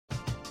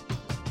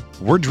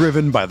We're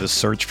driven by the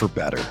search for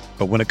better.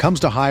 But when it comes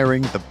to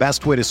hiring, the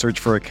best way to search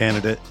for a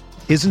candidate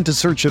isn't to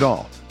search at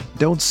all.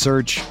 Don't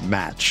search,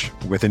 match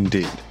with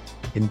Indeed.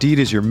 Indeed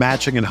is your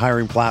matching and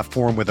hiring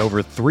platform with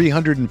over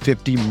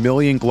 350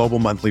 million global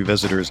monthly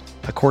visitors,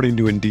 according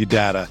to Indeed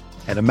data,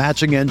 and a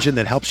matching engine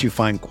that helps you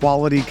find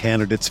quality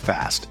candidates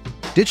fast.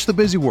 Ditch the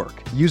busy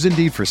work. Use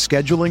Indeed for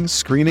scheduling,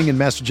 screening, and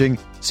messaging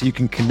so you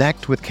can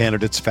connect with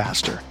candidates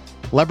faster.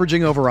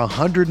 Leveraging over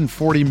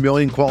 140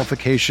 million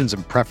qualifications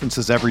and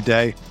preferences every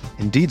day,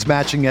 Indeed's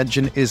matching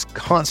engine is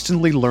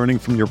constantly learning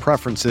from your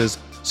preferences,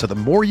 so the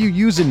more you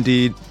use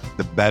Indeed,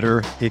 the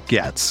better it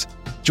gets.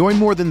 Join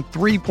more than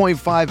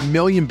 3.5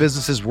 million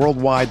businesses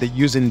worldwide that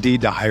use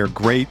Indeed to hire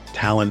great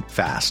talent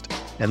fast.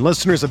 And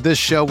listeners of this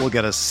show will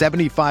get a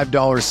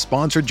 $75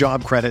 sponsored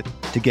job credit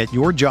to get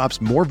your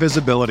jobs more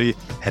visibility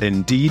at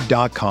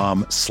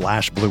Indeed.com/Blue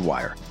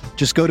Wire.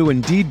 Just go to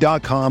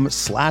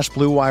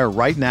Indeed.com/Blue Wire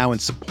right now and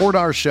support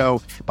our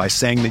show by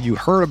saying that you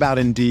heard about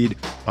Indeed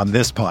on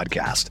this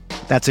podcast.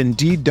 That's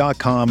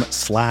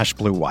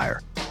Indeed.com/Blue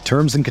Wire.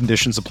 Terms and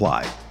conditions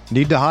apply.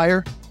 Need to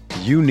hire?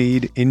 You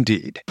need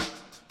Indeed.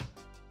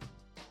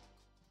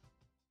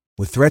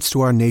 With threats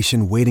to our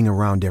nation waiting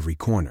around every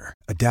corner,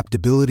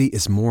 adaptability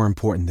is more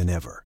important than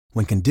ever.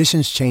 When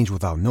conditions change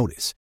without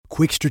notice,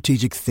 quick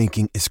strategic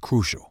thinking is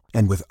crucial.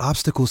 And with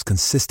obstacles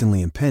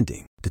consistently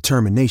impending,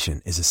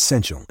 determination is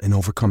essential in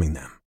overcoming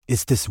them.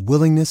 It's this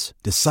willingness,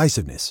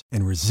 decisiveness,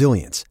 and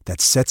resilience that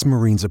sets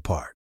Marines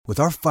apart. With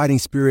our fighting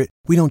spirit,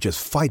 we don't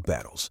just fight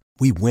battles,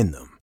 we win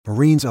them.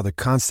 Marines are the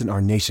constant our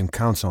nation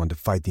counts on to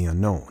fight the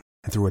unknown.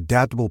 And through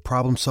adaptable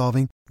problem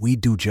solving, we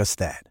do just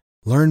that.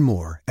 Learn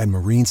more at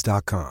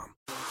Marines.com.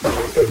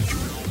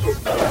 The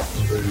Pat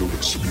Mayo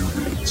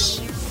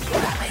Experience.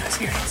 Pat Mayo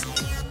Experience.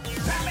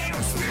 Pat Mayo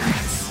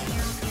Experience.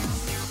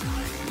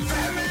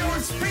 Pat Mayo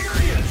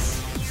Experience.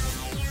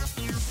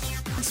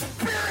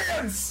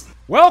 Experience.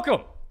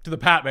 Welcome to the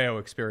Pat Mayo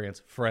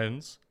Experience,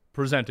 friends.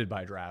 Presented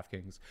by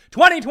DraftKings.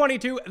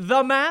 2022,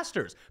 The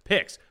Masters.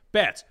 Picks,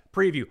 bets,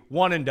 preview,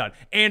 one and done.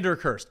 Ander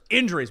Cursed,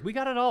 injuries. We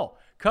got it all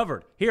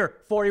covered here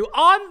for you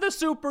on the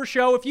Super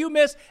Show. If you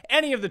missed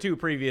any of the two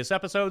previous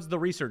episodes, the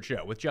Research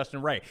Show with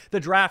Justin Ray, the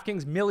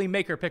DraftKings Millie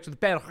Maker picks with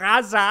Ben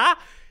Raza,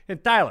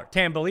 and Tyler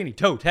Tambolini,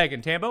 Toe Tag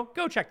and Tambo,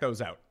 go check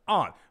those out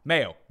on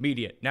Mayo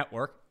Media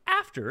Network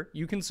after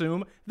you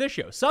consume this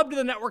show. Sub to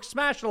the network,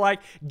 smash the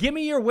like, give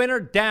me your winner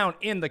down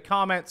in the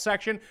comment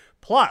section.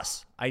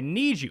 Plus, I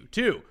need you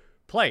to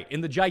play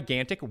in the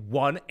gigantic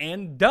one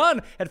and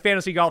done at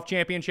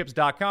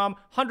fantasygolfchampionships.com.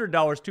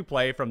 $100 to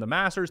play from the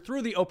Masters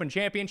through the Open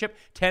Championship.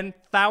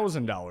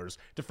 $10,000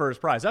 to first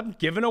prize. I'm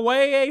giving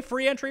away a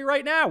free entry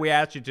right now. We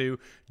asked you to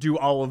do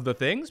all of the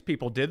things.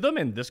 People did them,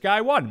 and this guy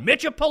won.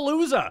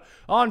 Mitchapalooza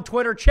on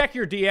Twitter. Check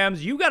your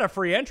DMs. You got a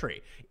free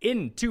entry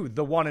into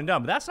the one and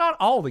done. But that's not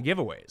all the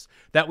giveaways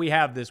that we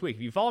have this week.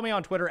 If you follow me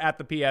on Twitter at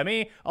the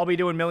PME, I'll be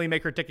doing Millie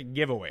Maker ticket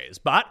giveaways.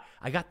 But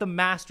I got the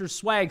Masters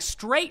swag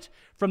straight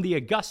from the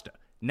Augusta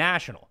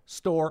National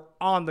store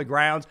on the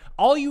grounds.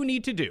 All you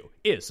need to do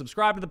is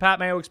subscribe to the Pat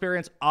Mayo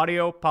Experience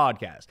audio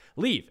podcast.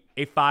 Leave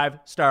a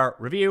 5-star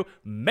review.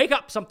 Make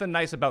up something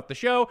nice about the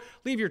show.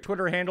 Leave your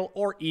Twitter handle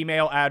or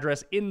email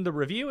address in the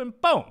review, and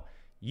boom,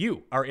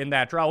 you are in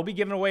that draw. We'll be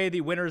giving away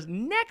the winners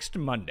next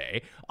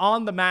Monday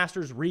on the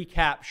Masters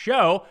Recap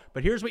Show.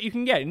 But here's what you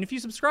can get. And if you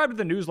subscribe to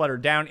the newsletter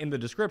down in the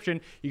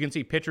description, you can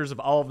see pictures of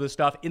all of this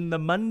stuff in the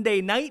Monday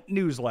night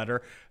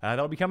newsletter.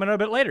 That'll be coming a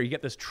bit later. You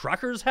get this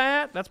trucker's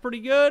hat. That's pretty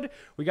good.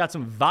 We got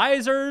some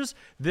visors.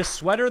 This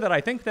sweater that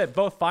I think that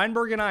both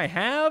Feinberg and I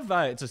have.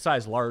 It's a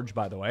size large,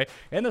 by the way.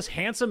 And this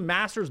handsome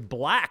Masters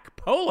black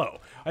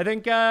polo. I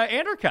think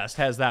Andercust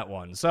has that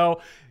one.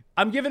 So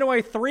I'm giving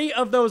away 3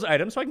 of those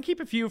items, so I can keep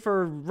a few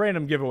for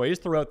random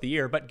giveaways throughout the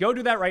year. But go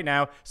do that right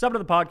now. Sub to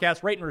the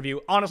podcast, rate and review.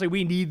 Honestly,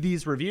 we need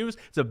these reviews.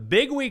 It's a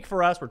big week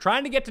for us. We're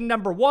trying to get to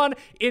number 1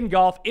 in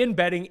golf, in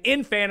betting,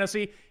 in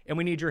fantasy, and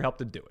we need your help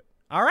to do it.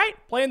 All right,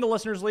 play in the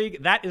Listeners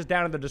League. That is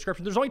down in the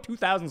description. There's only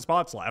 2,000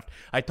 spots left.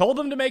 I told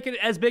them to make it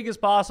as big as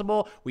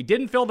possible. We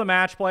didn't fill the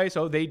match play,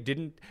 so they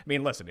didn't. I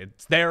mean, listen,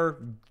 it's their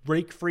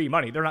rake-free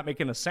money. They're not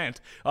making a cent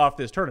off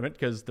this tournament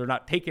because they're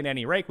not taking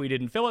any rake. We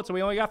didn't fill it, so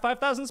we only got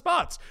 5,000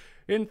 spots.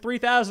 And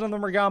 3,000 of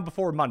them are gone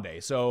before Monday.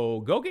 So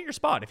go get your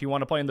spot if you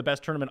want to play in the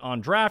best tournament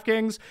on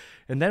DraftKings.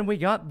 And then we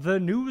got the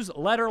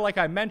newsletter, like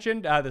I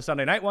mentioned. The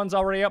Sunday night one's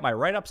already out. My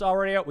write-up's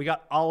already out. We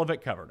got all of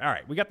it covered. All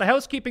right, we got the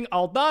housekeeping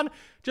all done.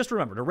 Just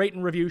remember to rate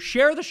and review.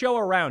 Share the show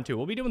around, too.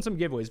 We'll be doing some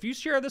giveaways. If you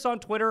share this on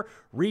Twitter,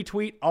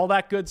 retweet, all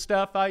that good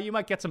stuff, you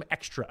might get some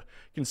extra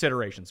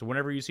consideration. So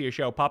whenever you see a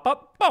show pop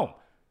up, boom,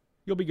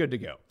 you'll be good to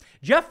go.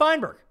 Jeff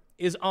Feinberg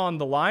is on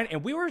the line,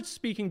 and we were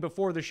speaking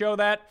before the show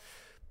that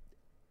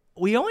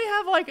we only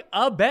have like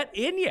a bet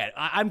in yet.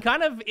 I'm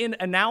kind of in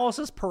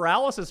analysis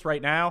paralysis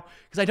right now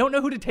because I don't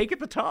know who to take at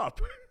the top.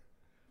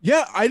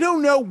 Yeah, I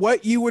don't know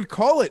what you would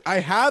call it.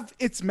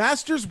 It's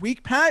Masters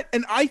Week, Pat,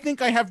 and I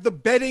think I have the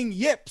betting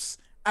yips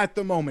at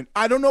the moment.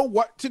 I don't know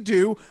what to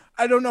do.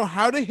 I don't know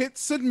how to hit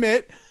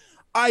submit.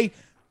 I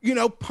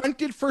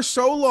punted for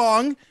so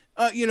long,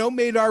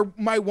 made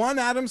my one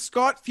Adam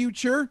Scott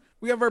future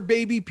We have our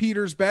baby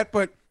Peters bet,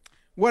 but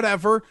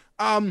whatever.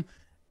 And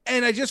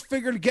I just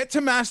figured to get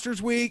to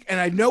Masters Week, and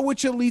I know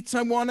which elites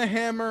I want to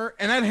hammer,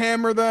 and I'd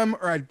hammer them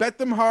or I'd bet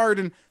them hard.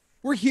 And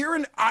we're here,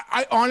 and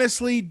I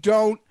honestly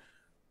don't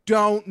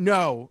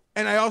know.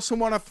 And I also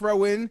want to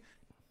throw in,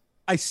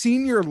 I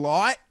seen your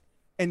lot,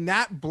 and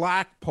that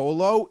black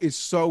polo is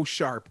so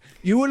sharp.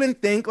 You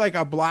wouldn't think like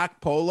a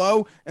black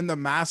polo and the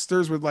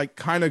Masters would like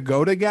kind of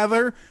go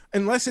together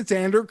unless it's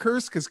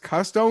Anderkirst, because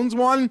Cust owns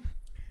one.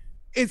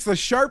 It is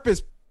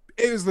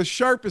the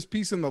sharpest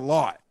piece in the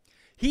lot.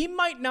 He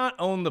might not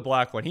own the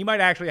black one. He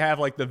might actually have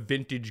like the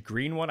vintage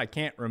green one. I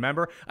can't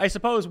remember. I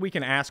suppose we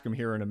can ask him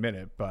here in a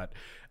minute, but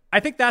I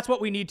think that's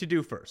what we need to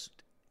do first.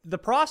 The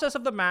process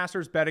of the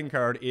Masters betting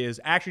card is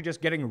actually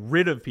just getting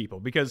rid of people,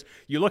 because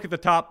you look at the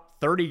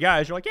top 30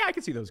 guys, you're like, yeah, I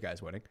can see those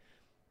guys winning.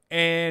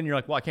 And you're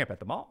like, well, I can't bet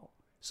them all.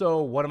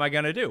 So what am I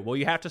going to do? Well,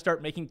 you have to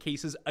start making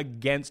cases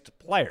against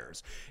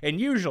players.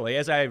 And usually,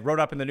 as I wrote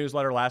up in the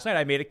newsletter last night,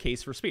 I made a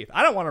case for Spieth.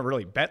 I don't want to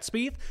really bet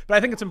Spieth, but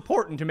I think it's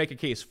important to make a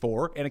case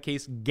for and a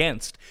case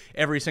against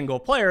every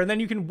single player. And then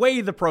you can weigh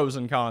the pros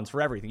and cons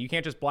for everything. You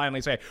can't just blindly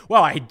say,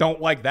 well, I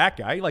don't like that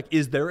guy. Like,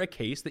 is there a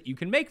case that you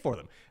can make for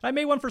them? And I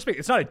made one for Spieth.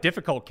 It's not a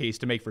difficult case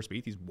to make for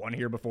Spieth. He's won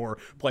here before,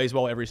 plays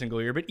well every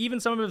single year. But even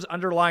some of his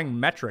underlying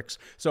metrics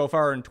so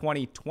far in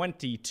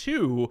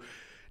 2022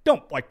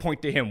 don't like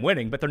point to him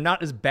winning, but they're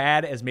not as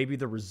bad as maybe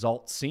the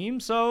results seem.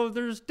 So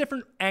there's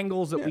different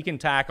angles that we can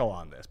tackle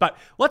on this. But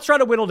let's try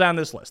to whittle down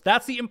this list.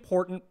 That's the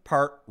important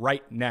part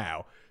right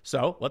now.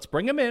 So let's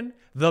bring him in,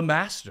 the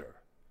master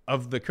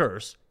of the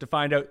curse, to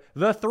find out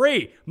the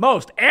 3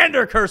 most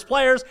Anderkirst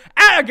players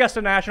at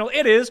Augusta National.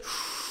 It is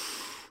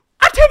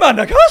Tim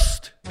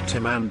Anderkirst.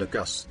 Tim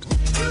Anderkirst.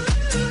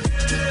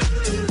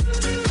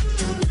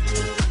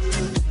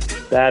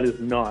 That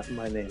is not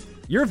my name.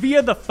 You're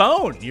via the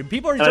phone.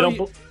 People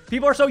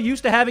are so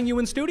used to having you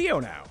in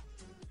studio now.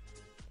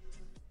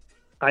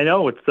 I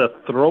know, it's a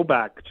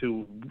throwback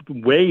to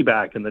way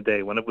back in the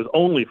day when it was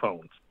only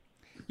phones.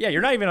 Yeah,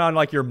 you're not even on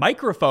like your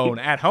microphone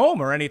at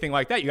home or anything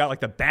like that. You got like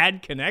the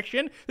bad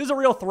connection. This is a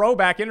real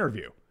throwback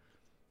interview.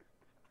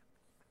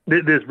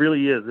 This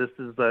really is. This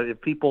is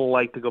if people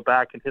like to go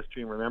back in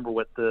history and remember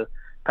what the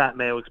Pat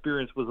Mayo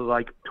experience was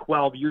like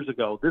 12 years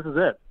ago, this is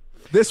it.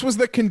 This was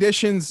the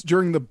conditions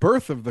during the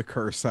birth of the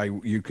curse,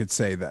 you could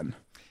say then.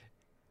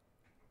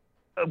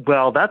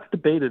 Well, that's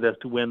debated as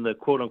to when the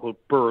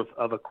quote-unquote birth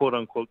of a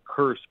quote-unquote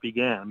curse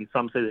began. I mean,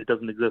 some say that it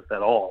doesn't exist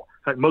at all.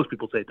 In fact, most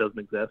people say it doesn't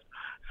exist.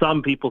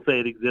 Some people say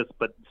it exists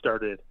but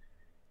started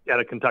at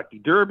a Kentucky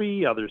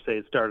Derby. Others say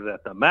it started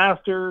at the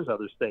Masters.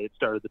 Others say it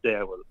started the day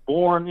I was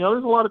born. You know,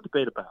 there's a lot of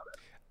debate about it.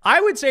 I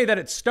would say that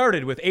it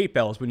started with 8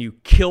 bells when you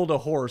killed a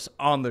horse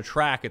on the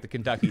track at the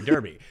Kentucky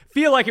Derby.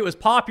 Feel like it was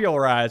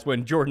popularized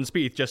when Jordan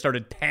Spieth just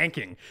started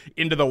tanking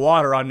into the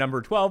water on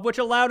number 12, which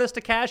allowed us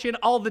to cash in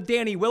all the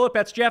Danny Willett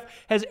bets. Jeff,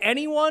 has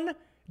anyone,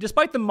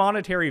 despite the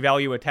monetary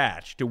value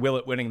attached to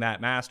Willett winning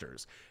that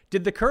Masters,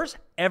 did the curse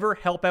ever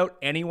help out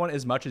anyone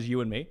as much as you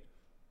and me?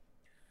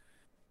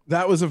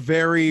 That was a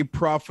very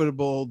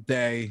profitable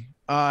day.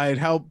 It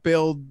helped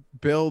build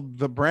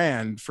the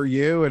brand for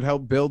you. It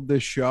helped build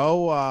the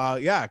show.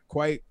 Yeah,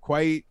 quite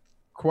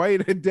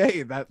a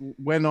day that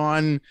went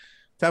on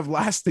to have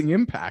lasting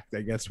impact,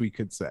 I guess we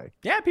could say.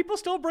 Yeah, people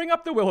still bring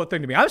up the Willett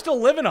thing to me. I'm still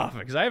living off it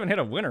because I haven't hit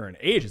a winner in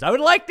ages. I would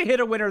like to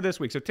hit a winner this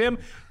week. So, Tim,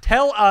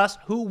 tell us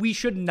who we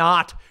should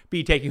not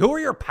be taking. Who are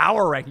your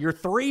power rank, your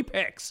 3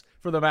 picks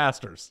for the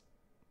Masters?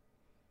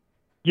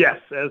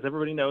 Yes, as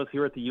everybody knows,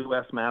 here at the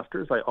U.S.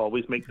 Masters, I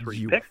always make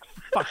 3 picks.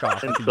 Fuck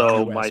off. And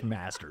so U.S.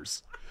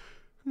 Masters.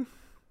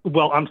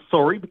 Well, I'm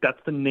sorry, but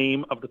that's the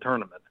name of the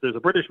tournament. There's a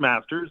British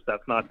Masters.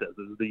 That's not this.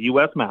 This is the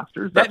U.S.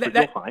 Masters. That's what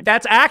you'll find.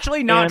 That's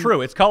actually not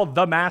true. It's called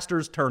the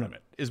Masters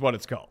Tournament is what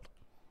it's called.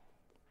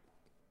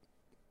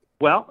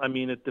 Well, I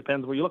mean, it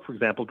depends where you look. For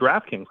example,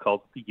 DraftKings calls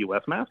it the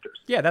U.S. Masters.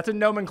 Yeah, that's a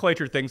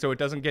nomenclature thing, so it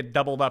doesn't get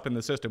doubled up in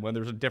the system when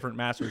there's a different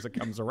Masters that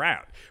comes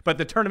around. But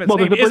the tournament's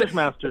name there's a British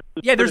Masters.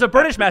 Yeah, there's a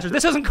British Masters.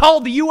 This isn't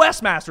called the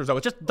U.S. Masters, though.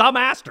 It's just the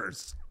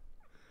Masters.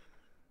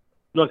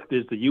 Look,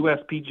 there's the U.S.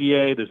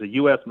 PGA. There's a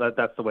U.S.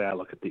 That's the way I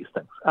look at these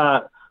things.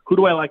 Who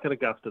do I like at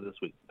Augusta this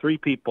week? 3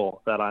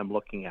 people that I'm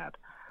looking at.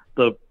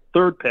 The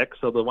third pick,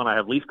 so the one I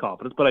have least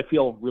confidence, but I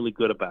feel really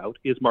good about,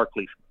 is Mark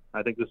Leishman.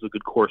 I think this is a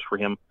good course for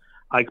him.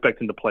 I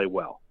expect him to play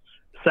well.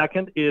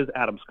 Second is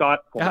Adam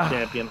Scott, former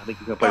champion. I think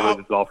he's going to play really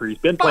good golfer. He's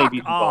been playing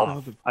decent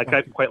golf. I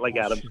quite like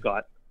Adam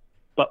Scott.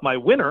 But my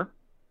winner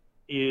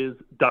is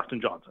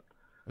Dustin Johnson.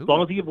 As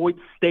long as he avoids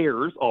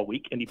stairs all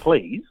week and he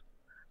plays,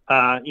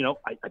 I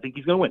think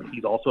he's going to win.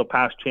 He's also a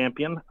past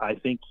champion. I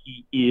think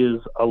he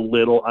is a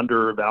little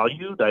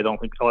undervalued. I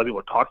don't think a lot of people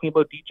are talking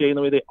about DJ in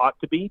the way they ought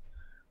to be.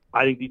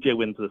 I think DJ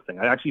wins this thing.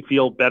 I actually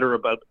feel better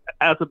about,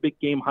 as a big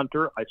game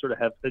hunter, I sort of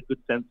have a good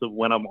sense of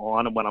when I'm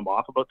on and when I'm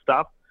off about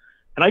stuff.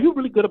 And I feel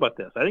really good about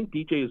this. I think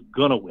DJ is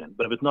going to win.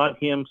 But if it's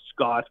not him,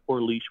 Scott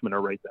or Leishman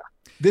are right there.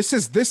 This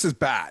is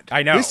bad.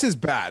 I know. This is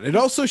bad. It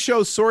also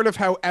shows sort of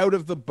how out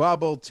of the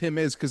bubble Tim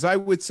is, because I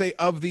would say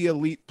of the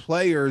elite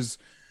players,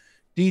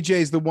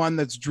 DJ's the one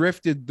that's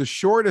drifted the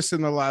shortest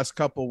in the last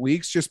couple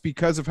weeks just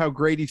because of how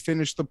great he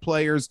finished the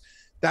players,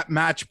 that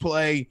match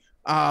play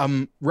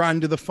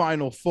run to the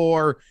Final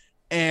Four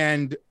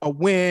and a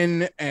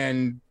win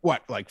and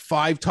like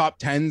 5 top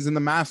 10s in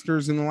the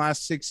Masters in the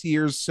last 6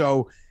 years.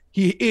 So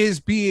he is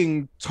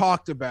being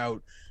talked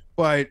about,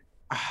 but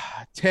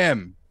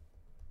Tim,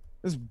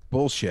 this is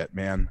bullshit,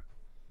 man.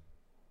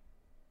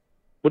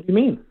 What do you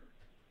mean?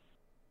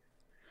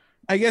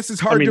 I guess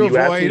it's hard to you asked me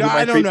avoid. who my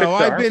I don't three know.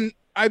 picks are.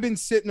 I've been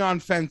sitting on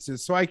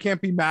fences, so I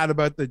can't be mad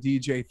about the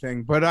DJ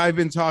thing, but I've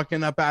been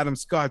talking up Adam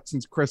Scott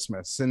since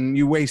Christmas, and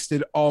you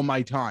wasted all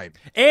my time.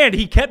 And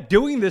he kept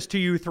doing this to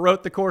you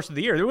throughout the course of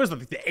the year. It was the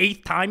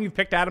 8th time you've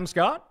picked Adam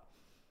Scott.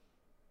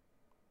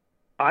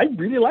 I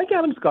really like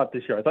Adam Scott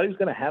this year. I thought he was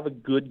going to have a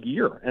good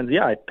year. And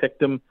yeah, I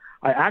picked him.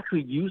 I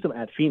actually used him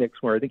at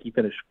Phoenix, where I think he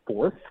finished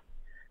 4th.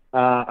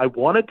 I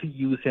wanted to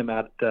use him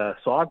at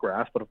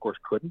Sawgrass, but of course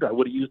couldn't. I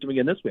would have used him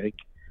again this week.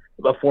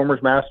 A former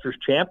Masters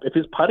champ. If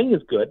his putting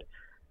is good,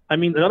 I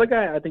mean, another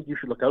guy I think you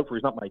should look out for,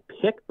 he's not my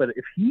pick, but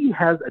if he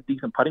has a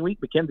decent putting week,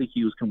 Mackenzie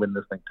Hughes can win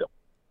this thing too.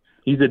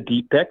 He's a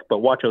deep pick, but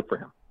watch out for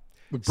him.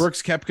 With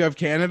Brooks Koepka of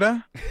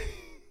Canada?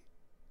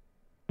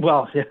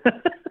 Well, yeah.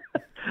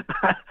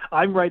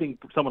 I'm writing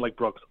someone like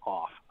Brooks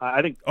off.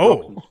 I think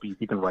Brooks and Spieth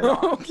he can write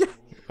off.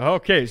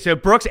 Okay, so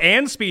Brooks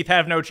and Spieth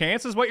have no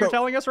chance is what you're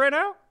telling us right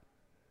now?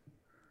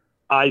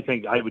 I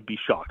think I would be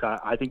shocked.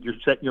 I think you're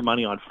setting your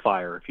money on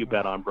fire if you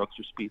bet on Brooks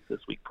or Spieth this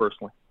week,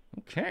 personally.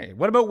 Okay.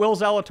 What about Will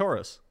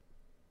Zalatoris?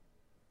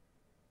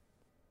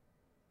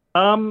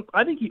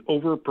 I think he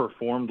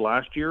overperformed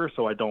last year,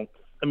 so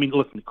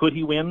listen, could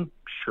he win?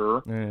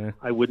 Sure.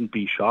 I wouldn't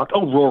be shocked.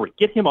 Oh, Rory.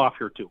 Get him off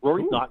here, too.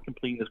 Rory's not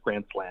completing this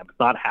Grand Slam. It's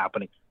not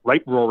happening.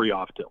 Write Rory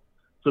off, too.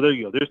 So there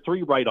you go. There's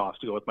 3 write-offs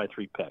to go with my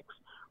 3 picks.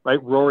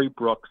 Right? Rory,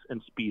 Brooks,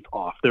 and Spieth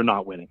off. They're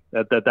not winning.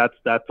 That's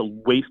a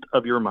waste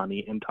of your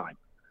money and time.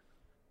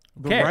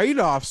 The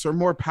write-offs are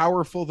more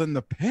powerful than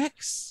the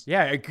picks.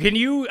 Yeah, can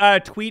you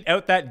tweet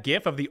out that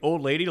gif of the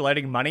old lady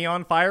lighting money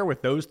on fire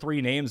with those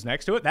 3 names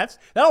next to it?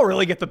 That'll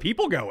really get the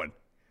people going.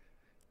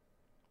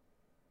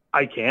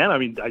 I can. I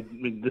mean, I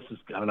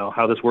don't know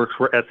how this works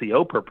for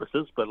SEO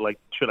purposes, but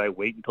should I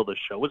wait until the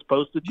show is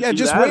posted? Yeah,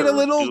 just wait a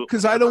little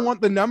because I don't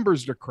want the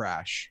numbers to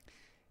crash.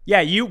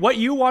 Yeah, what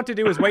you want to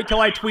do is wait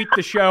till I tweet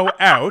the show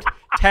out,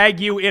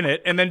 tag you in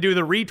it, and then do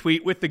the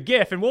retweet with the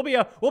gif, and we'll be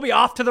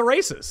off to the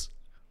races.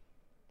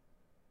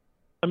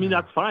 I mean,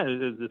 that's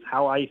fine. It's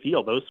how I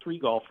feel. Those 3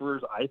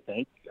 golfers, I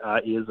think,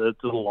 is a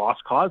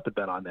lost cause to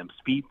bet on them.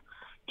 Spieth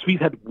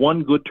had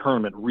one good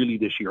tournament really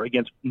this year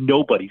against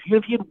nobodies. Even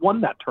if he had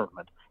won that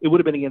tournament, it would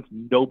have been against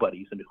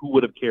nobodies, and who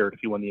would have cared if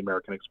he won the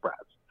American Express?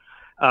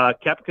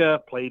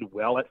 Koepka played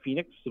well at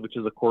Phoenix, which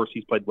is a course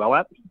he's played well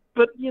at.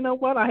 But you know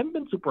what? I haven't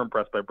been super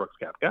impressed by Brooks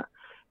Koepka.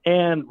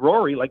 And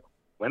Rory,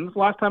 when's the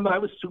last time that I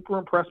was super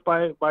impressed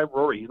by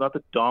Rory? He's not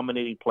the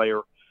dominating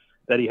player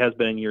that he has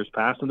been in years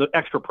past. And the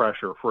extra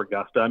pressure for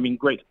Augusta, I mean,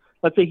 great.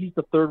 Let's say he's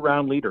the 3rd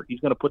round leader. He's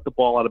going to put the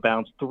ball out of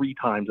bounds 3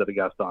 times at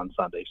Augusta on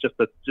Sunday.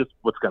 That's just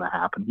what's going to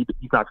happen.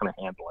 He's not going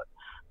to handle it.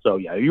 So,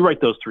 yeah, you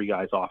write those 3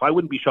 guys off. I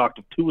wouldn't be shocked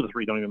if 2 of the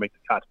 3 don't even make the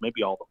cut.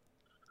 Maybe all of them.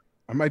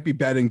 I might be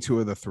betting 2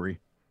 of the 3.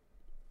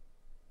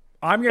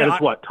 And it's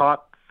what,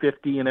 top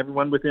 50 and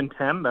everyone within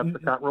 10? That's the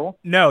cut rule?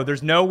 No,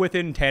 there's no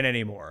within 10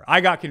 anymore.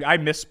 I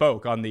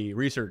misspoke on the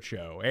research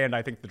show and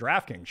I think the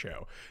DraftKings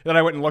show. Then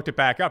I went and looked it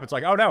back up. It's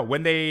like, oh no,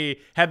 when they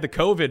had the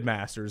COVID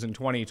Masters in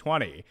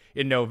 2020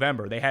 in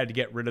November, they had to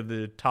get rid of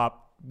the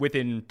top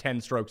within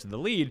 10 strokes of the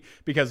lead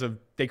because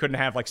they couldn't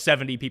have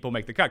 70 people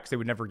make the cut because they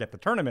would never get the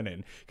tournament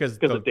in because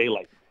of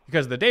daylight.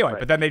 Because of the daylight, right.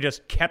 But then they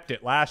just kept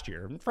it last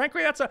year. And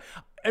frankly,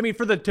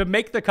 to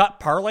make the cut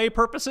parlay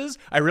purposes,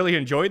 I really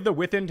enjoyed the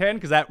within 10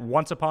 because that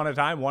once upon a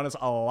time won us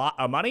a lot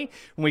of money.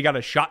 When we got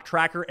a shot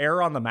tracker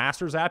error on the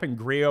Masters app and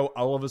Griot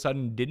all of a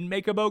sudden didn't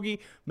make a bogey,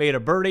 made a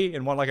birdie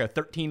and won a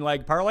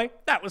 13-leg parlay.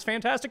 That was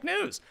fantastic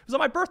news. It was on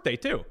my birthday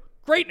too.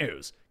 Great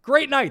news.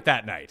 Great night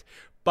that night.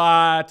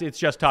 But it's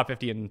just top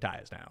 50 in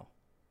ties now.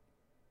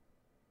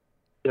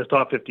 It's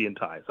top 50 in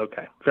ties.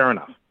 Okay, fair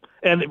enough.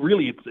 And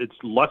it's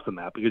less than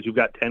that because you've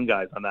got 10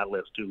 guys on that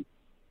list who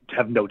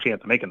have no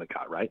chance of making the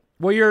cut, right?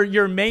 Well,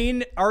 your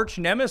main arch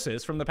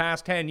nemesis from the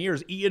past 10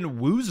 years, Ian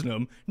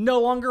Woosnam,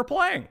 no longer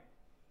playing.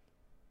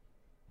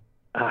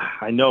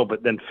 I know,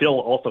 but then Phil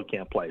also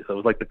can't play. So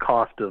it was the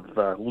cost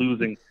of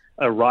losing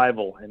a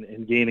rival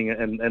and gaining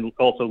and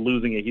also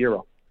losing a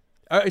hero.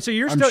 So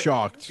I'm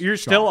shocked. You're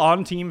still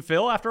on Team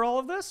Phil after all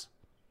of this?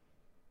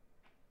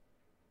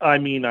 I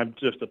mean, I'm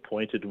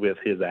disappointed with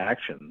his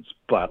actions,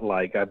 but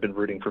I've been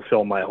rooting for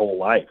Phil my whole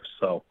life.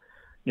 So,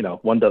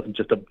 one doesn't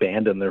just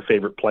abandon their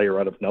favorite player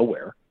out of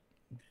nowhere.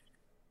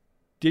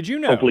 Did you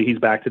know? Hopefully he's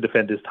back to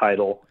defend his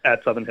title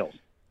at Southern Hills.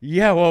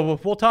 Yeah, well,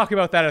 we'll talk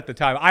about that at the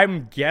time.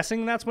 I'm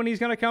guessing that's when he's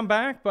going to come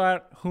back,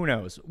 but who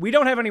knows? We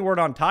don't have any word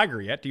on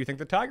Tiger yet. Do you think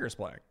the Tiger's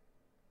playing?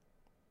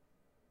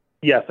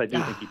 Yes, I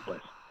do think he plays.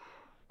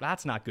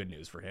 That's not good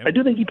news for him. I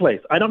do think he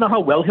plays. I don't know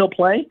how well he'll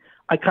play.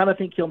 I kind of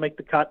think he'll make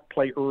the cut,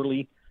 play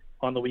early.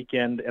 on the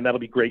weekend, and that'll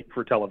be great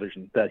for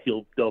television. That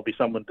there'll be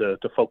someone to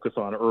focus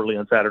on early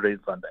on Saturday and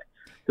Sunday,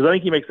 because I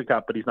think he makes the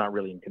cut, but he's not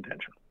really in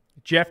contention.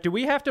 Jeff, do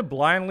we have to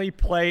blindly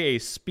play a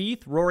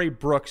Spieth, Rory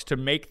Brooks to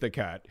make the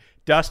cut,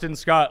 Dustin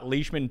Scott,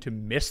 Leishman to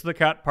miss the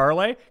cut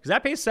parlay? Because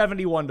that pays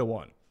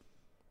 71-1.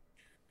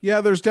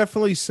 Yeah, there's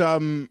definitely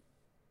some,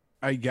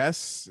 I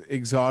guess,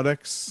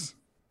 exotics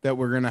that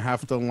we're gonna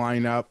have to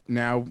line up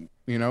now.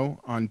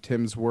 On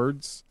Tim's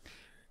words.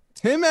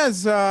 Tim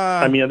has.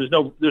 I mean,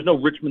 there's no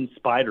Richmond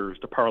Spiders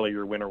to parlay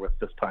your winner with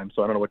this time,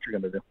 so I don't know what you're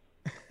going to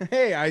do.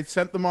 Hey, I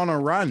sent them on a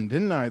run,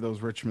 didn't I?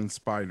 Those Richmond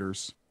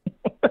Spiders.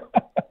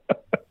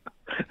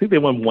 I think they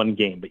won one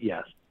game, but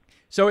yes.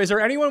 So is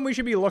there anyone we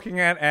should be looking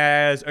at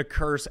as a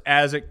curse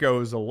as it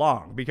goes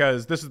along?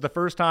 Because this is the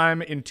first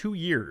time in 2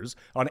 years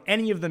on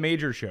any of the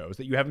major shows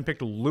that you haven't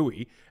picked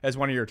Louis as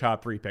one of your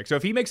top 3 picks. So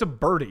if he makes a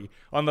birdie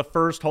on the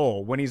first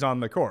hole when he's on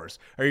the course,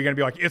 are you going to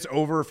be like, it's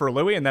over for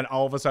Louis, and then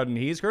all of a sudden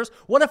he's cursed?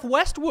 What if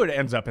Westwood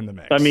ends up in the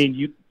mix? I mean,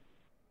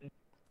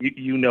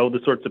 you know the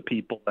sorts of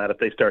people that if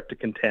they start to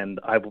contend,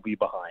 I will be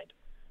behind.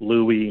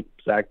 Louis,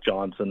 Zach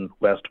Johnson,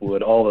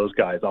 Westwood, all those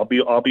guys. I'll be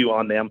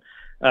on them.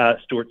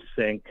 Stuart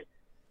Sink.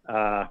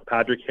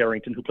 Patrick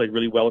Harrington, who played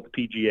really well at the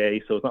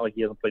PGA, so it's not like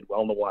he hasn't played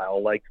well in a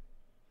while. Like,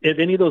 if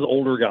any of those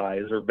older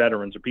guys or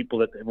veterans or people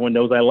that everyone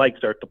knows I like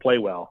start to play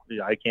well,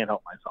 I can't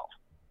help myself.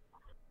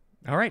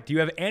 All right. Do you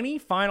have any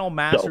final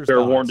Masters fair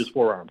thoughts? warned is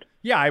forearmed.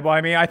 Yeah,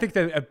 I mean, I think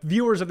the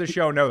viewers of the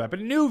show know that,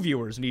 but new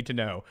viewers need to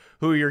know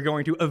who you're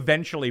going to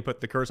eventually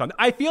put the curse on.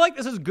 I feel like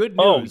this is good news.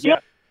 Oh, yeah.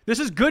 This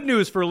is good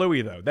news for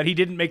Louis, though, that he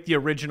didn't make the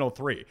original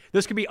 3.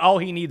 This could be all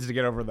he needs to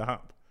get over the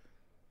hump.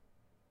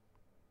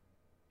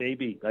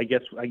 Maybe. I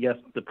guess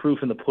the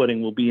proof in the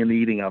pudding will be in the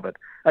eating of it.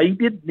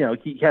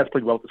 He has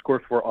played well at this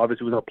course before.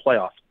 Obviously, he was in the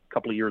playoffs a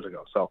couple of years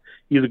ago, so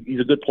he's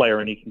a good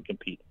player and he can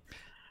compete.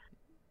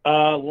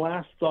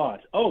 Last thought.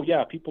 Oh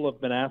yeah, people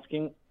have been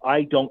asking.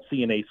 I don't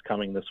see an ace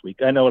coming this week.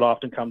 I know it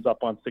often comes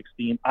up on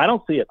 16. I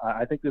don't see it.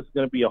 I think this is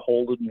going to be a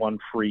hole-in-one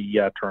free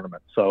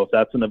tournament. So if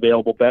that's an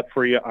available bet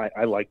for you,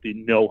 I like the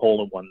no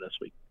hole-in-one this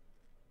week.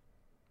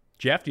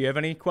 Jeff, do you have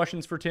any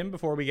questions for Tim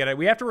before we get it?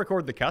 We have to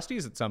record the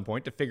Custies at some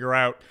point to figure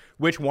out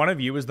which one of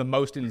you is the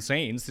most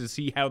insane to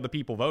see how the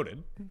people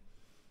voted.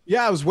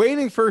 Yeah, I was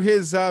waiting for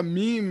his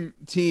meme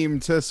team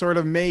to sort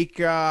of make,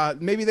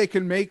 maybe they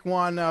can make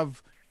one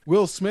of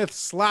Will Smith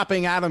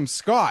slapping Adam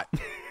Scott.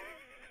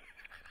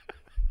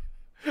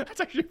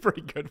 That's actually a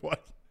pretty good one.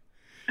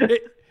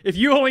 If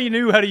you only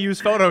knew how to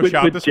use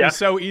Photoshop, this would be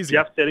so easy.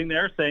 Jeff sitting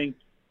there saying,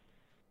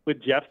 with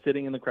Jeff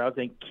sitting in the crowd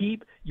saying,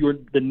 keep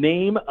the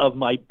name of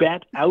my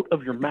bet out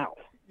of your mouth.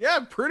 Yeah,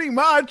 pretty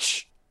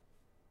much.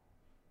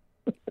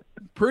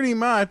 Pretty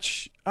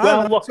much.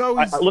 Well,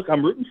 look,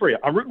 I'm rooting for you.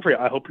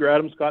 I hope your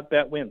Adam Scott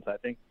bet wins. I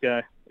think you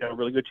have a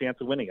really good chance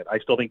of winning it. I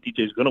still think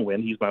DJ's going to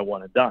win. He's my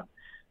one and done.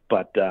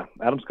 But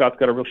Adam Scott's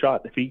got a real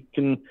shot. If he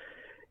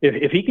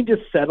can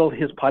just settle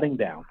his putting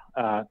down,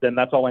 then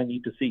that's all I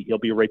need to see. He'll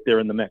be right there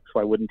in the mix.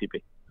 Why wouldn't he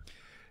be?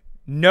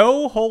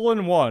 No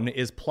hole-in-one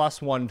is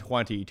plus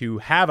 120. To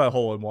have a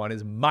hole-in-one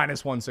is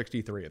minus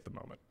 163 at the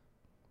moment.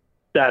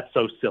 That's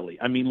so silly.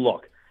 I mean,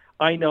 look,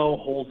 I know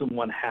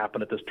holes-in-one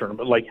happen at this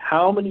tournament. Like,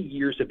 how many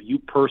years have you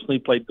personally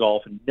played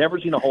golf and never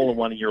seen a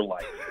hole-in-one in your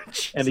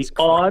life? And the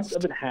odds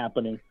of it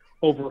happening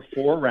over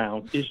 4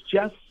 rounds is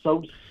just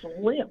so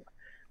slim.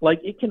 Like,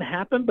 it can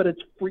happen, but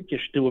it's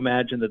freakish to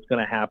imagine that's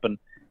going to happen,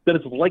 that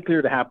it's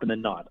likelier to happen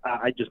than not.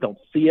 I just don't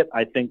see it.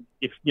 I think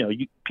if,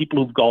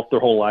 people who've golfed their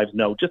whole lives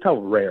know just how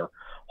rare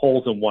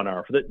holes-in-one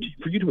are.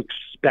 For you to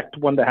expect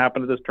one to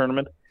happen at this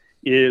tournament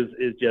is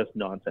just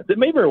nonsense. It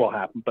may very well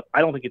happen, but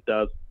I don't think it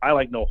does. I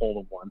like no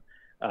hole-in-one.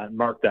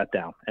 Mark that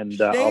down. And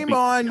I'll be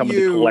coming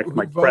to collect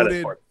my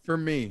credit for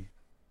me.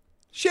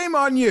 Shame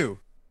on you.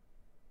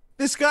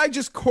 This guy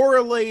just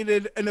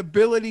correlated an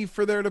ability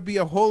for there to be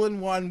a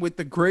hole-in-one with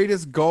the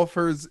greatest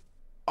golfers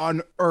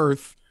on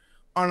earth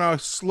on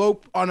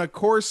a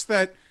course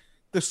that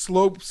the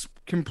slopes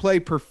can play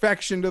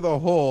perfection to the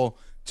hole,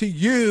 to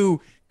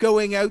you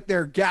going out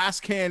there gas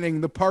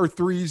canning the par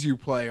 3s you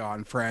play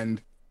on,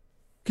 friend.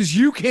 Because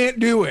you can't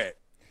do it.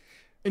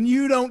 And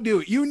you don't do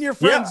it. You and your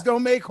friends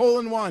don't make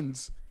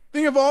hole-in-ones.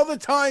 Think of all the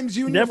times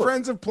you and your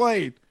friends have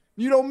played.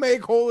 You don't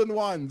make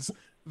hole-in-ones.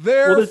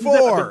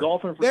 Therefore, I've been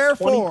golfing for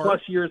 20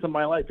 plus years of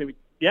my life.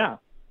 Yeah.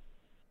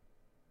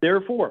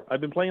 Therefore,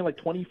 I've been playing like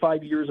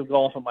 25 years of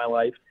golf in my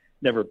life.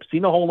 Never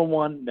seen a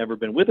hole-in-one, never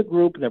been with a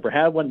group, never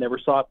had one, never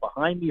saw it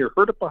behind me or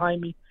heard it behind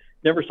me,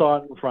 never saw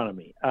it in front of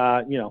me.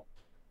 I'm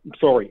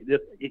sorry.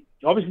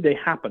 Obviously, they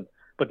happen,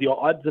 but the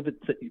odds of it,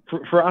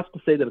 for us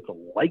to say that it's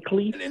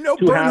likely and no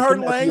to Bernhard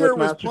happen Langer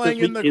was playing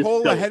in the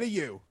hole ahead of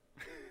you.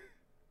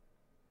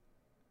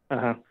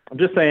 I'm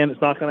just saying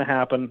it's not going to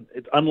happen.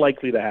 It's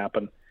unlikely to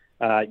happen.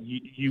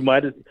 You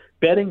might have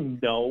betting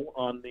no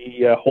on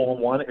the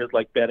hole-in-one is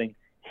like betting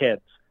heads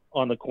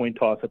on the coin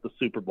toss at the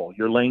Super Bowl.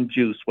 You're laying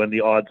juice when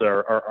the odds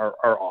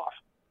are off.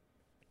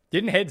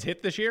 Didn't heads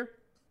hit this year?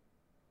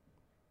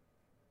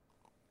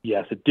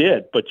 Yes, it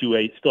did, but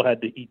you still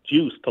had to eat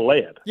juice to lay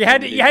it.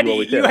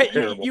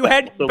 You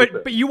had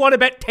but you want to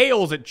bet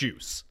tails at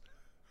juice.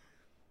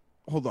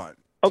 Hold on.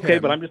 Okay,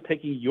 Tim, but I'm just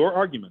taking your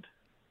argument.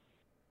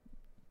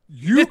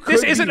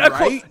 This isn't a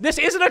coin. This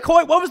isn't a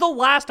coin. When was the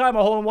last time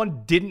a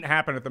hole-in-one didn't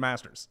happen at the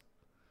Masters?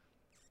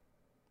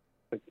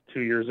 Like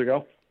 2 years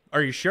ago.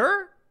 Are you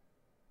sure?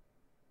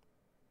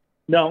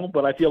 No,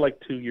 but I feel like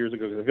 2 years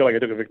ago, because I feel like I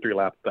took a victory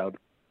lap about.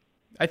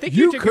 I think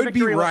you took could a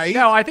victory be right.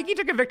 No, I think he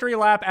took a victory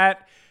lap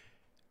at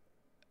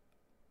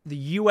the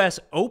U.S.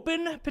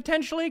 Open,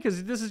 potentially,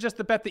 because this is just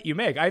the bet that you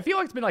make. I feel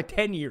like it's been like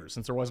 10 years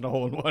since there wasn't a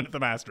hole-in-one at the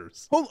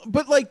Masters. Well,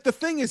 but like the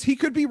thing is, he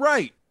could be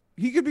right.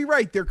 He could be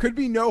right. There could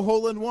be no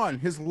hole-in-one.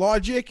 His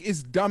logic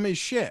is dumb as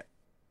shit.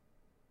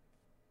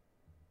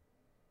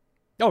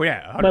 Oh,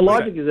 yeah. 100%. My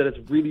logic is that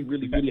it's really,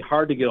 really, really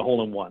hard to get a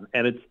hole-in-one,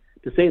 and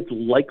to say it's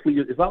likely.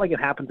 It's not like it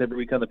happens every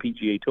week on the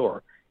PGA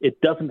Tour. It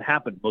doesn't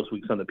happen most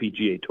weeks on the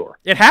PGA Tour.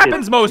 It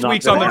happens most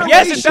weeks on the.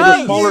 Yes, it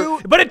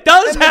does. But it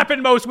does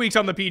happen most weeks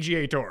on the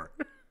PGA Tour.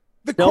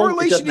 The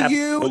correlation to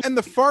you and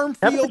the farm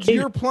fields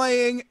you're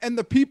playing and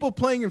the people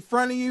playing in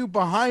front of you,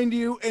 behind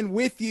you, and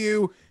with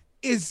you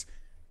is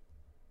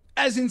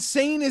as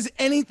insane as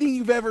anything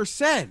you've ever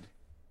said.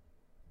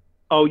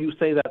 Oh, you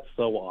say that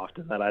so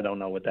often that I don't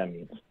know what that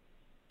means.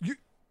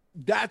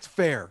 That's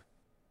fair.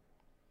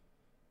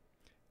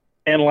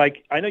 And,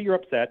 like, I know you're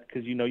upset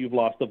because you know you've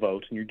lost the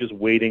vote and you're just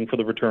waiting for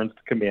the returns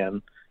to come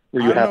in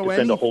where you have to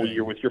spend a whole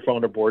year with your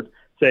phone or board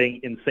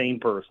saying insane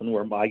person,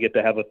 where I get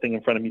to have a thing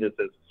in front of me that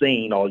says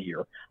sane all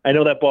year. I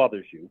know that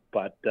bothers you,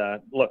 but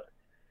look,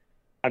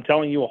 I'm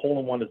telling you a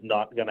hole-in-one is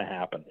not going to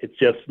happen. It's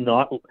just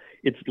not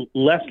 – it's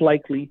less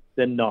likely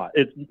than not.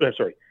 It's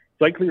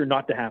likelier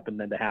not to happen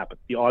than to happen.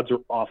 The odds are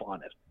off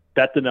on it.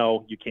 Bet to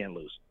know you can't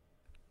lose.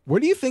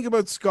 What do you think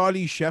about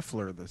Scotty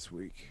Scheffler this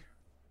week?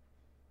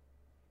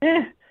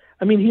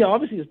 I mean, he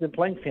obviously has been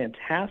playing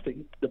fantastic.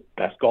 The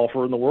best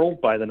golfer in the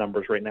world by the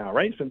numbers right now,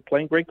 right? He's been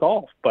playing great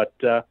golf. But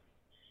I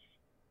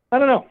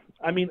don't know.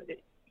 I mean,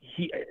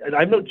 I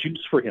have no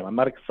juice for him. I'm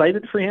not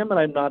excited for him, and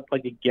I'm not,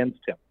 like, against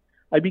him.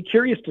 I'd be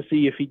curious to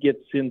see if he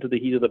gets into the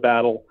heat of the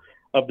battle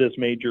of this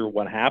major,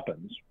 what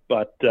happens.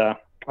 But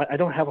I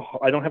don't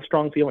have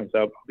strong feelings,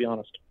 I'll be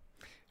honest.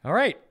 All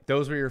right.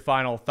 Those were your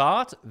final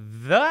thoughts.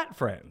 That,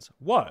 friends,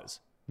 was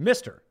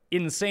Mr.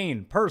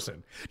 Insane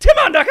Person, Tim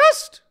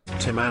Andergust.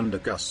 Tim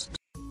Andergust.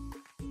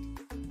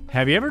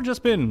 Have you ever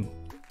just been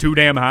too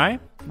damn high?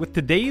 With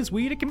today's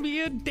weed, it can be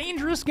a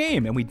dangerous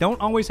game, and we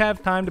don't always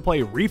have time to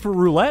play reefer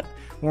roulette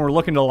when we're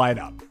looking to light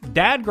up.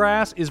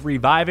 Dadgrass is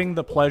reviving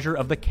the pleasure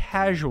of the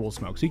casual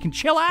smoke, so you can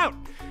chill out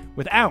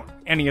without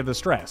any of the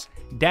stress.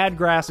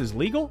 Dadgrass is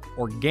legal,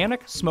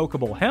 organic,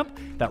 smokable hemp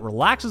that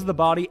relaxes the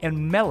body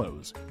and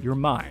mellows your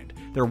mind.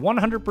 Their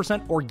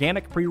 100%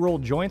 organic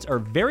pre-rolled joints are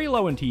very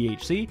low in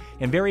THC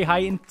and very high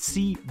in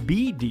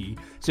CBD,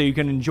 so you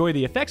can enjoy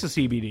the effects of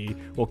CBD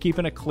while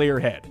keeping a clear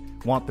head.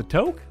 Want the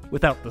toke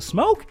without the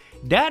smoke?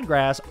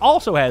 Dadgrass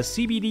also has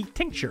CBD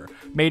tincture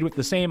made with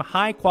the same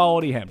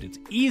high-quality hemp. It's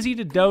easy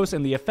to dose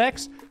and the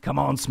effects come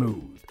on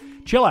smooth.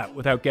 Chill out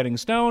without getting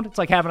stoned. It's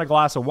like having a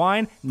glass of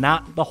wine,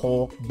 not the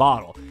whole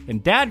bottle.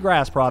 And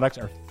Dadgrass products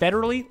are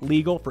federally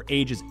legal for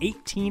ages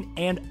 18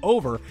 and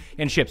over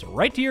and ships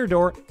right to your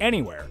door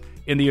anywhere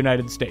in the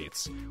United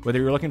States. Whether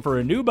you're looking for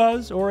a new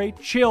buzz or a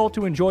chill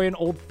to enjoy an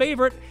old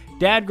favorite,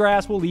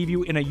 Dadgrass will leave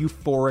you in a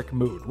euphoric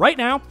mood. Right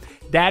now,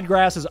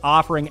 Dadgrass is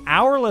offering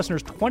our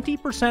listeners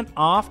 20%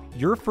 off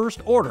your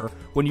first order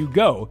when you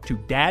go to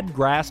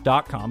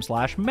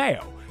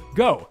dadgrass.com/mayo.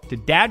 Go to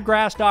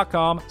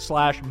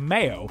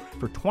dadgrass.com/mayo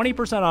for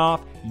 20%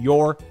 off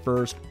your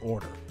first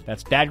order.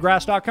 That's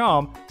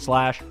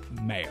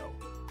dadgrass.com/mayo.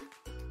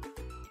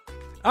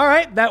 All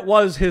right, that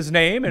was his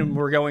name, and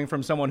we're going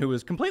from someone who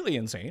is completely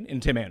insane in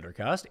Tim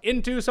Andergust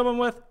into someone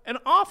with an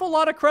awful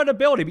lot of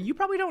credibility, but you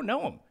probably don't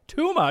know him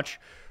too much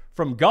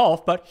from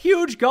golf, but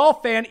huge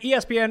golf fan,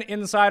 ESPN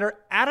insider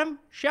Adam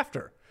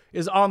Schefter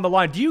is on the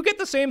line. Do you get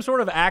the same sort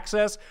of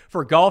access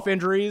for golf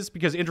injuries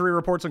because injury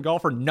reports in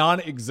golf are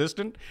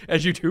non-existent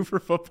as you do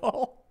for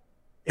football?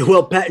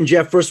 Well, Pat and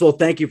Jeff, first of all,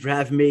 thank you for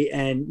having me.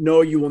 And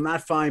no, you will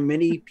not find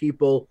many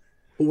people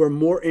who are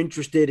more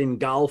interested in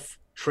golf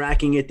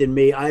tracking it than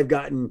me. I've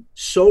gotten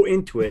so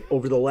into it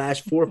over the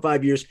last 4 or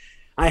 5 years.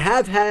 I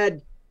have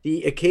had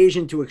the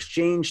occasion to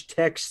exchange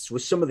texts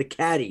with some of the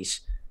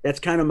caddies. That's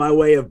kind of my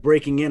way of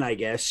breaking in, I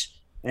guess,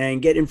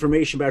 and get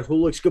information about who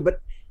looks good. But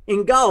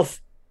in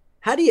golf,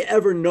 how do you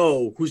ever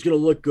know who's going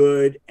to look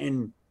good,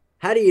 and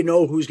how do you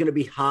know who's going to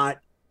be hot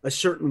a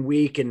certain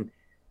week? And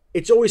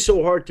it's always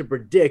so hard to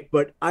predict,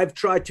 but I've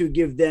tried to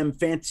give them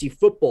fancy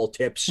football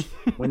tips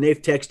when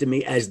they've texted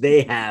me, as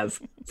they have,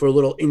 for a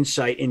little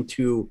insight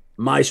into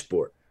my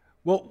sport.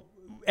 Well,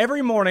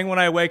 every morning when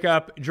I wake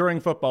up during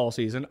football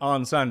season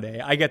on Sunday,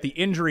 I get the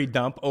injury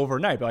dump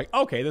overnight. Be like,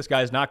 okay, this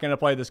guy's not going to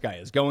play. This guy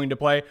is going to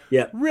play.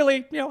 Yeah.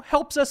 Really,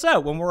 helps us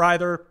out when we're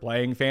either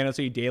playing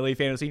fantasy, daily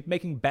fantasy,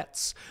 making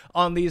bets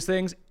on these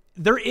things.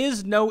 there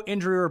is no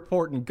injury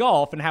report in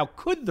golf, and how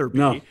could there be?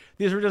 No.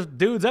 These are just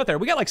dudes out there.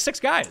 We got like 6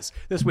 guys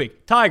this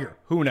week. Tiger,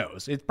 who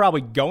knows? It's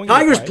probably going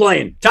Tiger's to play.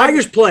 playing.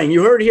 Tiger's playing.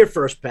 You heard it here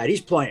first, Pat.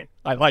 He's playing.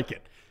 I like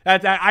it.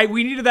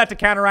 We needed that to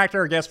counteract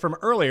our guest from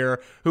earlier,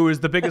 who is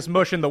the biggest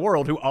mush in the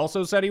world, who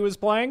also said he was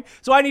playing.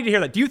 So I need to hear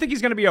that. Do you think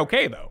he's going to be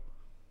okay, though?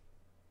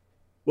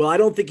 Well, I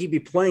don't think he'd be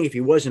playing if he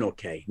wasn't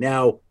okay.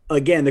 Now,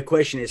 again, the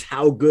question is,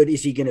 how good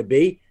is he going to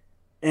be?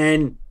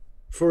 And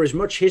for as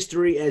much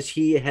history as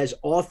he has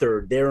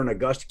authored there in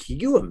Augusta, can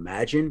you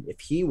imagine if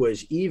he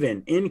was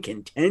even in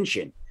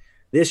contention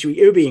this week?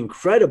 It would be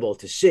incredible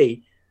to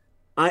see.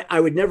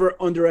 I would never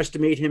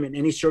underestimate him in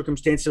any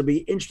circumstance. It'll be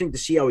interesting to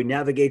see how he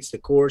navigates the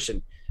course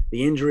and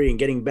the injury and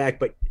getting back.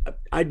 But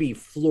I'd be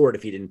floored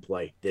if he didn't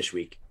play this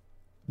week.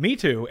 Me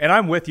too, and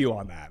I'm with you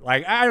on that.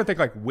 Like, I don't think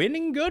like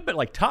winning good, but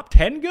like top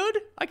 10 good,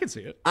 I can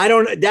see it. I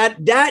don't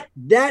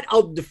that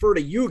I'll defer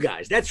to you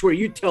guys. That's where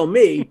you tell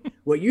me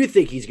what you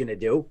think he's going to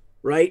do,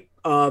 right?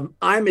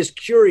 I'm as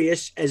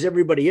curious as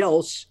everybody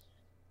else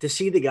to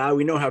see the guy.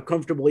 We know how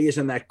comfortable he is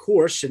on that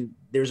course, and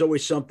there's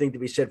always something to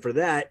be said for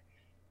that.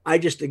 I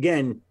just,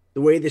 again,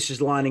 the way this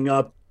is lining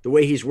up, the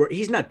way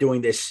he's not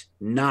doing this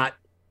not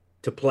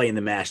to play in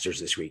the Masters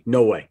this week.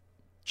 No way.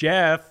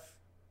 Jeff,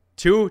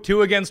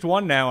 two against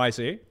one now, I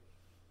see.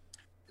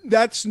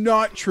 That's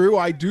not true.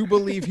 I do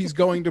believe he's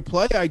going to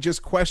play. I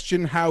just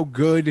question how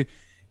good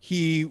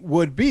he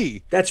would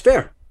be. That's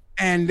fair.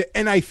 And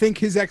I think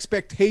his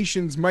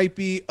expectations might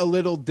be a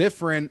little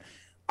different.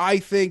 I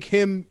think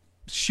him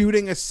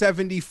shooting a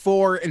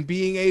 74 and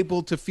being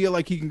able to feel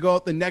like he can go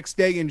out the next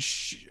day and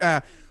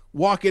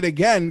walk it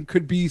again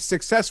could be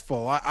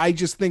successful. I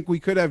just think we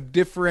could have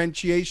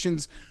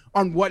differentiations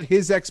on what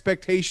his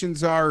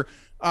expectations are,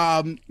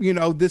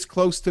 this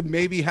close to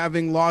maybe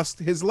having lost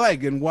his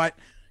leg, and what,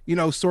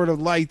 sort of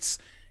lights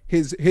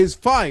his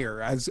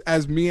fire.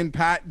 As me and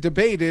Pat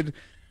debated,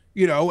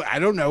 I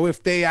don't know,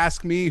 if they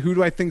ask me who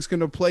do I think is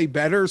going to play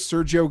better,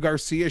 Sergio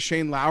Garcia,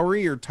 Shane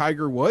Lowry, or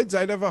Tiger Woods,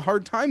 I'd have a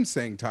hard time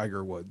saying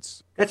Tiger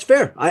Woods. That's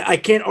fair. I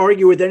can't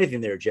argue with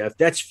anything there, Jeff.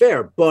 That's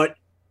fair. But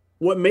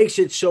what makes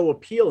it so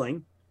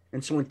appealing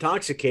and so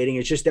intoxicating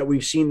is just that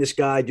we've seen this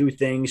guy do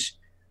things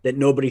that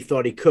nobody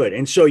thought he could.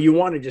 And so you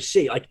wanted to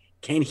see, like,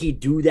 can he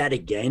do that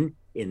again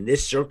in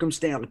this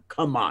circumstance?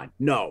 Come on.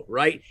 No,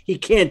 right? He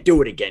can't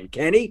do it again,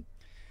 can he?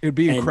 It'd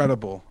be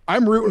incredible.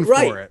 I'm rooting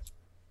for it.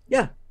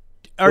 Yeah.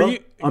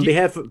 On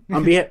behalf of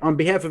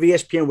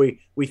ESPN,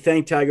 we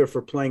thank Tiger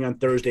for playing on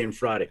Thursday and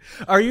Friday.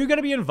 Are you going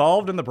to be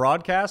involved in the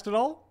broadcast at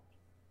all?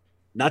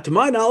 Not to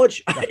my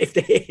knowledge.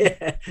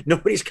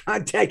 Nobody's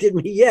contacted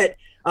me yet.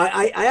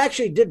 I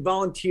actually did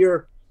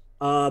volunteer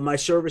my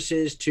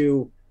services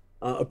to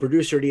a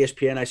producer at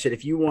ESPN. I said,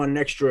 if you want an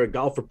extra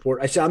golf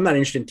report, I said, I'm not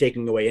interested in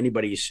taking away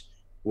anybody's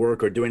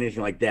work or doing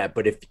anything like that.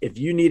 But if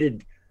you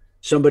needed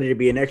somebody to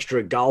be an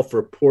extra golf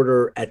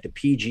reporter at the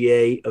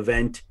PGA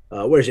event,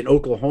 where is it,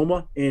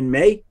 Oklahoma in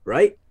May,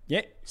 right?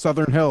 Yeah.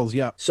 Southern Hills,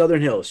 yeah.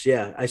 Southern Hills,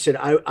 yeah. I said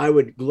I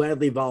would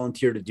gladly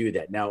volunteer to do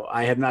that. Now,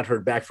 I have not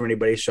heard back from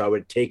anybody, so I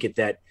would take it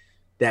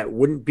that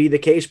wouldn't be the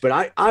case.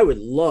 But I would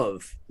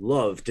love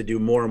to do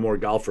more and more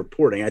golf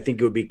reporting. I think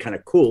it would be kind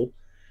of cool.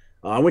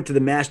 I went to the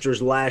Masters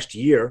last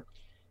year,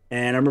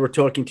 and I remember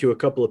talking to a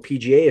couple of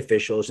PGA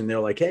officials, and they're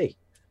like, hey,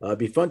 it'd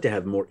be fun to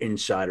have more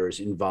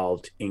insiders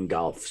involved in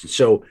golf.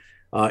 So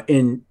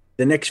in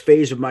the next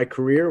phase of my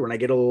career, when I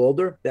get a little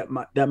older, that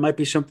might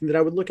be something that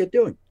I would look at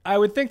doing. I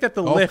would think that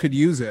the golf lift could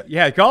use it.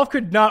 Yeah, golf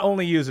could not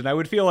only use it. I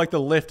would feel like the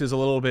lift is a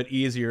little bit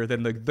easier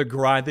than the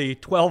grind, the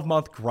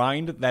 12-month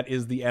grind that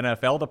is the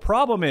NFL. The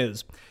problem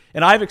is,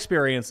 and I've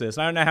experienced this,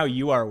 I don't know how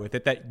you are with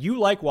it, that you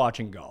like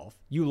watching golf.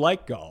 You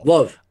like golf.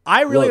 Love.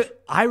 I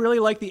really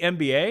like the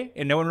NBA,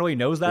 and no one really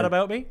knows that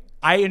about me.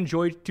 I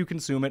enjoy to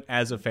consume it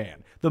as a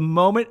fan. The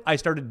moment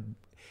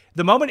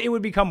it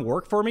would become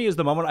work for me is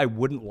the moment I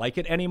wouldn't like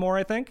it anymore,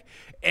 I think.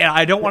 And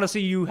I don't want to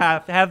see you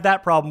have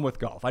that problem with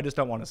golf. I just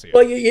don't want to see it.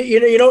 Well,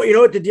 you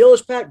know what the deal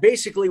is, Pat?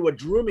 Basically, what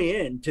drew me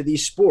into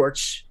these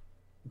sports,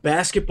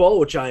 basketball,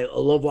 which I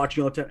love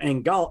watching all the time,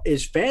 and golf,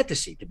 is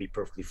fantasy, to be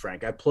perfectly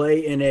frank. I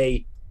play in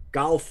a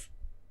golf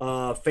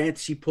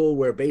fantasy pool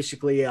where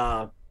basically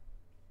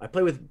I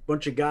play with a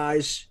bunch of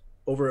guys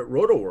over at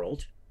Roto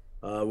World.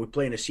 We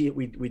play in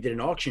we did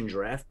an auction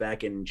draft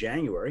back in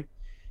January.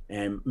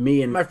 And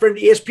me and my friend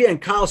at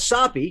ESPN, Kyle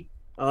Soppe,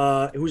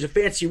 who's a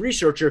fantasy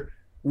researcher,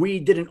 we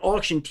did an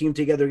auction team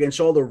together against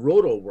all the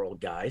Roto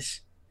World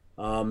guys.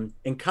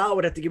 And Kyle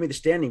would have to give me the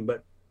standing,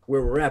 but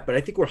where we're at. But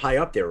I think we're high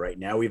up there right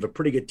now. We have a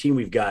pretty good team.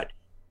 We've got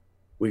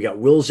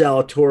Will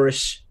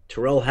Zalatoris,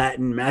 Terrell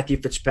Hatton,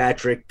 Matthew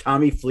Fitzpatrick,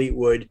 Tommy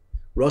Fleetwood,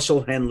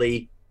 Russell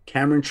Henley,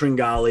 Cameron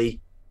Tringali,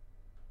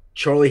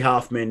 Charlie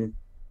Hoffman,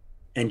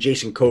 and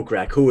Jason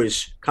Kokrak, who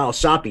is Kyle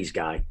Soppe's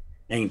guy.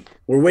 And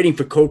we're waiting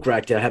for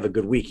Kokrak to have a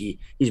good week.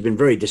 He's been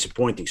very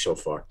disappointing so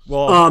far.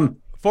 Well,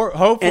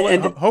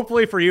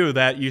 hopefully for you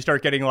that you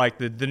start getting like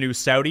the new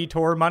Saudi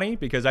tour money,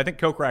 because I think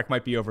Kokrak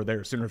might be over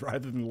there sooner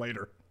rather than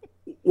later.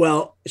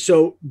 Well,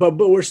 so but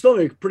we're still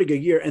in a pretty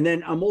good year. And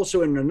then I'm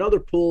also in another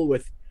pool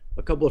with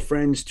a couple of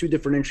friends, 2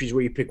 different entries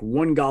where you pick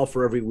one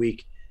golfer every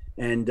week,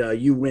 and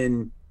you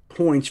win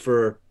points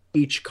for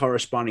each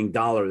corresponding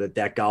dollar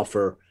that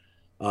golfer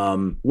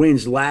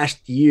wins.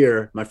 Last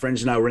year, my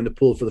friends and I were in the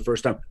pool for the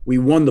first time. We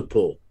won the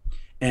pool,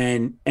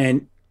 and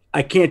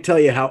I can't tell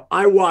you how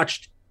I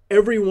watched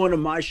every one of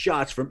my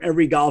shots from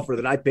every golfer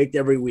that I picked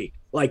every week.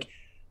 Like,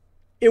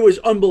 it was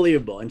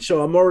unbelievable. And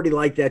so I'm already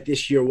like that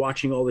this year,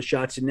 watching all the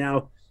shots. And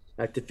now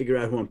I have to figure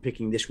out who I'm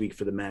picking this week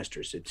for the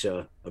Masters. It's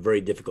a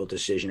very difficult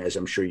decision, as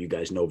I'm sure you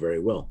guys know very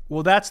well.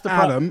 Well, that's the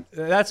problem.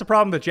 That's the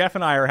problem that Jeff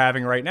and I are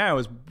having right now.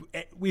 Is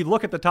we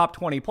look at the top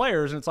 20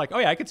 players, and it's like, oh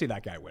yeah, I could see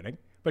that guy winning.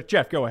 But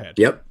Jeff, go ahead.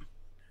 Yep.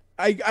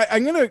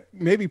 I'm going to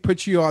maybe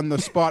put you on the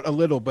spot a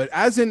little, but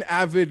as an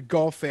avid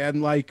golf fan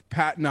like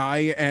Pat and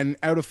I, and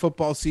out of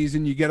football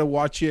season, you get to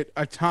watch it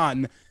a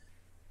ton.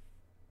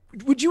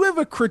 Would you have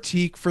a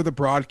critique for the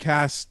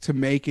broadcast to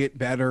make it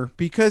better?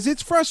 Because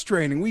it's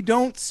frustrating. We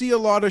don't see a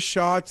lot of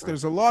shots.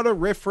 There's a lot of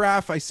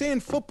riffraff. I say in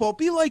football,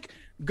 be like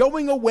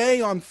going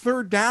away on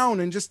 3rd down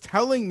and just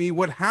telling me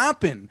what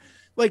happened.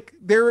 Like,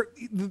 the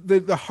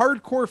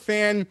hardcore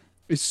fan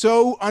is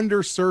so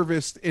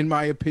underserviced, in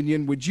my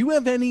opinion. Would you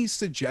have any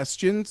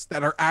suggestions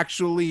that are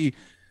actually,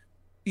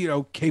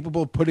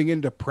 capable of putting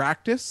into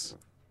practice?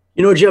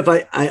 Jeff,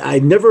 I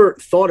never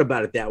thought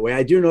about it that way.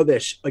 I do know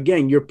this.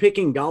 Again, you're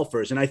picking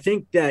golfers, and I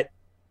think that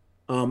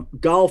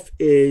golf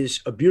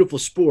is a beautiful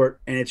sport,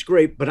 and it's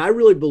great, but I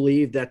really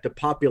believe that the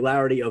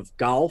popularity of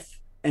golf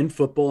and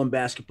football and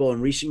basketball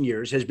in recent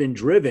years has been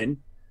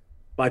driven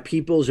by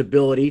people's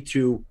ability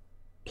to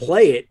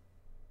play it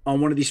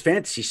on one of these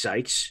fantasy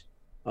sites,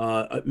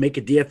 make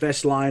a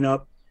DFS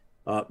lineup,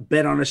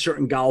 bet on a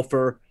certain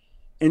golfer.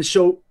 And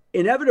so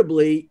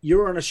inevitably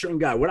you're on a certain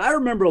guy. What I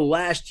remember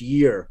last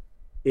year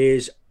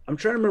is, I'm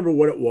trying to remember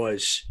what it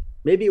was.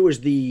 Maybe it was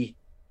the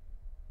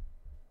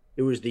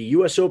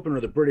US Open or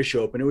the British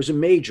Open. It was a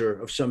major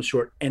of some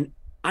sort. And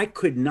I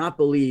could not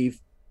believe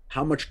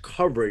how much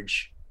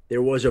coverage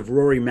there was of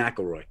Rory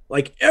McIlroy.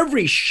 Like,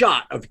 every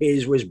shot of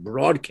his was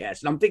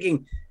broadcast. And I'm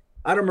thinking,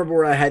 I don't remember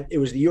where it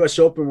was the US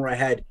Open where I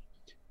had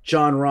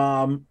John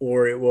Rahm,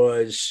 or it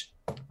was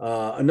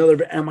another.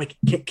 And I'm like,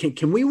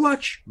 can we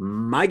watch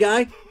my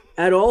guy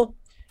at all?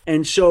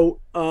 And so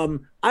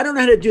I don't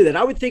know how to do that.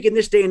 I would think in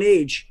this day and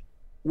age,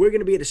 we're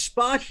going to be at a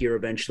spot here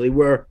eventually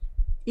where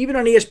even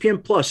on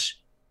ESPN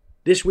Plus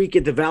this week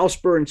at the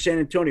Valspar in San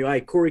Antonio,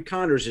 Corey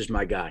Connors is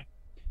my guy.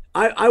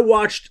 I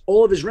watched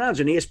all of his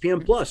rounds on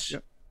ESPN Plus,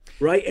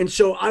 right? And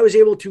so I was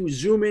able to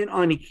zoom in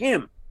on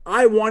him.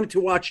 I wanted to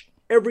watch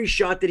every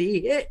shot that he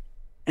hit,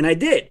 and I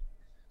did.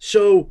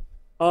 So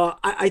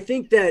I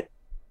think that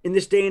in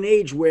this day and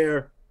age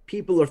where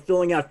people are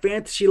filling out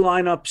fantasy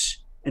lineups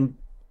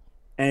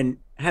and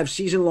have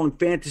season-long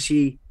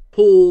fantasy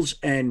pools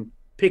and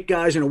pick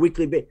guys on a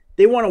weekly basis,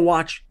 they want to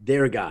watch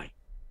their guy,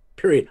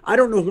 period. I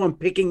don't know who I'm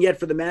picking yet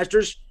for the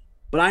Masters,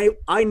 but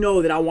I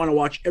know that I want to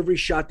watch every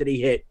shot that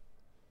he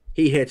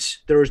hits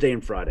Thursday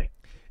and Friday.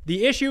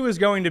 The issue is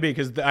going to be,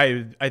 because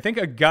I think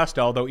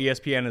Augusta, although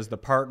ESPN is the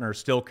partner,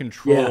 still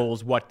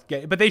controls but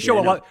they show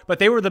a lot. But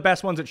they were the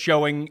best ones at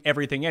showing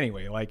everything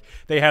anyway. Like,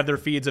 they have their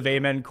feeds of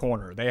Amen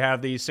Corner. They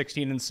have the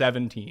 16 and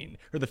 17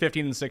 or the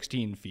 15 and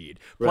 16 feed,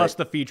 plus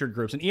the featured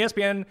groups. And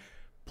ESPN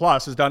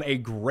Plus has done a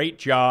great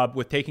job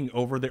with taking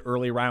over the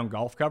early round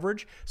golf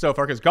coverage. So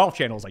far, because Golf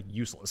Channel is like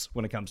useless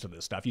when it comes to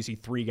this stuff. You see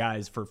 3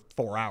 guys for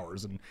 4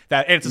 hours, and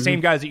it's the same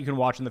guys that you can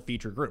watch in the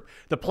feature group.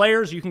 The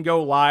players, you can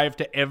go live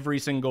to every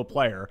single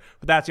player,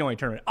 but that's the only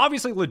tournament.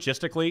 Obviously,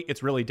 logistically,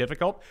 it's really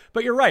difficult,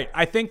 but you're right.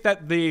 I think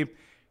that the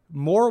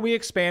more we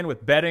expand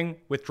with betting,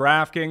 with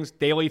DraftKings,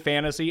 daily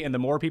fantasy, and the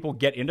more people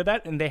get into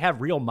that and they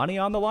have real money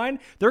on the line,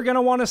 they're going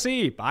to want to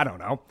see, I don't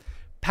know,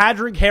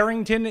 Padraig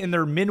Harrington in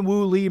their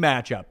Minwoo Lee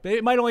matchup.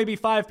 It might only be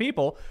 5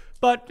 people,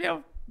 but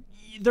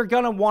they're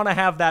going to want to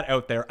have that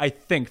out there, I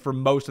think, for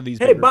most of these.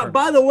 Hey,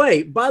 by the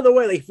way,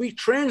 like, if we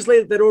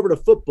translate that over to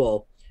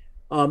football,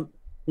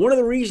 one of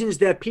the reasons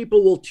that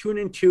people will tune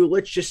into,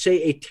 let's just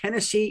say, a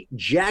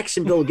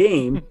Tennessee-Jacksonville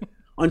game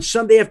on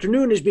Sunday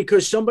afternoon is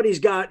because somebody's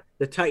got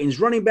the Titans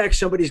running back,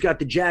 somebody's got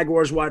the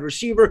Jaguars wide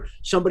receiver,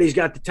 somebody's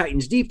got the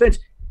Titans defense.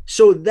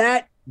 So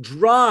that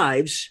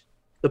drives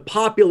the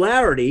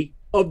popularity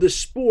of the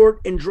sport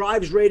and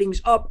drives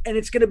ratings up. And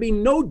it's going to be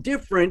no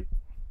different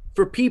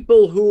for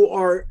people who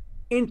are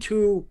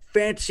into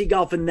fantasy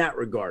golf in that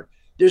regard.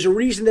 There's a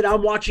reason that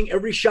I'm watching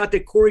every shot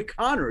that Corey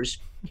Connors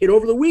hit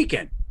over the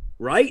weekend,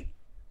 right?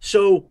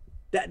 So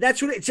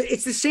that's what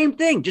it's the same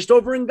thing, just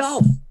over in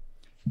golf.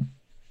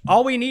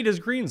 All we need is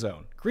Green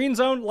Zone. Green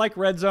Zone, like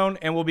Red Zone,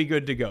 and we'll be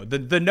good to go.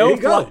 The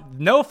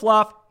no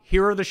fluff.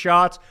 Here are the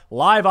shots.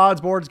 Live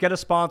odds boards, get a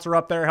sponsor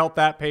up there, help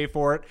that pay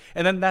for it.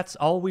 And then that's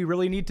all we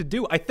really need to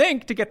do, I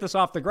think, to get this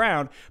off the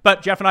ground.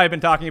 But Jeff and I have been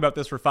talking about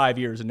this for 5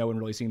 years, and no one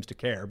really seems to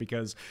care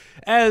because,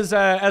 as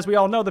we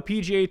all know, the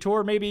PGA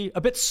Tour may be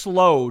a bit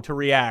slow to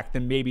react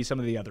than maybe some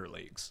of the other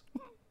leagues.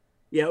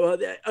 Yeah, well,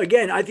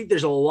 again, I think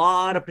there's a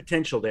lot of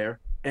potential there,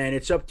 and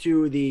it's up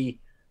to the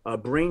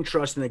brain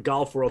trust in the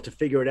golf world to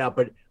figure it out.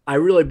 But I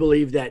really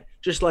believe that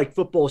just like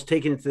football's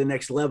taking it to the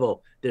next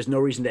level, there's no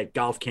reason that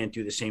golf can't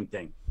do the same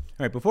thing.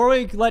 All right, before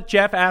we let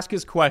Jeff ask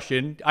his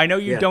question, I know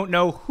you don't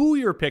know who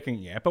you're picking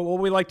yet, but what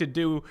we like to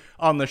do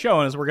on the show,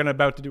 and as we're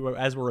about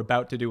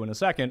to do in a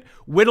second,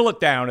 whittle it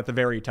down at the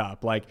very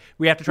top. Like,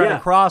 we have to try to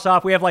cross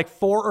off. We have like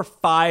 4 or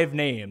 5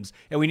 names,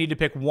 and we need to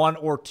pick 1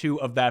 or 2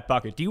 of that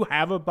bucket. Do you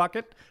have a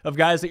bucket of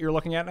guys that you're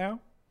looking at now?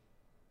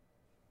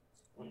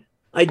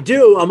 I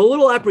do. I'm a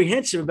little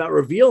apprehensive about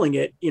revealing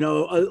it,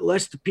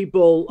 lest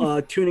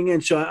people tuning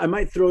in. So I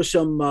might throw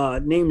some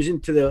names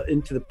into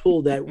the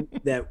pool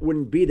that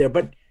wouldn't be there.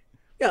 But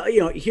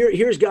yeah,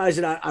 here's guys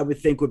that I would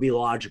think would be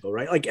logical,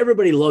 right? Like,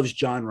 everybody loves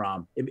Jon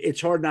Rahm.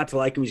 It's hard not to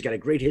like him. He's got a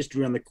great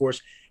history on the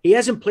course. He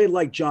hasn't played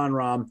like Jon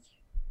Rahm.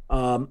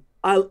 Jon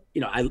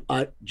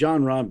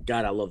Rahm,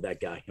 God, I love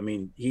that guy. I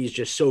mean, he's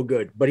just so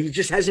good, but he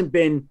just hasn't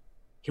been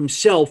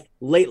himself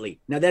lately.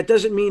 Now, that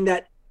doesn't mean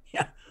that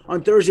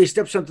on Thursday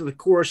steps onto the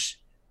course,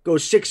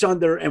 goes 6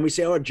 under, and we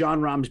say, oh,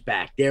 Jon Rahm's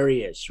back. There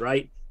he is,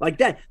 right? Like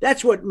that.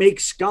 That's what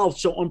makes golf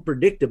so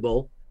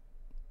unpredictable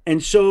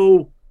and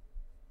so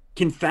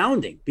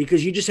confounding,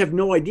 because you just have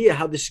no idea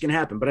how this is going to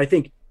happen. But I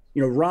think,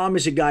 Rahm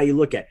is a guy you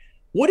look at.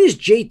 What is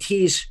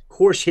JT's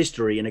course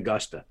history in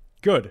Augusta?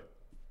 Good.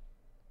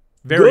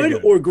 Very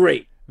good. Or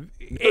great?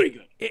 Very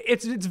good.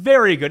 It's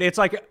very good. It's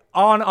like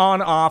on,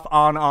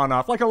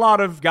 off. Like a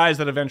lot of guys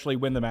that eventually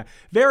win the match.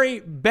 Very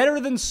better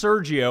than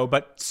Sergio,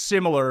 but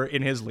similar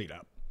in his lead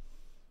up.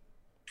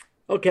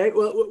 Okay.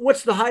 Well,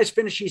 what's the highest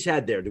finish he's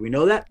had there? Do we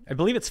know that? I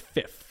believe it's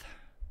 5th.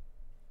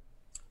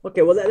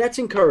 Okay. Well, that's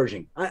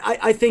encouraging.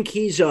 I think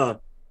he's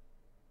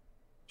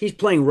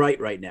playing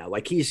right now.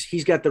 Like,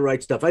 he's got the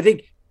right stuff. I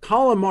think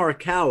Colin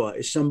Morikawa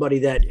is somebody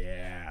that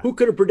who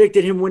could have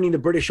predicted him winning the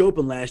British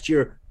Open last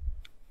year?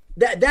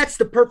 That's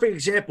the perfect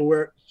example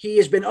where he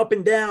has been up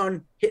and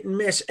down, hit and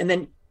miss, and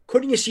then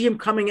couldn't you see him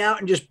coming out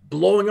and just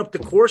blowing up the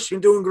course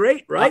and doing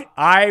great, right?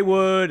 I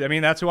would. I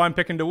mean, that's who I'm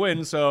picking to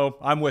win, so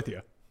I'm with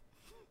you.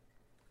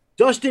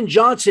 Dustin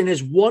Johnson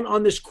has won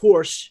on this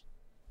course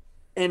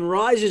and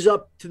rises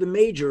up to the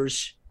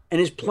majors and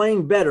is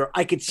playing better.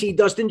 I could see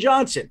Dustin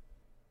Johnson.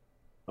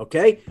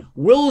 Okay?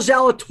 Will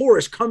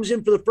Zalatoris comes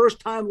in for the first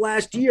time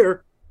last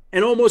year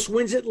and almost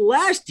wins it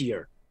last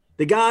year.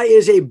 The guy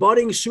is a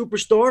budding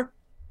superstar.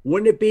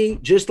 Wouldn't it be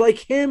just like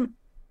him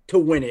to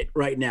win it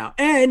right now?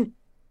 And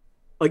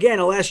again,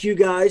 I'll ask you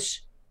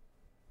guys,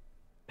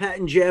 Pat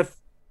and Jeff,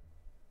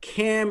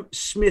 Cam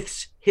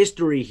Smith's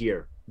history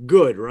here.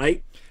 Good,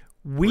 right?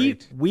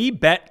 We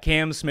bet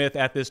Cam Smith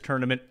at this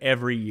tournament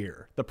every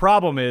year. The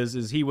problem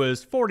is he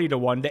was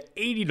 40-1 to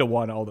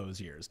 80-1 all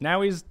those years. Now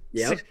he's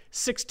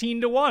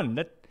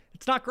 16-1.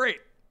 It's not great.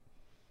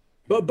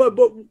 But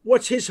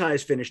what's his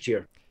highest finished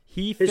here?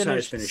 He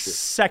finished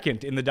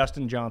second in the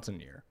Dustin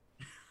Johnson year.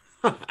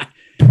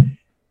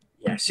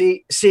 Yeah.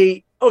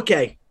 See.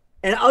 Okay.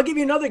 And I'll give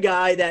you another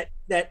guy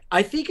that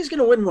I think is going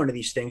to win one of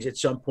these things at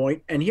some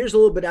point. And here's a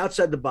little bit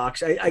outside the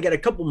box. I got a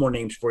couple more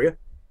names for you.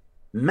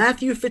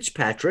 Matthew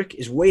Fitzpatrick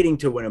is waiting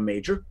to win a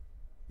major.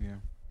 Yeah.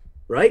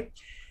 Right?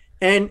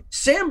 And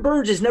Sam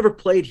Burns has never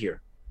played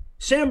here.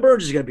 Sam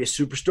Burns is going to be a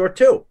superstar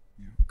too.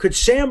 Yeah. Could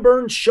Sam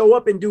Burns show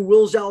up and do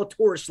Will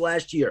Zalatoris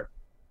last year?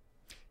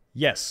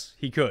 Yes,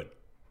 he could.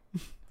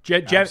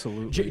 Jeff,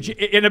 absolutely.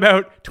 In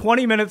about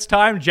 20 minutes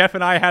time, Jeff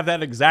and I have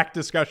that exact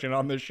discussion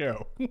on this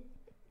show.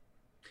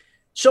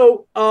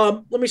 So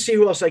let me see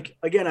who else. Like,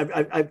 again,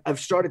 I've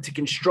started to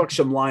construct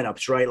some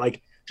lineups, right?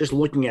 Like, just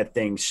looking at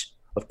things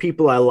of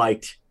people I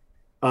liked.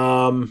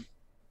 Let's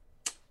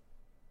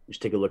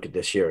take a look at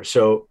this here.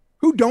 So,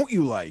 who don't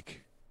you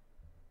like?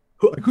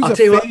 Who's a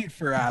fade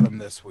for Adam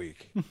this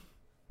week?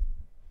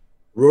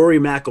 Rory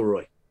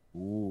McIlroy.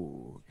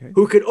 Ooh, okay.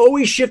 Who could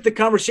always shift the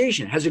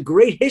conversation, has a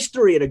great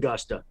history at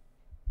Augusta.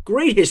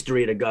 Great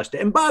history at Augusta.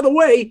 And by the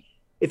way,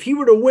 if he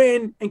were to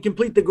win and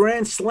complete the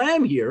Grand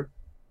Slam here,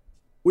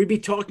 we'd be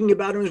talking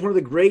about him as one of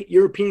the great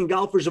European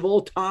golfers of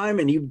all time,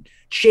 and he'd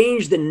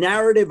change the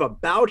narrative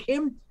about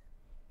him.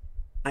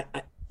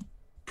 I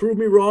prove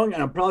me wrong,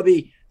 and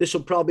this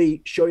will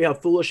probably show you how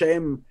foolish I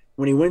am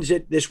when he wins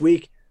it this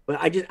week.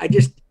 But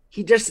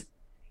he just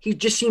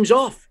seems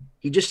off.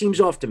 He just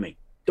seems off to me.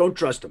 Don't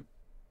trust him.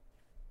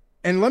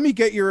 And let me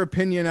get your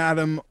opinion,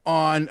 Adam,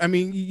 on, I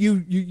mean,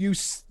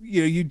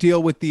 you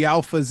deal with the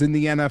alphas in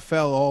the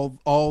NFL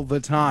all the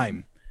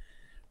time.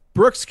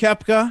 Brooks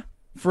Koepka,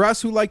 for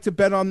us who like to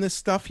bet on this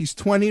stuff, he's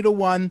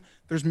 20-1.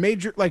 There's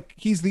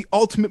he's the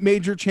ultimate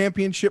major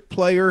championship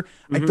player.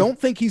 Mm-hmm. I don't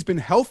think he's been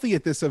healthy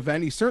at this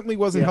event. He certainly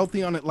wasn't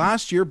healthy on it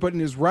last year, but in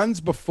his runs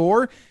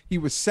before, he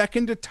was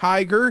second to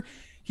Tiger.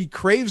 He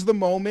craves the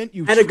moment.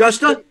 At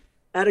Augusta?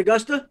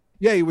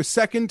 Yeah, he was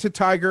second to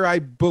Tiger, I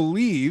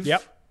believe.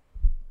 Yep.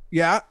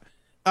 Yeah.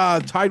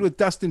 Tied with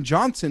Dustin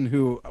Johnson,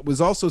 who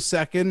was also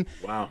second.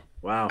 Wow.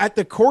 At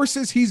the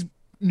courses he's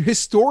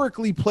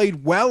historically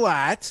played well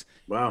at.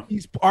 Wow.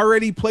 He's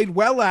already played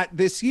well at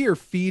this year,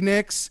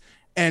 Phoenix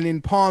and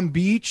in Palm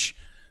Beach.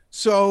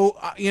 So,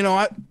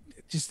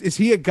 is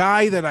he a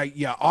guy that I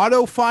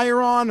auto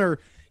fire on, or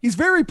he's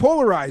very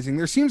polarizing.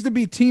 There seems to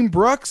be Team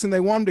Brooks, and they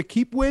want him to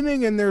keep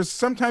winning. And there's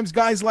sometimes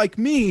guys like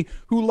me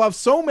who love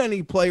so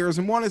many players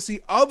and want to see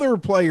other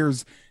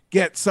players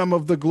get some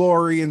of the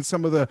glory and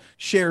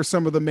share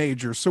some of the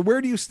majors. So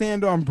where do you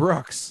stand on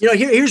Brooks?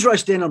 Here's where I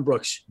stand on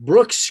Brooks.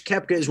 Brooks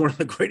Koepka is one of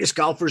the greatest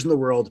golfers in the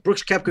world.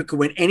 Brooks Koepka could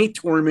win any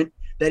tournament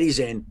that he's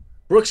in.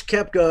 Brooks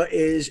Koepka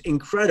is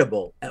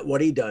incredible at what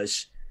he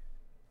does.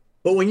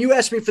 But when you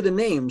asked me for the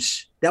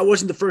names, that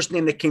wasn't the first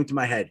name that came to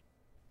my head.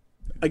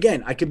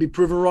 Again, I could be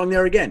proven wrong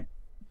there again,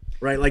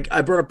 right? Like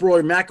I brought up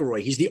Rory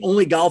McIlroy. He's the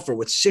only golfer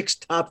with 6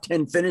 top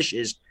 10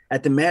 finishes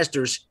at the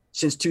Masters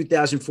since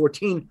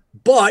 2014,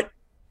 but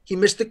he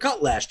missed the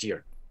cut last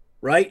year,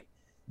 right?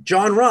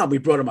 John Rahm, we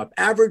brought him up.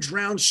 Average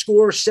round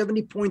score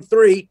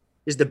 70.3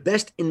 is the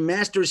best in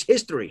Masters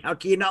history. How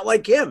can you not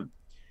like him?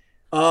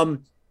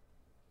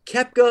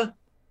 Koepka,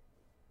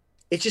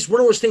 it's just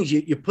one of those things.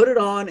 You put it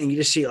on and you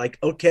just see like,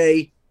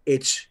 okay,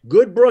 it's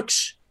good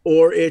Brooks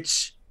or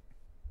it's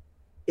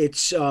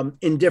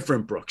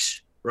indifferent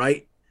Brooks,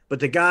 right? But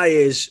the guy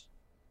is,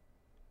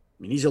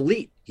 he's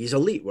elite. He's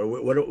elite.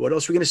 What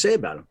else are we going to say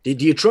about him? Do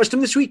you trust him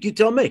this week? You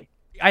tell me.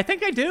 I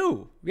think I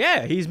do.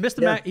 Yeah, he missed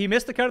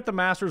the cut at the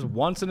Masters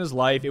once in his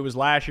life. It was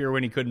last year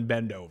when he couldn't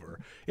bend over.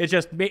 It's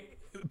just,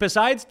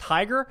 besides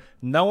Tiger,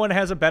 no one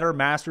has a better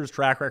Masters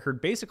track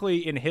record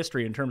basically in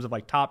history in terms of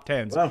like top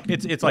 10s. Wow.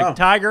 It's like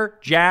Tiger,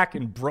 Jack,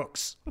 and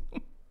Brooks.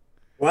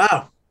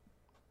 Wow.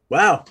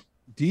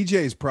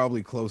 DJ's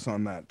probably close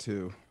on that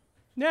too.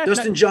 Yeah,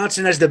 Dustin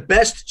Johnson has the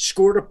best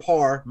score to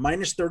par,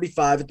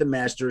 -35 at the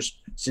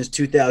Masters since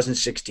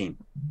 2016.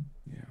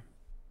 Yeah.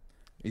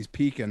 He's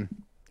peaking.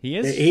 He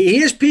is.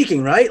 He is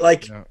peaking, right?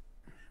 Like, yeah.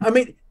 I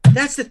mean,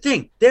 that's the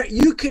thing. There,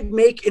 you could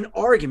make an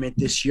argument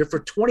this year for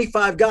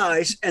 25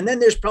 guys, and then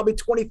there's probably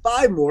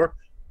 25 more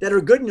that are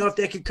good enough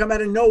that could come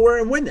out of nowhere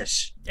and win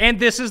this. And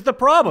this is the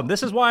problem.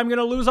 This is why I'm going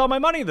to lose all my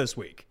money this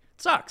week.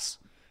 It sucks.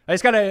 I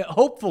just got to,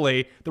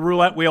 hopefully, the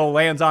roulette wheel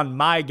lands on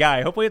my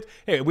guy. Hopefully,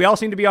 we all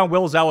seem to be on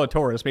Will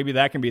Zalatoris. Maybe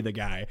that can be the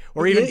guy.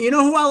 Or even, you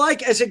know who I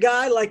like as a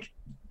guy? Like,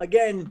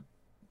 again,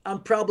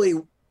 I'm probably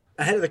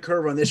ahead of the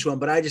curve on this one,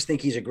 but I just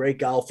think he's a great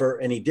golfer,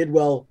 and he did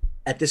well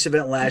at this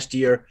event last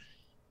year.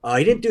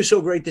 He didn't do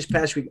so great this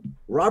past week.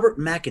 Robert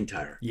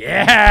McIntyre.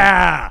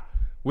 Yeah,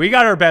 we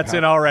got our bets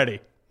in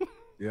already.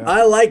 Yeah.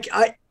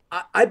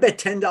 I bet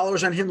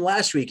 $10 on him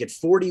last week at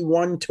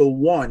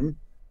 41-1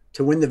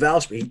 to win the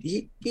Valspar.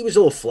 He was a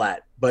little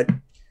flat, but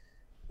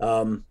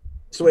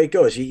it's the way it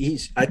goes.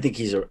 I think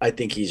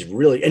he's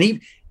really,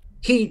 and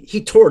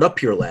he tore it up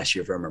here last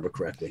year, if I remember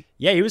correctly.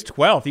 Yeah, he was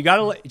 12th. You got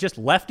to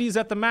just lefties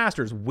at the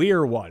Masters.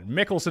 Weir won.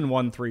 Mickelson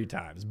won 3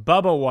 times.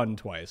 Bubba won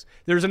twice.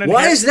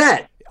 Why is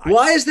that?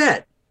 Why is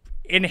that?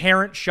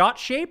 Inherent shot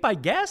shape, I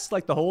guess.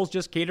 Like the holes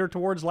just cater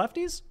towards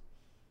lefties.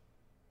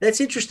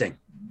 That's interesting.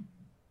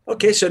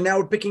 Okay, so now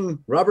we're picking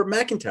Robert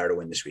McIntyre to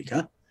win this week,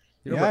 huh?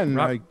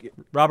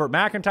 Robert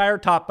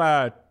McIntyre,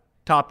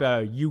 top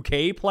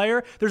UK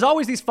player. There's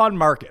always these fun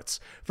markets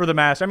for the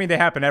Masters. I mean, they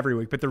happen every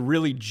week, but they're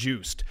really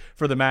juiced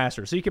for the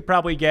Masters. So you could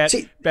probably get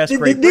best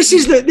great. This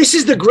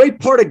is the great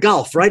part of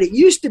golf, right? It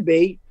used to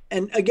be,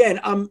 and again,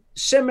 I'm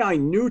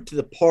semi-new to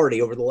the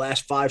party over the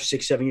last 5,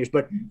 6, 7 years,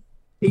 but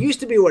it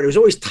used to be what? It was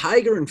always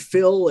Tiger and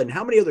Phil, and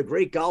how many other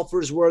great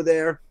golfers were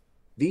there?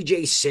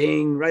 Vijay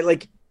Singh, right?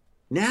 Like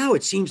now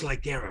it seems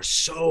like there are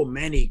so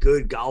many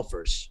good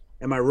golfers.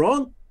 Am I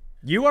wrong?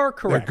 You are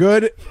correct. They're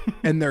good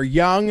and they're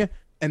young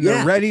and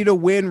they're ready to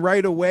win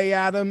right away,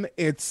 Adam.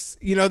 It's,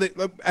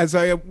 as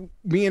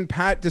me and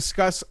Pat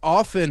discuss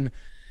often,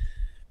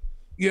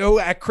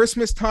 at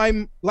Christmas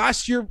time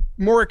last year,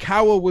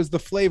 Morikawa was the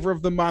flavor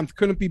of the month.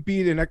 Couldn't be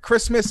beaten. At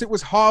Christmas, it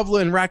was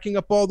Hovland racking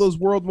up all those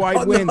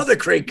worldwide wins. Another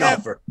great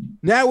golfer.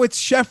 Now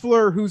it's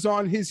Scheffler who's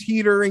on his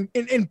heater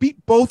and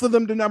beat both of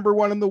them to number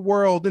 1 in the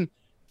world. And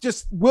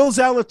just Will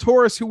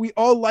Zalatoris, who we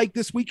all like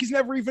this week, he's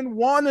never even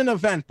won an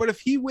event. But if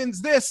he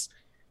wins this,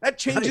 that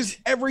changes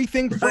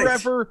everything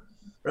forever.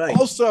 Right.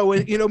 Also,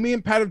 me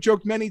and Pat have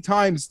joked many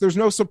times, there's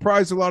no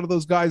surprise a lot of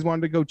those guys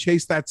wanted to go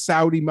chase that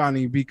Saudi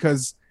money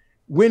because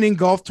winning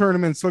golf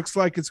tournaments looks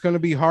like it's going to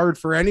be hard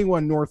for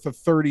anyone north of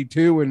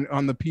 32 and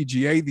on the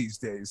PGA these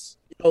days.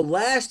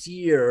 Last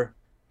year,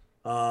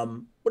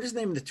 what is the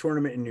name of the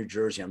tournament in New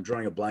Jersey? I'm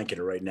drawing a blank at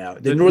it right now.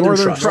 The Northern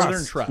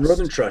Trust.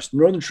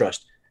 Northern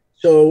Trust.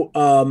 So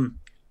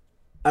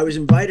I was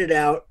invited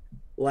out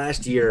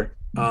last year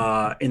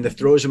in the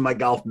throes of my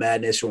golf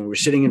madness when we were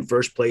sitting in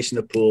first place in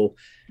the pool,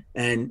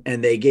 and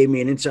they gave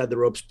me an inside the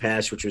ropes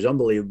pass, which was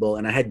unbelievable.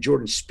 And I had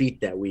Jordan Spieth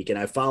that week, and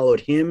I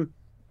followed him,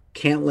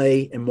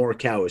 Cantlay, and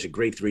Morikawa. It was a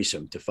great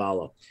threesome to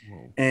follow.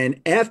 Whoa.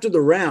 And after the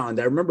round,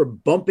 I remember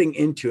bumping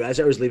into, as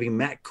I was leaving,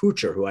 Matt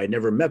Kuchar, who I had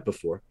never met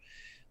before.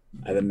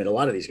 I haven't met a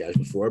lot of these guys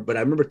before, but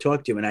I remember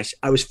talking to him, and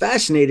I was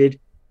fascinated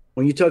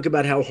when you talk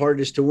about how hard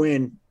it is to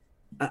win.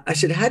 I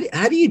said,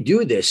 how do you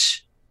do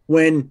this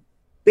when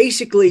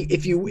basically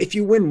if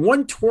you win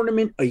one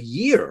tournament a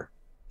year,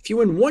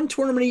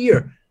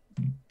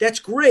 that's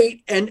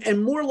great.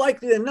 And more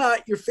likely than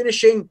not, you're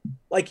finishing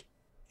like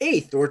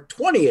 8th or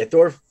 20th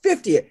or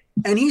 50th.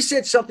 And he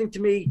said something to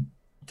me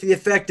to the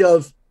effect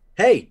of,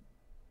 hey,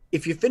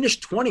 if you finish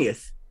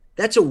 20th,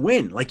 that's a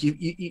win. Like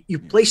you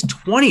placed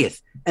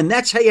 20th, and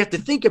that's how you have to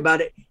think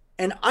about it.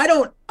 And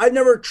I've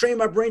never trained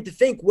my brain to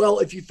think, well,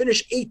 if you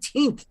finish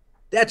 18th,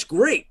 that's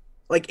great.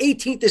 Like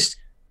 18th is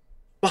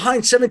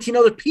behind 17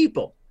 other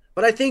people.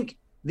 But I think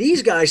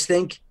these guys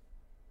think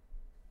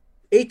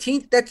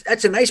 18th,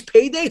 that's a nice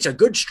payday. It's a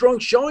good, strong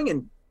showing,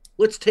 and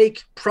let's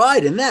take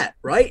pride in that,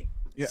 right?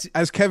 Yeah.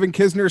 As Kevin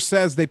Kisner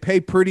says, they pay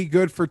pretty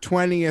good for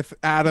 20th,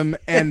 Adam.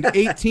 And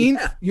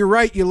 18th, you're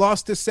right, you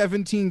lost to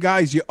 17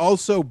 guys. You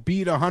also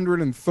beat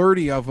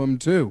 130 of them,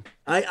 too.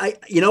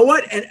 You know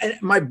what? And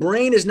my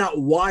brain is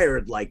not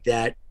wired like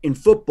that in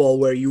football,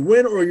 where you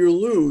win or you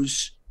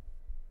lose,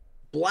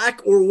 black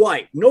or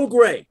white, no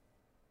gray.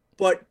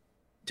 But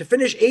to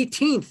finish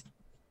 18th,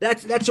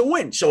 that's a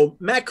win. So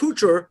Matt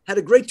Kuchar had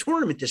a great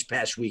tournament this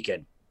past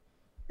weekend.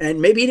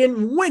 And maybe he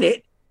didn't win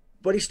it,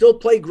 but he still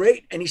played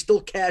great and he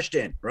still cashed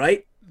in,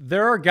 right?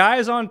 There are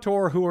guys on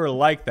tour who are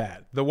like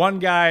that. The one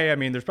guy, I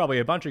mean, there's probably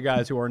a bunch of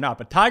guys who are not,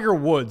 but Tiger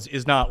Woods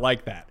is not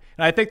like that.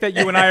 And I think that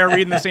you and I are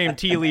reading the same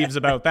tea leaves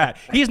about that.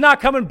 He's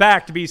not coming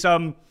back to be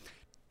to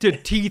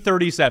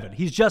T37.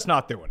 He's just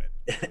not doing it.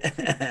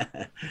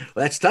 Well,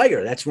 that's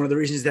Tiger. That's one of the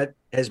reasons that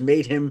has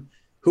made him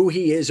who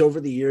he is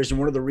over the years, and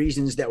one of the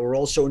reasons that we're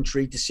all so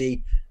intrigued to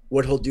see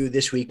what he'll do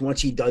this week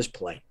once he does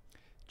play.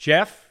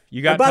 Jeff,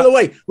 you got. And by the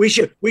way, we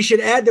should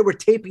add that we're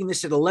taping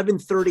this at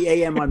 11:30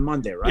 a.m. on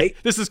Monday, right?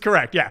 This is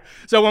correct. Yeah.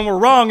 So when we're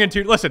wrong,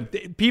 listen,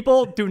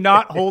 people do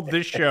not hold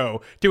this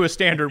show to a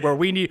standard where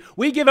we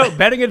give out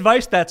betting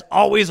advice that's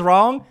always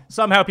wrong.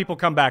 Somehow people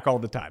come back all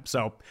the time.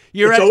 So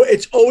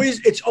it's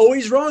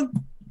always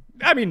wrong.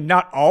 I mean,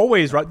 not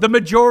always wrong. The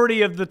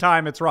majority of the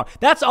time it's wrong.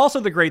 That's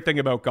also the great thing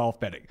about golf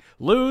betting.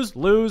 Lose.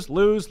 One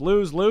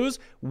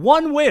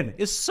win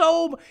is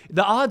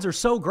the odds are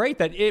so great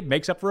that it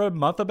makes up for a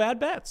month of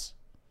bad bets.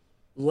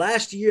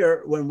 Last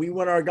year, when we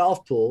won our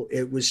golf pool,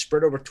 it was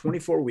spread over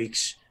 24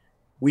 weeks.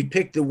 We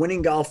picked the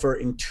winning golfer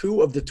in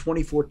 2 of the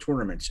 24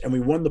 tournaments, and we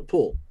won the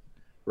pool,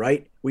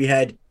 right? We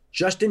had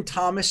Justin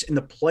Thomas in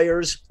the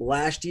Players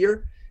last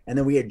year, and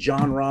then we had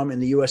Jon Rahm in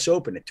the U.S.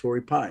 Open at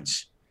Torrey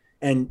Pines.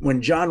 And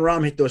when Jon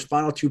Rahm hit those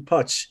final 2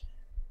 putts,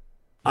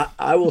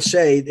 I will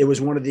say it was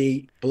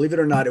believe it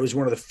or not, it was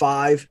one of the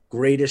 5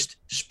 greatest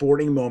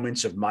sporting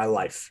moments of my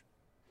life.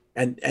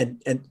 And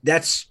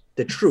that's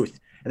the truth.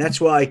 And that's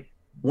why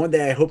one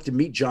day I hope to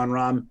meet Jon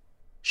Rahm,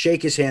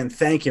 shake his hand,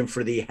 thank him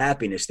for the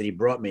happiness that he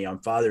brought me on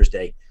Father's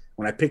Day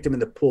when I picked him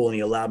in the pool and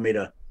he allowed me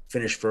to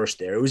finish first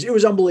there. It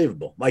was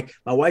unbelievable. Like,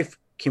 my wife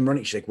came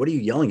running. She's like, "What are you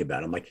yelling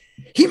about?" I'm like,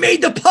 "He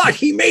made the putt.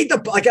 He made the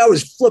putt." Like, I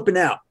was flipping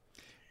out.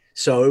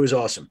 So it was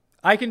awesome.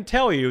 I can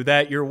tell you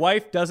that your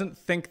wife doesn't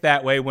think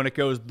that way when it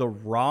goes the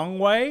wrong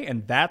way,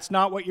 and that's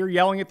not what you're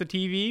yelling at the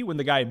TV when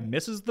the guy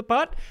misses the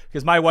putt,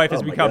 because my wife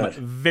has become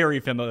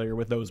very familiar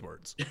with those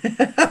words.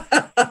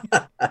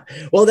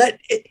 Well,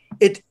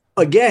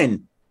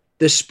 again,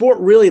 the sport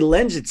really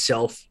lends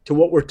itself to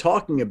what we're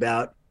talking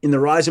about in the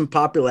rise in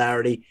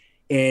popularity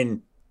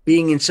and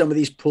being in some of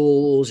these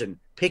pools and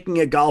picking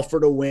a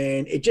golfer to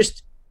win. It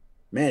just,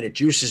 man, it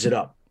juices it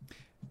up.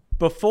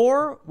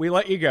 Before we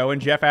let you go,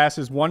 and Jeff asks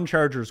his one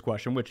Chargers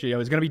question, which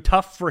is going to be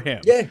tough for him.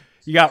 Yeah,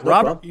 you got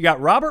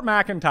Robert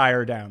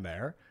McIntyre down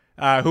there,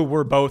 who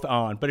we're both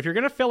on. But if you're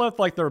going to fill out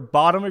like the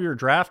bottom of your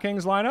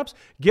DraftKings lineups,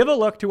 give a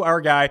look to our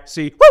guy,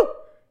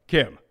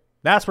 Kim.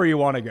 That's where you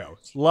want to go.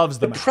 Loves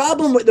the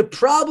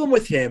problem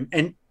with him,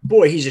 and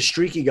boy, he's a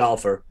streaky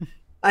golfer.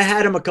 I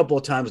had him a couple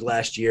of times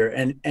last year,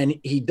 and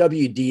he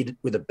WD'd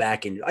with a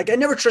back injury. Like, I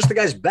never trust the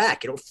guy's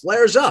back; it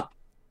flares up.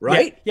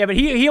 Right? Yeah, but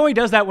he only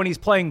does that when he's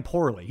playing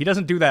poorly. He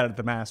doesn't do that at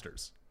the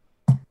Masters.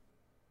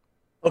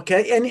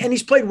 Okay, and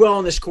he's played well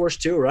on this course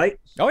too, right?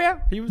 Oh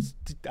yeah, he's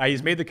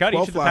made the cut.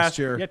 12th last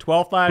year. Yeah,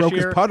 12th last year.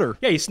 Broke his putter.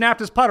 Yeah, he snapped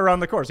his putter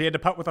on the course. He had to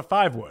putt with a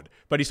 5-wood,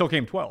 but he still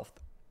came 12th.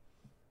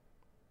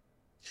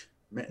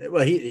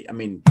 Well,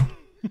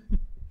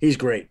 he's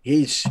great.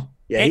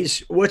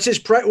 What's his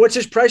price? What's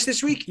his price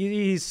this week?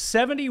 He's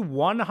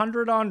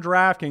 7,100 on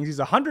DraftKings. He's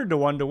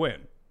 100-1 to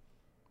win.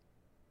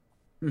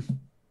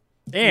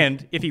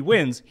 And if he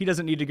wins, he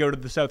doesn't need to go to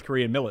the South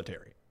Korean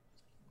military.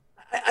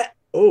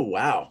 Oh,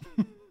 wow.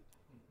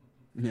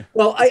 Yeah.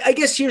 Well, I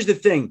guess here's the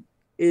thing,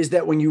 is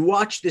that when you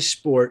watch this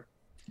sport,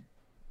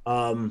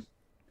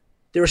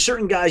 there are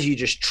certain guys you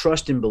just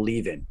trust and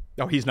believe in.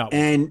 Oh, he's not.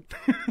 And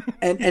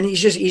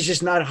he's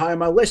just not high on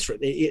my list.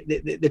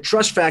 The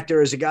trust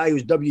factor as a guy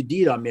who's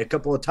WD'd on me a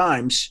couple of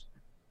times,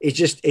 it's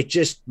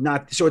just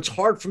not. So it's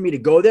hard for me to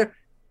go there.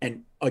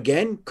 And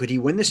again, could he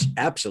win this?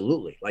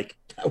 Absolutely. Like,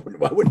 I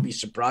wouldn't be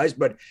surprised,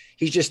 but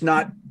he's just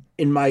not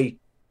in my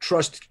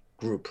trust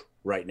group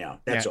right now.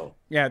 That's all.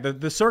 Yeah,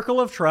 the circle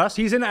of trust,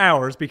 he's in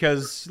ours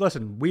because,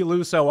 listen, we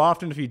lose so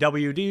often if he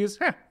WDs.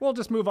 We'll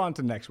just move on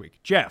to next week.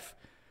 Jeff,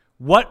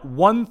 what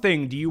one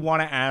thing do you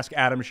want to ask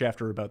Adam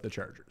Schefter about the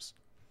Chargers?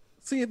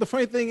 See, the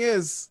funny thing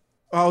is,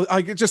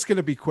 I'm just going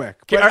to be quick.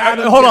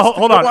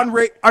 Hold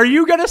on. Are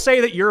you going to say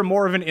that you're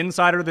more of an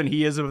insider than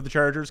he is of the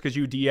Chargers because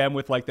you DM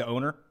with, like, the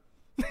owner?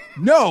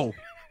 No.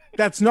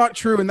 That's not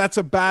true, and that's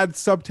a bad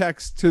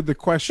subtext to the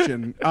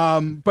question.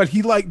 But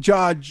he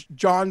John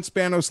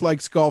Spanos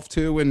likes golf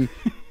too, and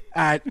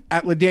at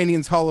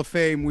Ladanian's Hall of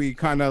Fame, we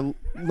kind of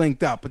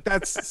linked up. But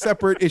that's a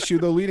separate issue,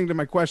 though, leading to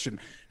my question.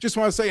 Just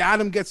want to say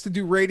Adam gets to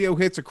do radio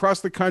hits across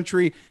the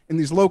country in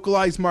these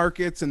localized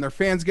markets, and their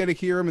fans get to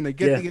hear him, and they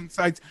get the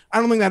insights. I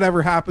don't think that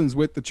ever happens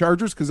with the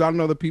Chargers because I don't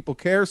know that people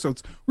care. So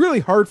it's really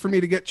hard for me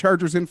to get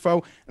Chargers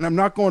info, and I'm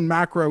not going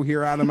macro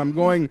here, Adam. I'm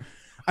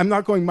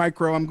not going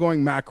micro. I'm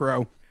going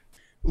macro.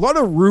 A lot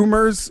of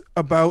rumors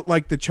about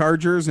like the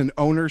Chargers and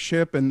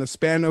ownership and the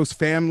Spanos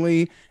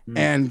family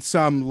and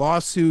some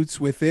lawsuits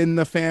within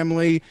the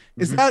family.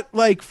 Is that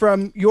like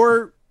from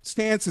your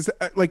stance, is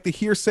like the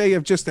hearsay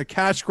of just a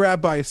cash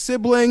grab by a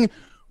sibling,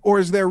 or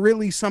is there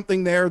really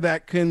something there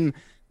that can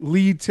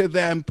lead to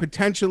them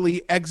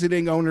potentially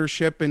exiting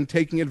ownership and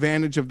taking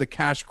advantage of the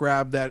cash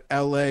grab that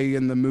LA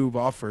and the move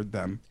offered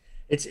them?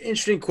 It's an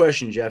interesting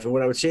question, Jeff. And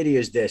what I would say to you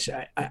is this.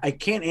 I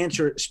can't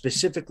answer it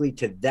specifically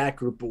to that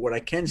group, but what I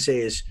can say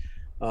is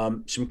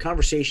some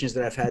conversations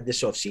that I've had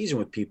this offseason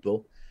with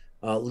people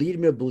lead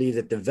me to believe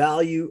that the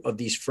value of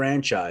these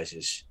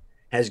franchises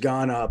has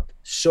gone up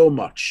so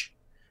much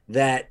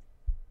that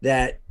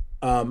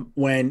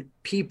when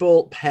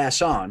people pass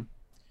on,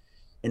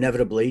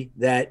 inevitably,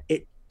 that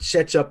it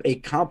sets up a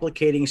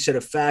complicating set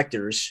of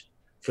factors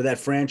for that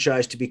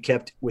franchise to be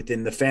kept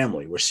within the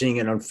family. We're seeing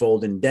it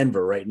unfold in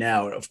Denver right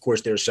now. Of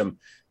course, there's some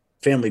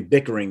family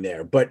bickering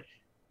there, but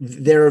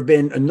there have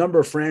been a number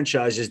of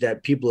franchises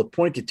that people have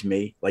pointed to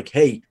me like,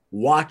 hey,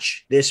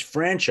 watch this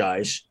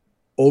franchise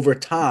over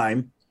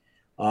time.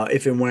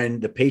 If and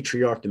when the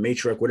patriarch, the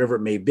matriarch, whatever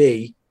it may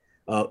be,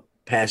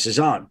 passes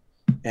on.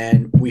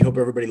 And we hope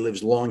everybody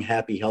lives long,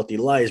 happy, healthy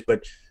lives.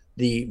 But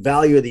the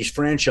value of these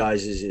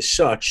franchises is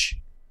such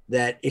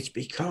that it's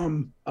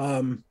become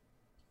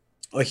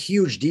a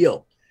huge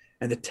deal,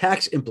 and the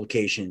tax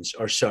implications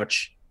are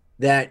such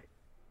that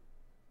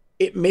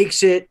it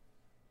makes it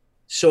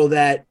so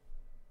that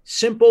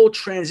simple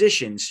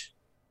transitions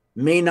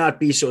may not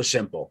be so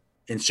simple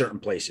in certain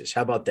places.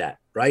 How about that?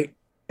 Right.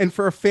 And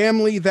for a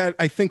family that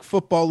I think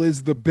football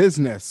is the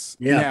business.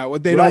 Yeah.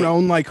 They don't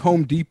own like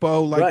Home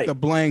Depot, like the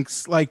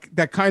blanks, like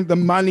that kind of the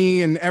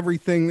money and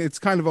everything. It's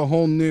kind of a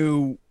whole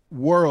new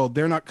world.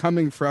 They're not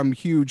coming from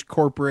huge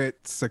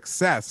corporate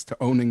success to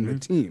owning the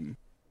team.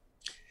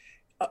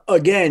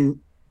 Again,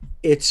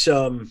 it's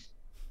I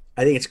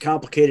think it's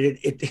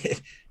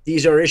complicated.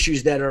 These are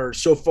issues that are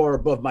so far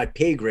above my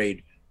pay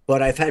grade,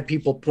 but I've had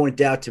people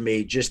point out to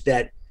me just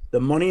that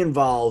the money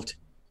involved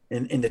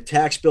in the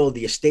tax bill,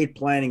 the estate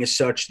planning is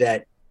such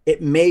that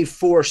it may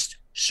force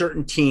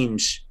certain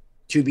teams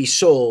to be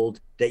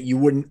sold that you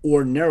wouldn't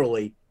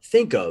ordinarily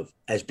think of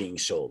as being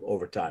sold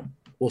over time.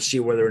 We'll see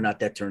whether or not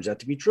that turns out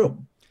to be true.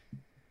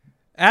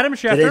 Adam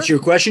Schefter. Did that answer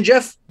your question,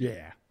 Jeff?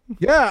 Yeah.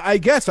 Yeah, I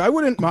guess I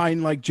wouldn't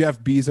mind like Jeff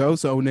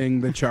Bezos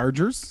owning the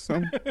Chargers.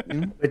 So,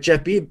 But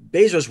Jeff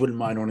Bezos wouldn't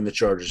mind owning the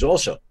Chargers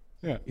also.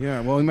 Yeah.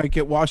 Well, he might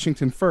get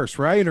Washington first,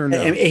 right? Or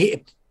no?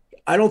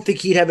 I don't think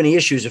he'd have any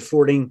issues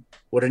affording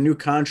what a new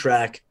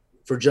contract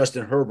for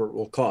Justin Herbert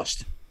will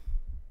cost.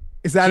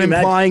 Is that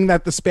implying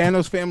that the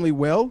Spanos family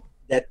will?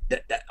 That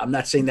I'm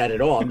not saying that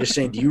at all. I'm just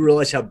saying, do you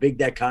realize how big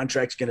that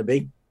contract's going to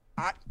be?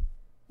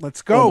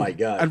 Let's go. Oh my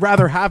God. I'd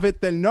rather have it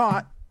than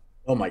not.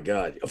 Oh my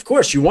God! Of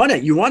course, you want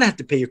it. You want to have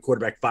to pay your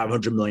quarterback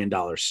 $500 million.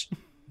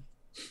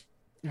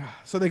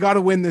 So they got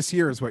to win this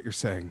year, is what you're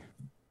saying.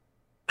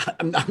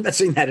 I'm not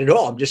saying that at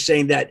all. I'm just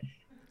saying that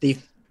the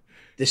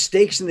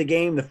stakes in the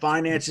game, the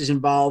finances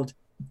involved,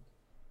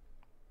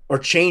 are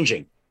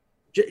changing.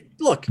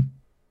 Look,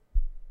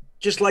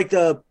 just like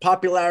the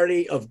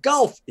popularity of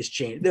golf is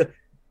changing.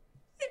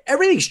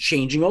 Everything's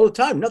changing all the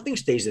time. Nothing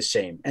stays the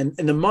same. And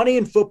the money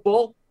in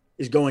football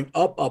is going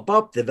up, up,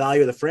 up. The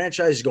value of the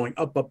franchise is going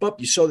up, up, up.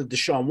 You saw the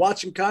Deshaun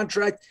Watson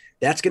contract.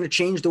 That's going to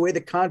change the way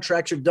the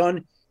contracts are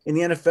done in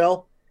the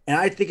NFL. And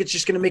I think it's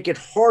just going to make it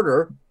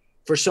harder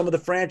for some of the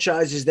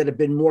franchises that have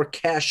been more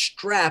cash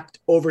strapped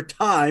over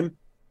time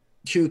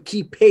to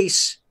keep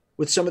pace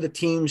with some of the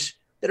teams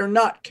that are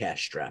not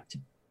cash strapped.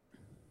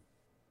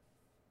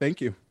 Thank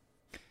you.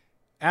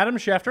 Adam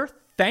Schefter,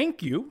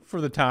 thank you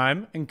for the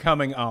time and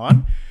coming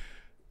on.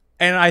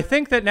 And I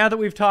think that now that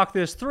we've talked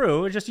this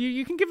through, just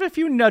you can give a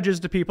few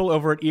nudges to people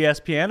over at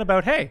ESPN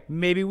about, hey,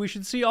 maybe we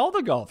should see all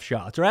the golf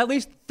shots, or at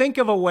least think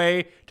of a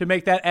way to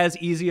make that as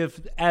easy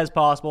as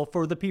possible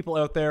for the people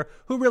out there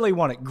who really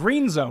want it.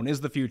 Green Zone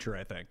is the future,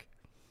 I think.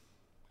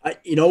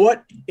 You know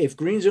what? If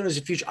Green Zone is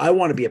the future, I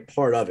want to be a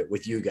part of it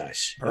with you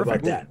guys. Perfect. How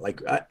about that?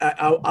 Like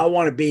I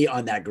want to be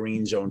on that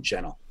Green Zone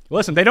channel.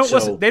 Listen, they don't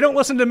listen. They don't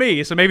listen to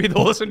me, so maybe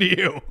they'll listen to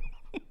you.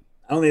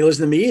 I don't think they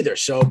listen to me either.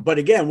 So, but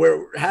again,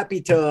 we're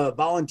happy to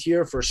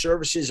volunteer for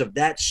services of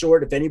that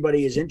sort. If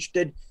anybody is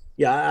interested,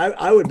 yeah,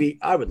 I would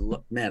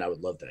love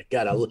that.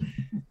 God,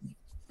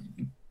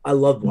 I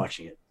love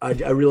watching it. I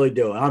really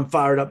do. I'm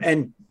fired up.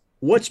 And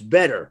what's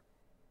better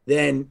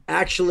than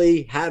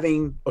actually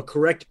having a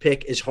correct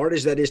pick, as hard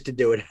as that is to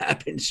do? It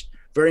happens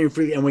very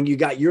infrequently. And when you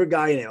got your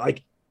guy in it,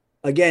 like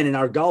again, in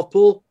our golf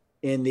pool,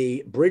 in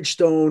the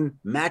Bridgestone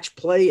match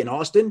play in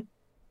Austin,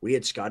 we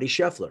had Scotty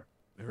Scheffler.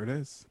 There it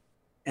is.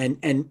 And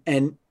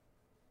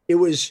it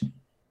was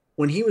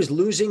when he was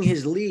losing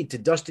his lead to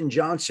Dustin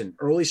Johnson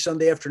early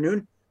Sunday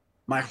afternoon,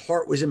 my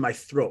heart was in my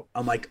throat.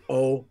 I'm like,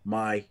 oh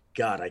my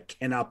God, I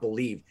cannot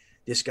believe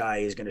this guy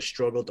is going to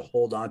struggle to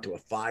hold on to a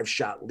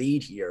 5-shot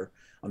lead here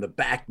on the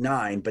back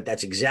 9. But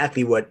that's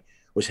exactly what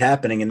was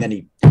happening. And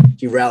then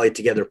he rallied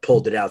together,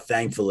 pulled it out,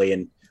 thankfully,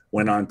 and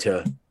went on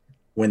to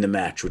win the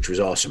match, which was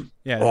awesome.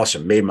 Yeah.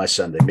 Awesome. Made my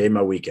Sunday, made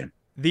my weekend.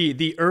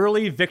 The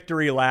early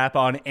victory lap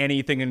on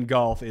anything in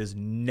golf is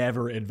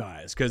never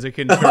advised because it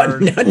can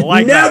turn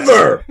like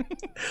never.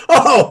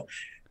 Oh,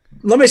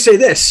 let me say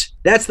this.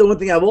 That's the one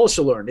thing I've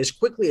also learned. As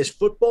quickly as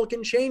football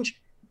can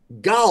change,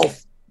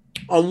 golf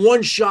on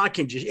one shot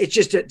can just,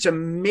 it's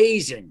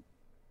amazing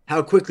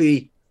how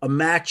quickly a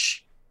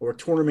match or a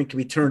tournament can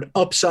be turned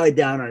upside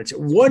down on its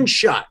one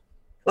shot.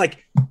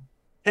 Like,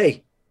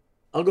 hey,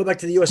 I'll go back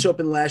to the U.S.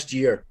 Open last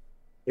year.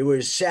 It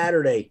was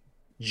Saturday.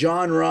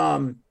 Jon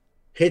Rahm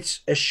hits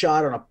a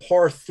shot on a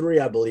par 3,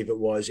 I believe it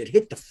was. It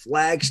hit the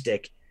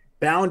flagstick,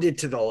 bounded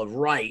to the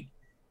right,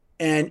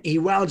 and he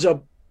wound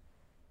up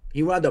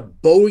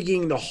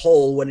bogeying the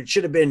hole when it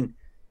should have been,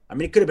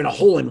 it could have been a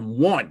hole in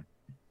 1.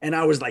 And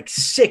I was like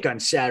sick on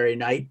Saturday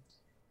night.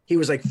 He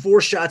was like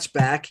 4 shots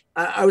back.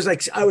 I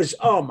was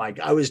oh my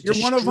God, I was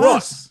distraught. You're one of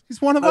us.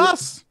 He's one of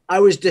us.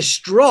 I was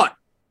distraught.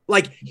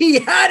 Like he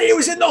had it. It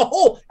was in the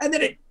hole. And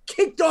then it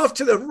kicked off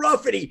to the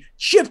rough and he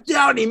chipped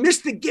down. And he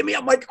missed the gimme.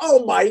 I'm like,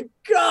 oh my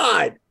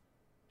God.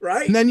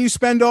 Right. And then you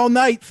spend all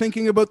night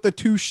thinking about the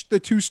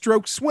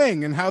two-stroke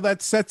swing and how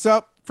that sets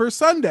up for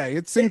Sunday.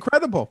 It's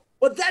incredible.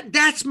 Well,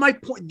 that's my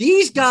point.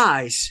 These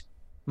guys,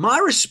 my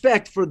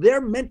respect for their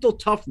mental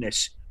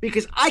toughness,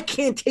 because I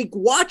can't take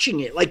watching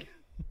it. Like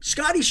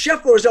Scotty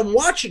Scheffler, as I'm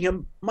watching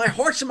him, my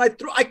heart's in my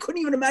throat. I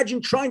couldn't even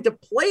imagine trying to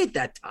play at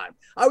that time.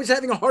 I was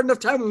having a hard enough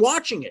time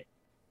watching it.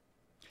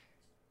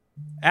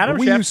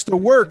 We used to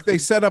work. They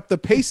set up the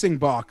pacing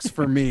box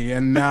for me,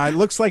 and it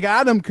looks like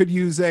Adam could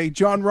use a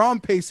Jon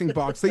Rahm pacing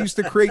box. They used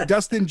to create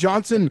Dustin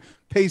Johnson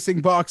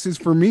pacing boxes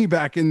for me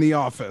back in the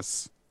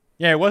office.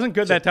 Yeah, it wasn't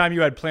good that time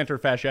you had plantar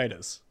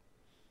fasciitis.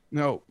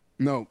 No.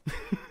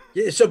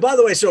 Yeah, so, by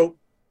the way,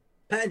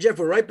 Pat and Jeff,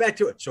 we're right back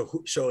to it.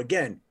 So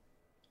again,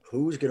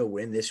 who's going to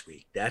win this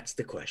week? That's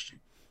the question.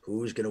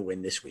 Who's going to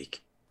win this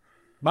week?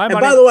 By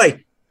the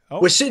way,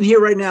 we're sitting here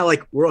right now,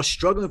 like we're all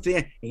struggling with the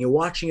end, and you're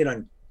watching it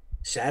on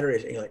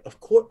Saturdays, and you're like, of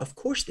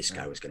course this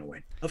guy was going to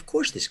win. Of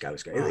course this guy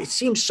was going to win. It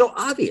seems so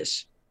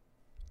obvious.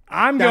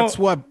 I'm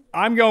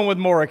going with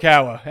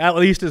Morikawa, at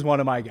least as one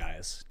of my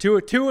guys. Two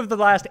of the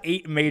last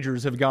 8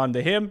 majors have gone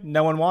to him.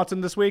 No one wants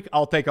him this week.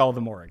 I'll take all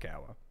the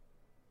Morikawa.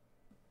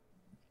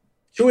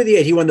 2 of the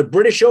 8. He won the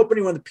British Open.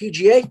 He won the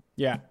PGA.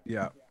 Yeah.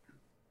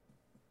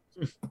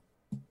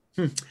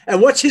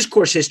 And what's his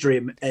course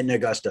history in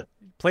Augusta?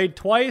 Played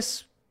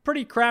twice.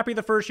 Pretty crappy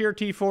the first year.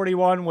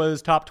 T41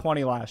 was top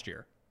 20 last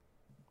year.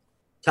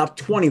 Top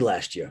 20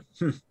 last year.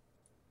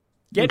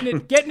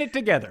 Getting it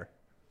together.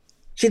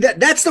 See,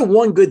 that's the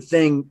one good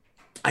thing,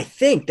 I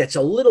think, that's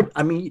a little,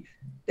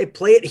 they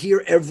play it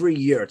here every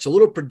year. It's a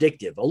little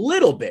predictive, a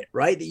little bit,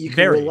 right? That you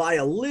can rely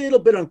a little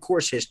bit on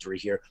course history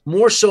here,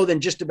 more so than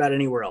just about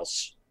anywhere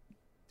else.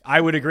 I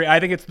would agree. I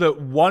think it's the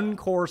one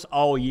course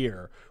all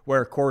year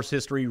where course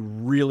history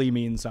really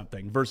means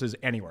something versus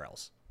anywhere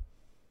else.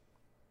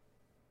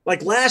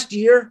 Like last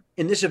year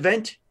in this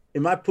event,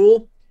 in my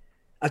pool,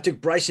 I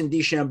took Bryson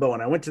DeChambeau,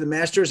 and I went to the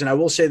Masters, and I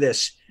will say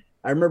this.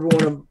 I remember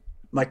one of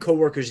my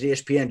coworkers at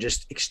ESPN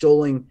just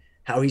extolling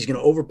how he's going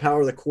to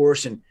overpower the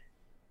course and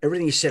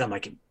everything he said. I'm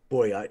like,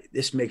 boy,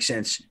 this makes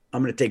sense.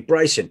 I'm going to take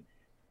Bryson.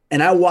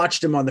 And I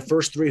watched him on the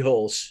first 3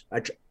 holes.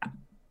 I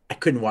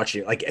couldn't watch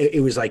it. Like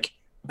it was like,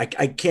 I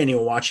can't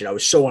even watch it. I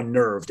was so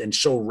unnerved and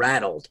so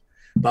rattled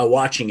by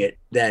watching it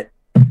that,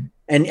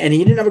 and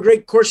he didn't have a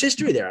great course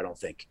history there, I don't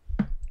think.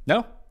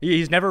 No,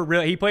 he's never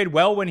really, he played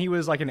well when he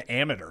was like an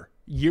amateur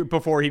year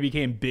before he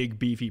became big,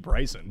 beefy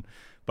Bryson,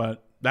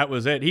 but that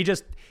was it.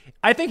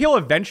 I think he'll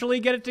eventually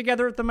get it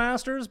together at the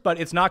Masters, but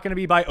it's not going to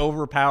be by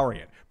overpowering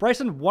it.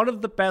 Bryson, one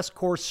of the best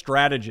course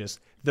strategists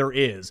there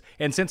is.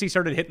 And since he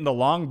started hitting the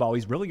long ball,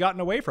 he's really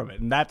gotten away from it.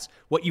 And that's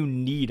what you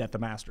need at the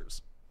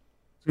Masters.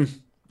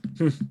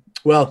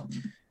 Well,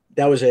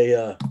 that was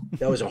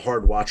a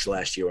hard watch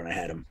last year when I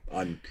had him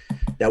on.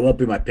 That won't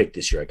be my pick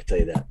this year, I can tell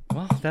you that.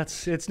 Well,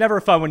 it's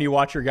never fun when you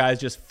watch your guys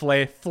just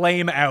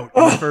flame out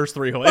in the first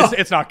 3 holes.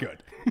 It's not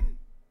good.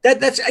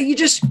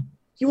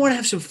 You want to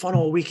have some fun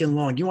all weekend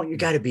long. You want your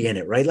guy to be in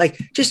it, right? Like,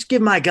 just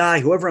give my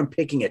guy, whoever I'm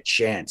picking, a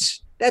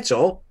chance. That's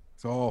all.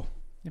 That's all.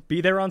 Be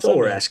there on That's Sunday. all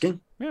we're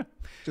asking. Yeah.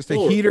 Just a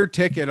heater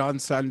ticket on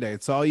Sunday.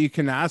 It's all you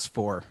can ask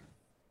for.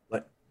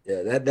 But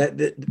yeah,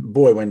 that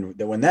boy,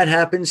 when that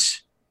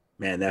happens,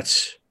 man, that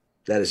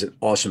is an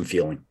awesome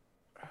feeling.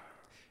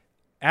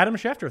 Adam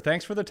Schefter,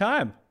 thanks for the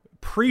time.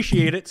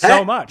 Appreciate it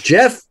so much.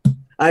 Jeff,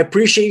 I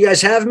appreciate you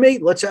guys having me.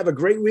 Let's have a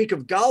great week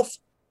of golf.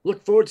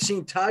 Look forward to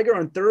seeing Tiger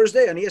on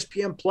Thursday on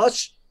ESPN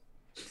Plus.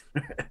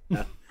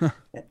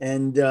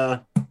 And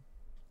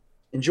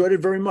Enjoyed it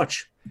very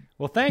much.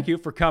 Well, thank you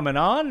for coming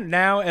on.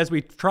 Now, as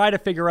we try to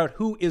figure out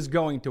who is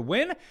going to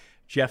win,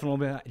 Jeff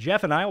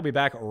and I will be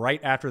back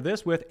right after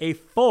this with a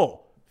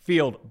full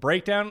field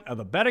breakdown of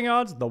the betting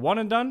odds, the one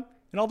and done,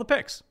 and all the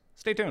picks.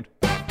 Stay tuned.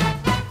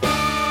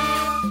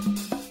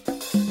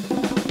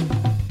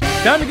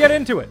 Time to get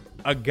into it.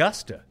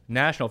 Augusta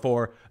National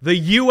for the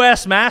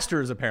U.S.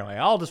 Masters, apparently.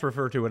 I'll just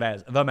refer to it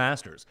as the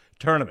Masters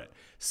Tournament.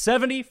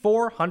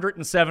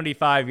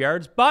 7,475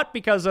 yards, but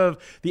because of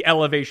the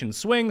elevation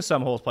swing,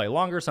 some holes play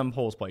longer, some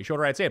holes play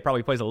shorter. I'd say it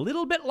probably plays a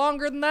little bit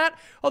longer than that,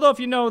 although if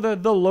you know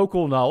the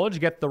local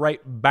knowledge, get the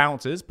right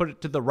bounces, put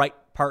it to the right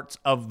parts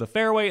of the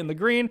fairway and the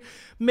green,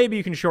 maybe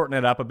you can shorten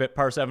it up a bit.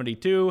 Par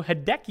 72.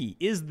 Hideki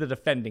is the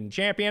defending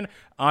champion.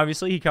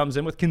 Obviously, he comes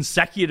in with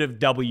consecutive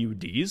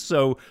WDs,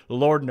 so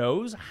Lord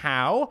knows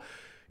how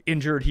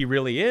injured he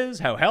really is,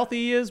 how healthy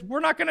he is.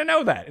 We're not going to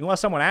know that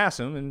unless someone asks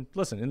him. And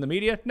listen, in the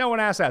media, no one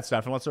asks that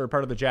stuff unless they're a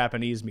part of the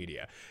Japanese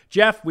media.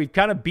 Jeff, we've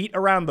kind of beat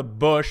around the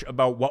bush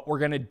about what we're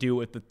going to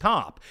do at the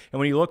top. And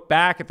when you look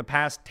back at the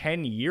past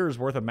 10 years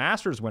worth of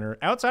Masters winner,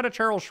 outside of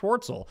Charles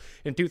Schwartzel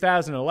in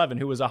 2011,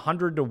 who was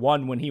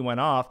 100-1 when he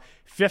went off,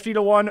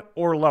 50-1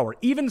 or lower.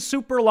 Even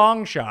super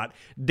long shot,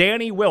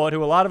 Danny Willett,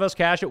 who a lot of us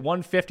cash at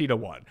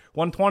 150-1,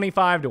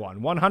 125-1,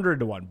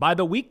 100-1. By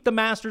the week the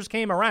Masters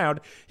came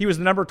around, he was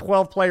the number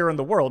 12 player in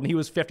the world, and he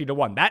was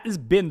 50-1. That has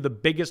been the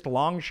biggest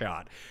long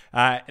shot.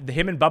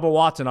 Him and Bubba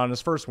Watson on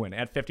his first win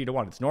at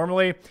 50-1. It's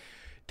normally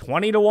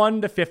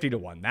 20-1 to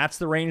 50-1. That's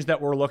the range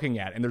that we're looking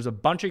at. And there's a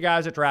bunch of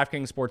guys at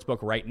DraftKings Sportsbook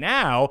right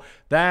now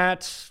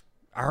that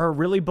are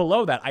really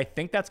below that. I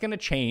think that's going to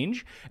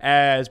change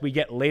as we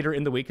get later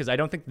in the week because I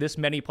don't think this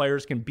many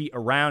players can beat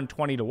around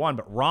 20-1,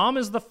 but Rahm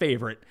is the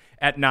favorite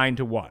at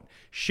 9-1.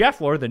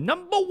 Scheffler, the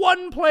number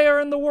one player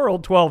in the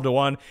world,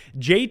 12-1.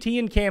 JT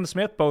and Cam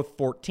Smith, both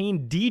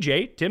 14.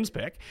 DJ, Tim's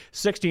pick,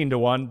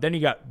 16-1. Then you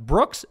got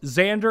Brooks,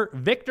 Xander,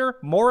 Victor,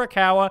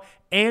 Morikawa,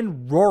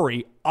 and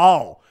Rory,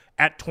 all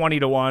at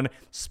 20-1.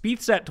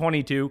 Spieth's at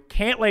 22.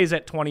 Cantlay's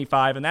at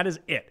 25, and that is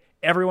it.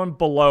 Everyone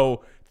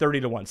below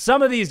 30-1.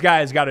 Some of these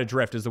guys got to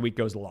drift as the week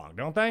goes along,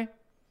 don't they?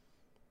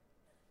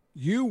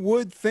 You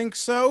would think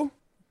so,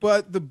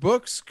 but the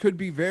books could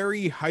be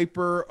very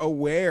hyper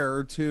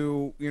aware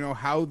to,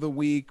 how the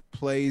week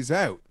plays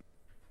out,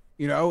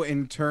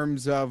 in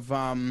terms of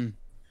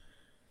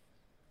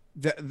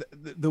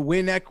the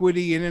win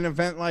equity in an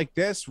event like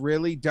this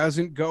really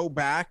doesn't go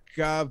back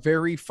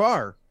very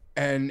far.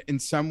 And in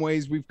some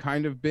ways we've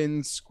kind of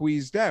been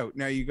squeezed out.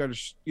 Now you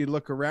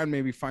look around,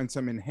 maybe find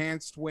some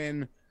enhanced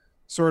win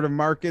sort of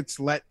markets,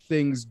 let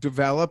things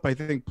develop. I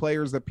think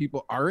players that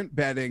people aren't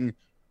betting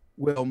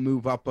will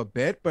move up a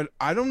bit, but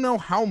I don't know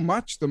how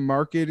much the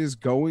market is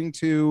going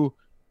to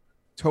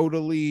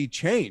totally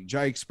change.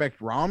 I expect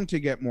Rahm to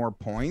get more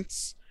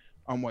points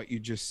on what you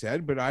just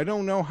said, but I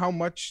don't know how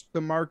much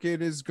the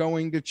market is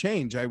going to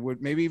change. I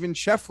would maybe even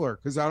Scheffler,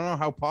 because I don't know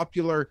how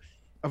popular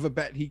of a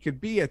bet he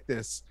could be at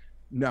this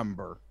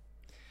number.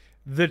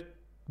 The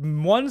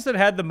ones that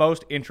had the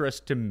most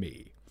interest to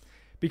me,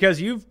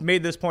 because you've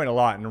made this point a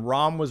lot, and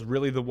Rahm was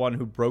really the one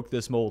who broke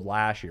this mold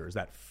last year, is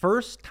that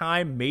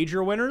first-time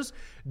major winners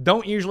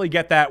don't usually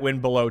get that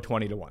win below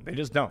 20-1. They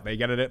just don't. They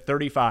get it at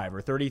 35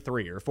 or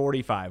 33 or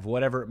 45,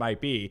 whatever it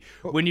might be.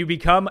 When you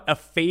become a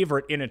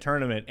favorite in a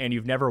tournament and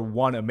you've never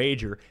won a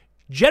major,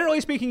 generally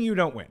speaking, you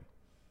don't win.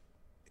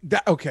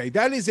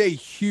 That is a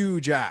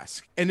huge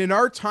ask. And in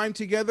our time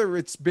together,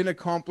 it's been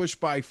accomplished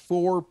by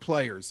 4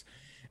 players.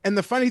 And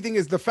the funny thing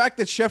is the fact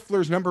that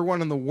Scheffler's number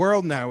 1 in the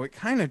world now, it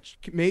kind of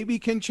maybe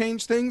can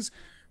change things.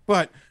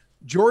 But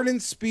Jordan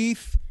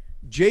Spieth,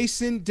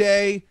 Jason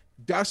Day,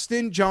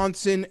 Dustin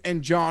Johnson,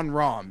 and Jon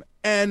Rahm.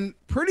 And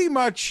pretty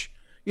much,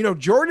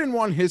 Jordan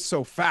won his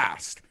so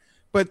fast.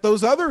 But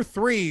those other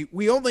 3,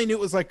 we only knew it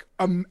was like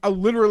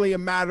literally a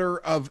matter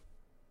of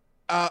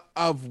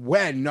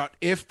when, not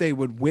if they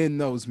would win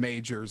those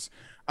majors.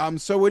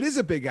 So it is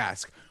a big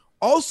ask.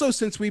 Also,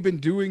 since we've been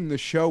doing the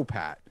show,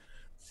 Pat,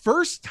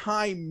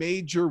 first-time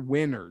major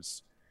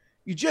winners,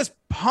 you just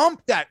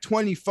pump that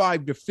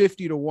 25 to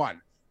 50-1.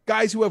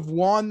 Guys who have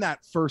won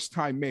that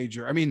first-time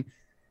major. I mean,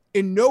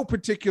 in no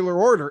particular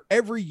order,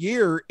 every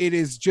year it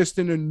is just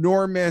an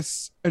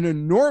enormous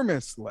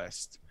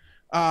list.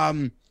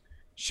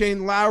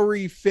 Shane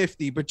Lowry,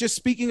 50. But just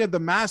speaking of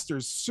the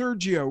Masters,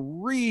 Sergio,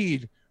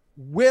 Reed,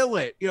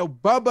 Willett,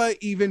 Bubba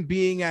even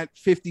being at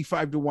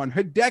 55-1.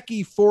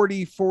 Hideki,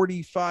 40,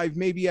 45,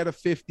 maybe at a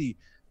 50.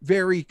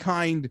 Very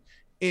kind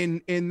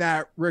in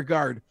that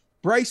regard.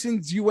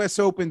 Bryson's US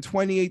Open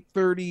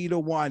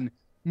 28-30-1.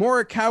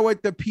 Morikawa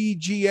at the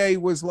PGA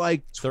was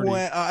like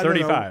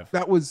 35.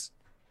 That was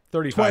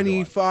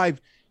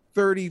 35.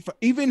 35.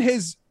 Even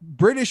his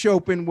British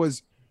Open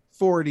was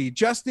 40.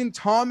 Justin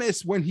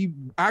Thomas, when he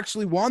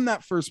actually won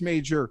that first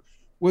major,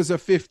 was a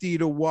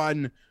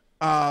 50-1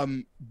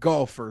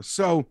 golfer.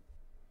 So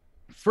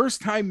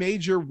first time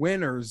major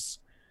winners,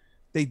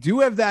 they do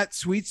have that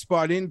sweet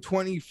spot in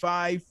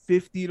 25,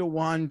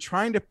 50-1,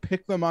 trying to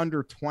pick them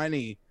under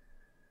 20.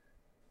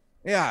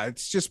 Yeah,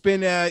 it's just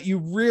been, you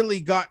really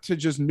got to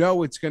just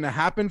know it's going to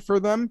happen for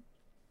them.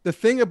 the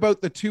thing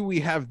about the two we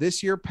have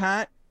this year,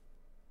 Pat,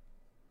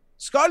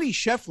 Scotty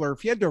Scheffler,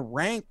 if you had to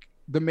rank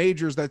the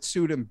majors that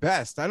suit him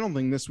best, I don't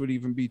think this would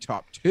even be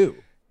top 2.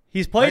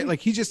 He's played right? Like,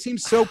 he just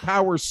seems so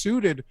power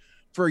suited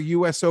for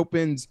US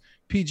Open's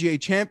PGA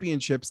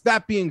Championships.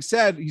 That being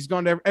said, he's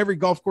gone to every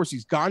golf course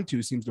he's gone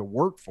to seems to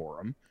work for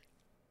him.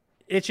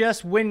 It's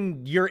just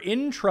when you're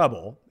in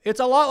trouble, it's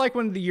a lot like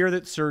when the year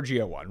that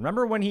Sergio won.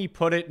 Remember when he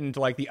put it into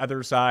like the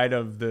other side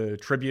of the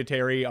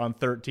tributary on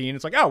 13?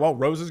 It's like, oh, well,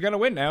 Rose is going to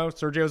win now.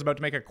 Sergio's about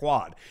to make a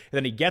quad. And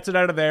then he gets it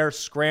out of there,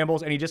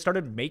 scrambles, and he just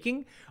started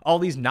making all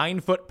these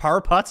 9-foot par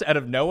putts out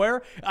of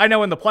nowhere. I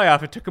know in the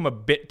playoff, it took him a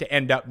bit to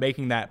end up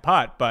making that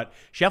putt, but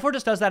Scheffler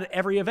just does that at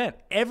every event.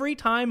 Every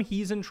time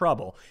he's in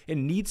trouble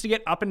and needs to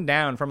get up and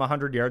down from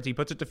 100 yards, he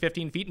puts it to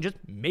 15 feet and just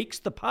makes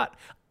the putt.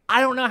 I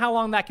don't know how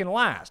long that can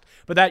last,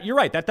 but that you're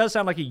right. That does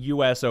sound like a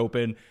U.S.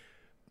 Open.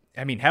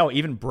 I mean, hell,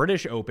 even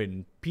British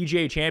Open,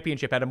 PGA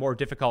Championship had a more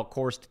difficult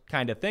course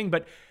kind of thing,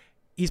 but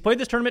he's played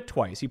this tournament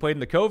twice. He played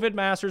in the COVID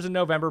Masters in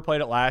November,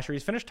 played it last year.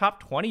 He's finished top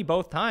 20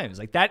 both times.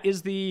 Like, that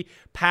is the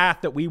path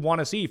that we want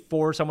to see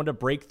for someone to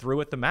break through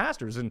at the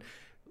Masters. And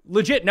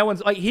legit, no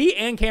one's like, he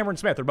and Cameron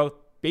Smith are both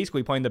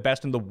basically playing the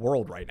best in the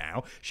world right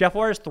now.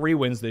 Scheffler has 3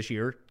 wins this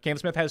year. Cam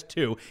Smith has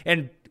 2.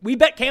 And we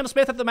bet Cam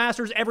Smith at the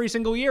Masters every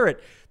single year at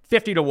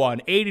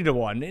 50-1,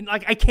 80-1. And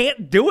like, I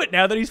can't do it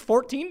now that he's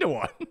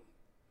 14-1.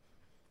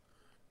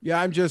 Yeah,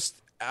 I'm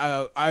just,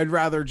 I'd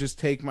rather just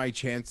take my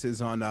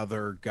chances on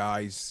other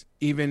guys,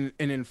 even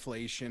in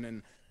inflation.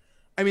 And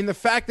I mean, the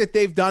fact that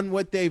they've done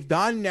what they've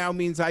done now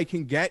means I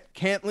can get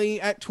Cantley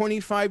at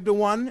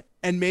 25-1.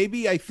 And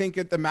maybe I think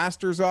at the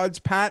Masters odds,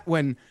 Pat,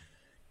 when,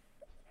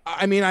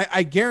 I mean,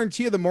 I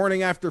guarantee you the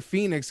morning after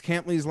Phoenix,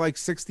 Cantley's like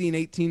 16,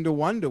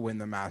 18-1 to win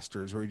the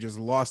Masters, where he just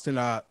lost in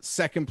a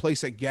second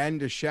place again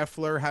to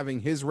Scheffler,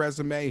 having his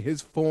resume,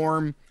 his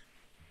form.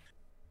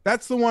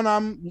 That's the one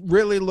I'm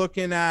really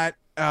looking at.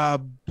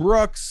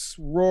 Brooks,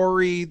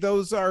 Rory,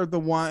 those are the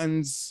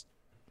ones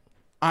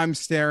I'm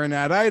staring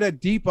at. I had a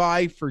deep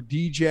eye for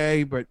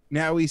DJ, but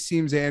now he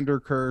seems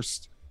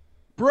undercursed.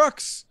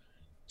 Brooks,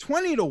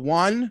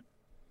 20-1.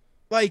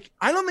 Like,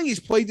 I don't think he's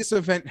played this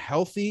event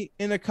healthy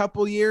in a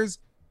couple years.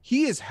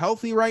 He is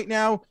healthy right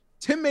now.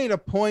 Tim made a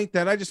point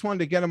that I just wanted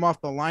to get him off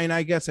the line,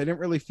 I guess. I didn't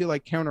really feel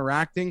like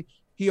counteracting.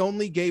 He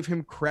only gave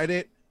him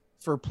credit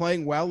for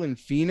playing well in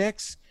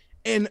Phoenix.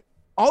 And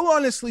I'll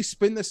honestly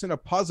spin this in a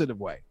positive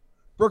way.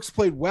 Brooks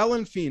played well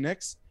in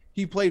Phoenix.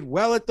 He played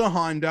well at the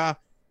Honda,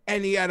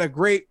 and he had a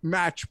great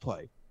match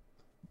play.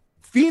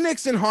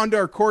 Phoenix and Honda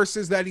are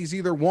courses that he's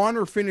either won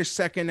or finished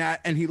second at,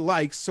 and he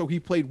likes, so he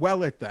played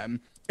well at them.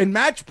 And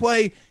match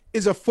play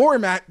is a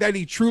format that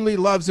he truly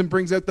loves and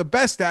brings out the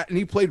best at, and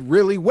he played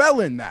really well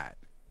in that.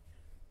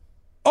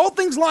 All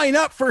things line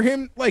up for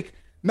him. Like,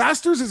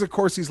 Masters is a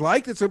course he's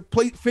liked. It's a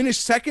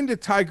finished second to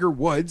Tiger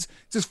Woods.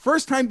 It's his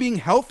first time being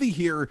healthy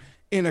here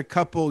in a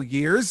couple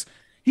years.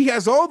 He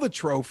has all the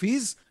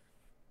trophies.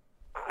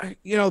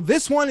 You know,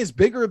 this one is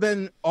bigger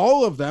than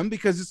all of them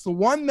because it's the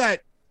one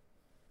that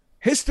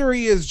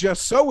history is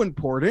just so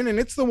important, and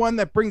it's the one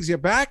that brings you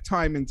back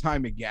time and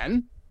time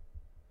again.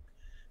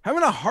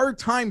 Having a hard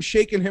time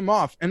shaking him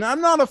off. And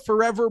I'm not a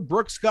forever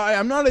Brooks guy.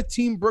 I'm not a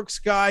team Brooks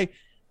guy.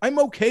 I'm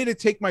okay to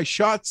take my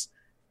shots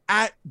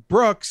at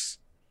Brooks,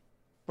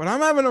 but I'm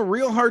having a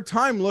real hard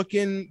time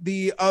looking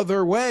the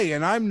other way.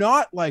 And I'm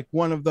not like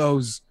one of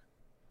those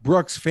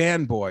Brooks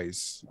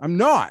fanboys. I'm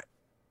not.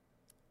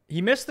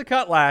 He missed the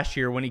cut last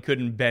year when he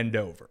couldn't bend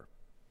over.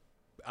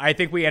 I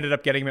think we ended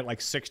up getting him at like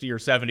 60 or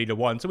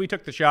 70-1. So we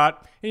took the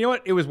shot. And you know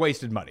what? It was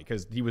wasted money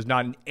because he was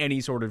not in any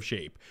sort of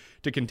shape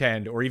to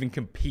contend or even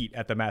compete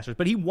at the Masters.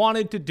 But he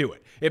wanted to do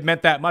it. It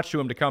meant that much to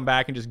him to come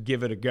back and just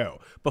give it a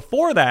go.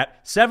 Before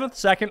that, 7th,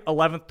 2nd,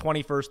 11th,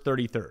 21st,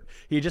 33rd.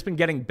 He had just been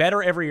getting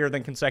better every year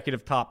than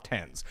consecutive top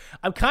 10s.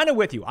 I'm kind of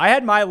with you. I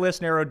had my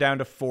list narrowed down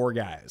to 4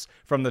 guys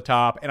from the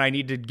top, and I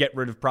need to get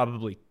rid of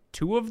probably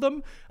 2 of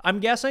them, I'm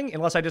guessing,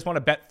 unless I just want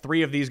to bet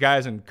 3 of these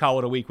guys and call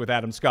it a week with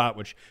Adam Scott,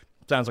 which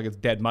sounds like it's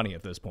dead money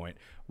at this point.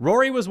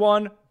 Rory was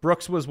 1,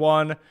 Brooks was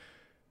 1,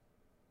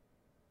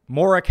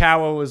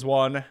 Morikawa was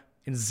 1,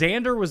 and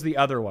Xander was the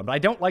other one. But I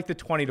don't like the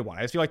 20-1.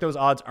 I just feel like those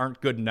odds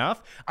aren't good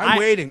enough. I'm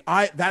waiting.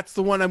 That's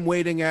the one I'm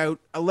waiting out.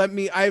 I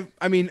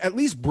mean, at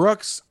least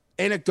Brooks,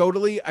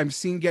 anecdotally, I'm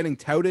seeing getting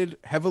touted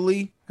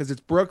heavily because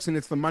it's Brooks and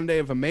it's the Monday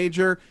of a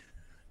major.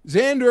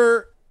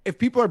 Xander, if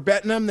people are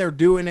betting him, they're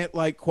doing it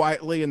like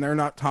quietly and they're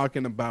not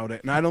talking about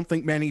it. And I don't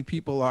think many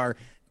people are.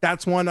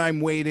 That's one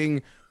I'm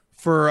waiting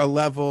for a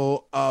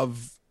level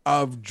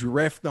of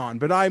drift on.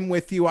 But I'm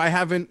with you. I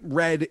haven't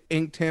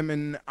inked him,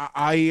 and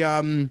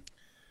I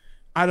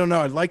don't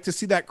know. I'd like to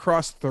see that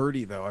cross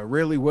 30 though. I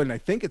really wouldn't. I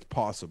think it's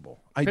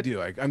possible. I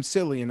do. I'm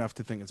silly enough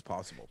to think it's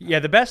possible. Yeah,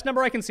 the best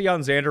number I can see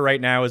on Xander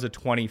right now is a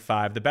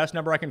 25. The best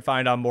number I can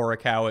find on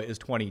Morikawa is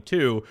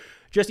 22.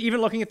 Just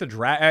even looking at the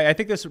draft, I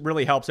think this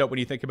really helps out when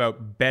you think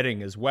about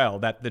betting as well,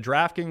 that the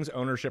DraftKings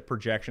ownership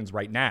projections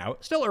right now,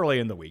 still early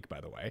in the week, by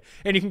the way,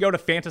 and you can go to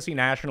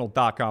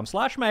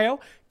fantasynational.com/Mayo,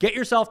 get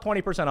yourself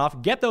 20%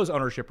 off, get those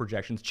ownership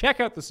projections, check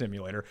out the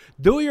simulator,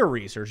 do your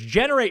research,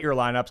 generate your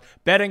lineups.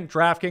 Betting,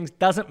 DraftKings,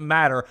 doesn't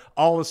matter.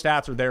 All the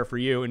stats are there for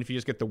you. And if you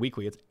just get the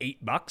weekly, it's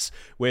 $8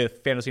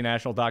 with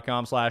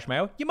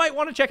fantasynational.com/Mayo. You might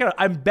want to check it out.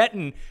 I'm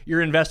betting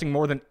you're investing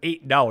more than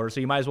 $8, so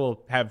you might as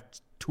well have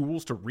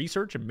tools to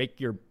research and make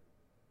your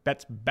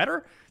bets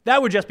better.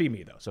 That would just be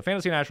me, though. So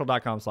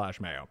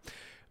fantasynational.com/Mayo.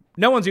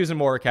 No one's using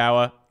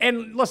Morikawa.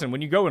 And listen,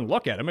 when you go and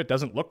look at him, it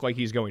doesn't look like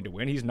he's going to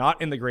win. He's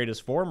not in the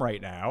greatest form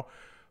right now.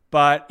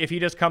 But if he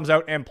just comes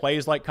out and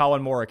plays like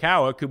Colin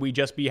Morikawa, could we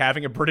just be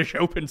having a British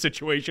Open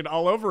situation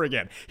all over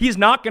again? He's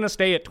not going to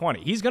stay at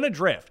 20. He's going to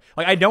drift.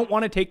 Like, I don't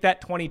want to take that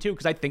 22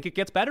 because I think it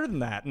gets better than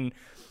that. And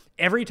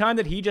every time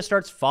that he just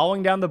starts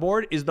falling down the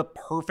board is the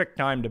perfect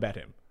time to bet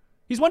him.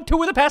 He's won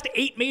 2 of the past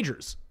 8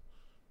 majors.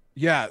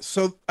 Yeah,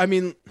 so, I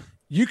mean,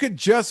 you could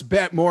just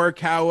bet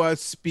Morikawa,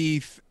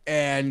 Spieth,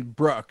 and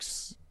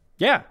Brooks.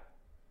 Yeah.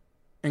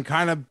 And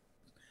kind of,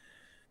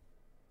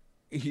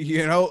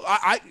 you know,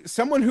 I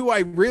someone who I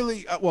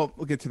really, well,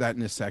 we'll get to that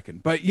in a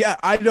second. But, yeah,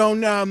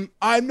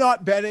 I'm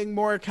not betting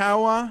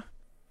Morikawa,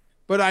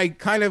 but I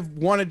kind of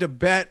wanted to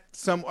bet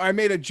I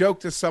made a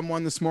joke to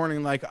someone this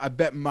morning, like, I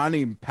bet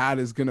money Pat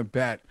is going to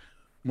bet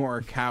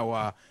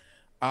Morikawa.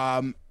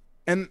 And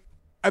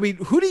I mean,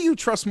 who do you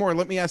trust more?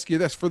 Let me ask you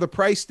this, for the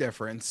price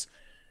difference,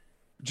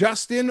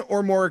 Justin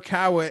or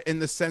Morikawa, in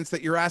the sense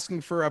that you're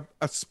asking for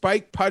a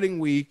spike putting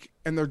week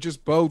and they're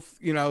just both,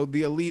 you know,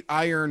 the elite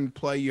iron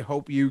play you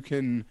hope you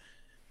can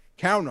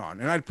count on.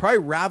 And I'd probably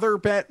rather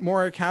bet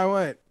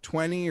Morikawa at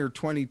 20 or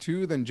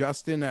 22 than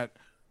Justin at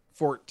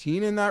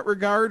 14 in that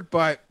regard.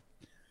 But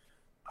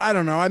I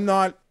don't know. I'm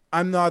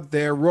not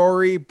there.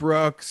 Rory,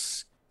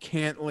 Brooks,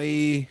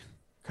 Cantlay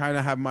kind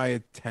of have my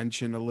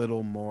attention a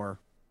little more.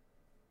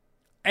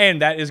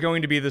 And that is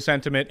going to be the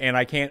sentiment, and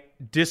I can't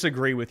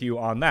disagree with you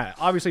on that.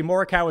 Obviously,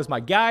 Morikawa is my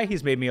guy.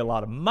 He's made me a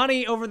lot of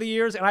money over the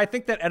years, and I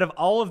think that out of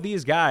all of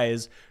these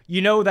guys,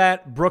 you know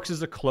that Brooks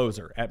is a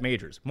closer at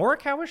majors.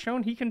 Morikawa has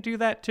shown he can do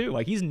that too.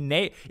 Like,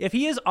 if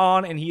he is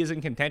on and he is in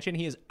contention,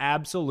 he is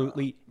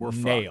absolutely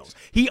nailed. Fucked.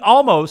 He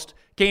almost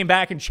came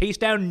back and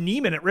chased down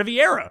Neiman at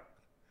Riviera.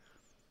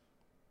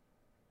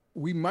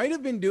 We might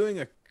have been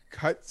doing a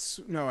cuts.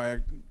 No,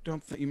 I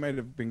don't think you might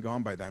have been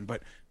gone by then,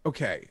 but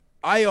okay.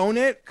 I own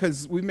it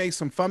because we make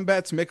some fun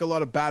bets, make a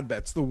lot of bad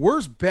bets. The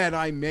worst bet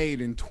I made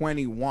in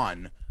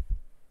 21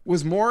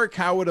 was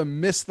Morikawa to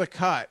miss the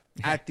cut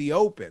at the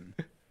Open.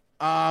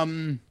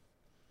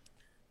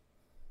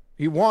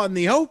 He won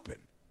the Open.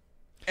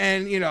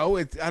 And, you know,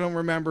 I don't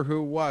remember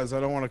who it was. I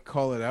don't want to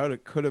call it out.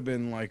 It could have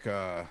been like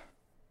a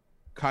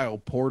Kyle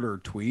Porter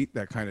tweet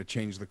that kind of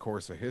changed the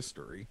course of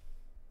history.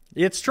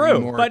 It's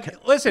true.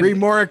 But listen.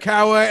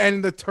 Morikawa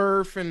and the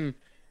turf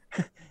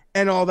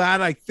and all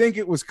that. I think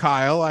it was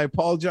Kyle. I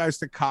apologize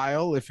to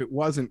Kyle if it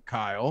wasn't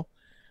Kyle.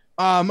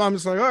 I'm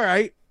just like, all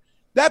right.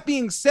 That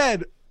being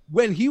said,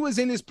 when he was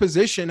in his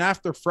position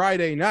after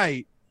Friday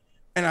night,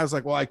 and I was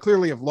like, well, I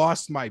clearly have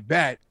lost my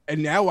bet,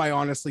 and now I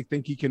honestly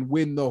think he can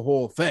win the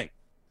whole thing.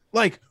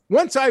 Like,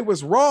 once I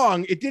was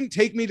wrong, it didn't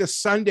take me to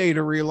Sunday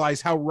to realize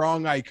how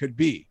wrong I could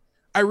be.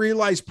 I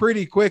realized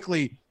pretty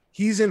quickly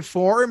he's in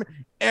form.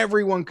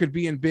 Everyone could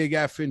be in big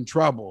effing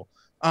trouble.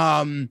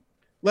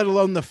 Let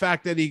alone the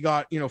fact that he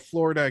got, you know,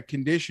 Florida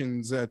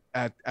conditions at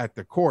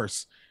the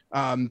course,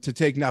 to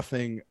take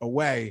nothing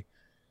away.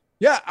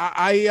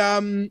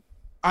 Yeah,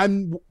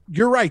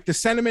 you're right. The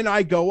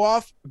sentiment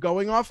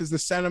going off is the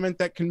sentiment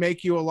that can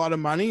make you a lot of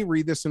money.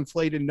 Read this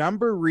inflated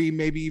number,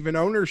 maybe even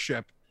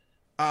ownership,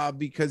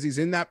 because he's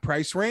in that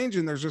price range.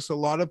 And there's just a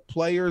lot of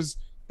players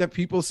that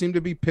people seem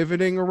to be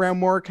pivoting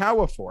around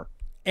Morikawa for.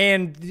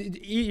 And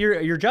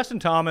your Justin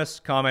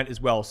Thomas comment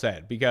is well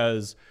said,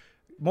 because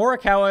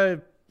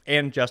Morikawa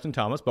and Justin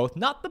Thomas, both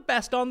not the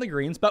best on the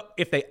greens, but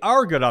if they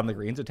are good on the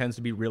greens, it tends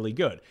to be really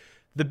good.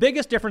 The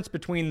biggest difference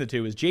between the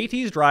two is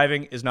JT's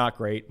driving is not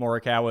great.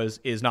 Morikawa's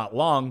is not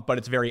long, but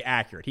it's very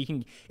accurate.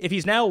 If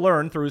he's now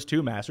learned through his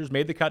 2 Masters,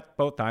 made the cut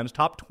both times,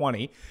 top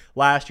 20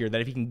 last year, that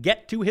if he can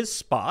get to his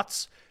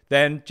spots,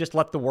 then just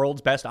let the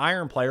world's best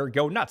iron player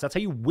go nuts. That's how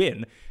you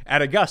win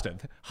at Augusta.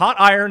 Hot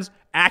irons,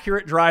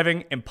 accurate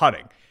driving, and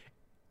putting.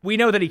 We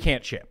know that he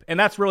can't chip, and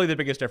that's really the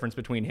biggest difference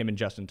between him and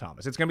Justin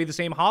Thomas. It's going to be the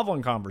same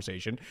Hovland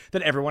conversation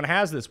that everyone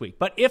has this week.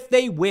 But if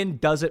they win,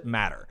 does it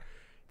matter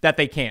that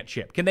they can't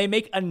chip? Can they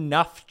make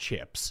enough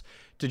chips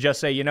to just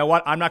say, you know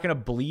what, I'm not going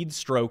to bleed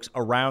strokes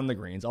around the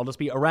greens. I'll just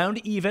be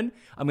around even.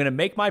 I'm going to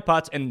make my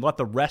putts and let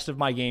the rest of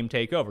my game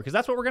take over, because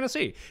that's what we're going to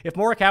see. If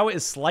Morikawa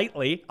is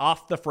slightly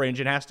off the fringe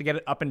and has to get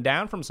it up and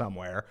down from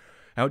somewhere,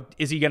 Now,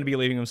 is he going to be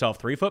leaving himself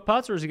 3-foot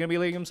putts or is he going to be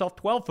leaving himself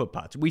 12-foot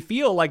putts? We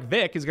feel like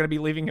Vic is going to be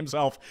leaving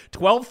himself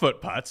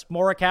 12-foot putts.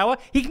 Morikawa,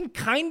 he can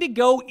kind of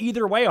go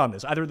either way on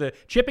this. Either the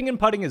chipping and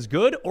putting is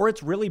good or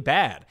it's really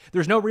bad.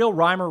 There's no real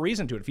rhyme or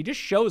reason to it. If he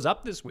just shows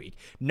up this week,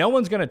 no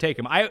one's going to take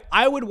him.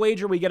 I would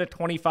wager we get a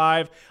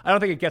 25. I don't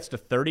think it gets to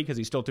 30 because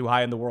he's still too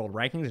high in the world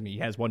rankings and he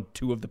has won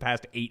 2 of the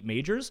past 8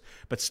 majors.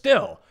 But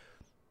still,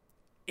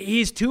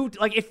 he's too,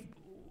 like, if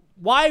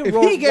Why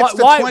Rory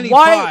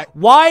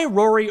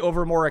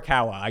over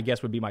Morikawa, I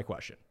guess would be my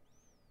question.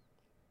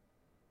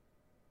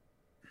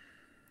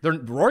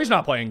 Rory's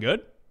not playing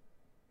good.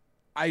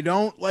 I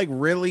don't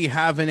really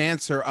have an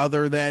answer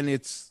other than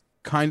it's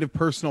kind of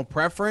personal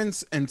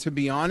preference. And to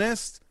be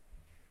honest,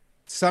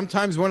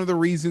 sometimes one of the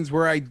reasons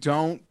where I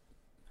don't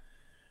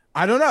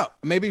know.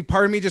 Maybe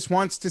part of me just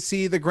wants to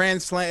see the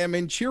Grand Slam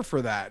and cheer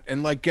for that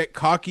and get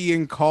cocky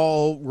and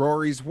call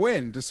Rory's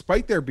win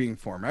despite there being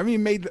form. I haven't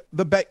even made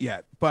the bet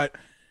yet, but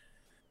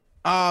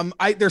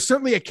there's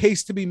certainly a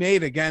case to be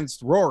made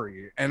against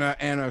Rory and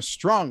a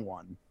strong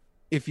one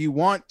if you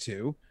want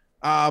to.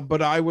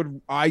 But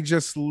I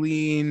just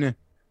lean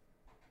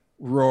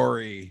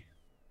Rory.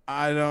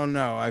 I don't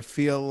know. I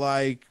feel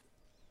like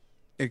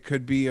it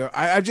could be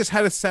I just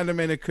had a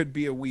sentiment it could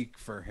be a week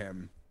for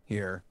him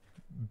here.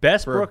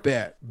 Best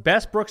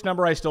Brooks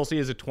number I still see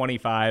is a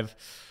 25.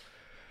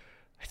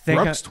 I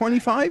think Brooks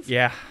 25?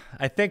 Yeah.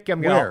 I think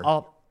I'm going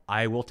to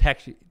I will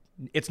text you.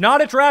 It's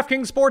not a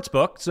DraftKings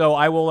Sportsbook, so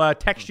I will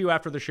text you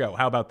after the show.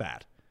 How about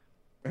that?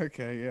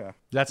 Okay, yeah. Does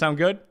that sound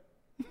good?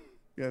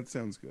 Yeah, it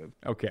sounds good.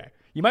 Okay.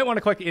 You might want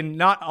to click in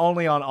not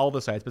only on all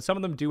the sites, but some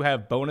of them do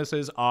have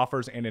bonuses,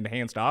 offers, and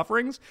enhanced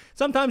offerings.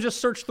 Sometimes just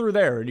search through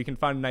there and you can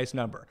find a nice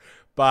number.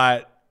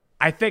 But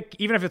I think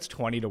even if it's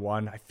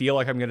 20-1, I feel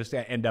like I'm going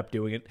to end up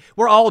doing it.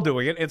 We're all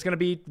doing it. It's going to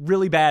be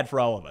really bad for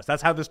all of us.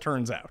 That's how this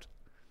turns out.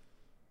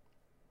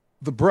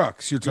 The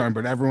Brooks, you're talking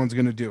about, everyone's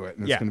going to do it,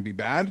 and it's going to be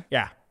bad?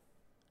 Yeah.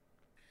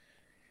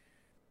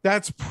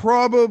 That's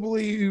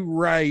probably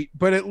right,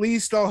 but at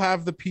least I'll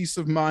have the peace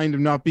of mind of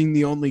not being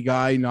the only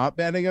guy not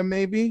betting him,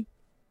 maybe.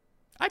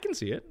 I can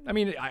see it. I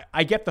mean,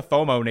 I get the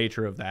FOMO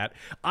nature of that.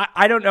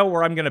 I don't know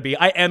where I'm going to be.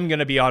 I am going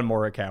to be on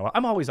Morikawa.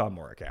 I'm always on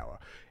Morikawa.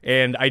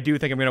 And I do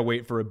think I'm going to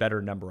wait for a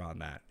better number on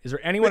that. Is there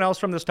anyone else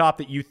from this top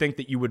that you think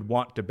that you would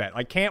want to bet?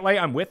 Like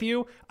Cantlay, I'm with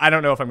you. I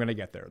don't know if I'm going to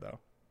get there, though.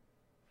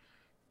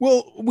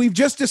 Well, we've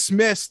just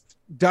dismissed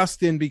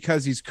Dustin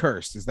because he's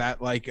cursed. Is that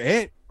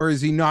it? Or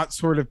is he not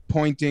sort of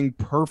pointing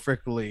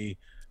perfectly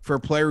for a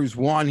player who's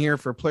won here,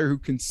 for a player who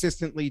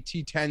consistently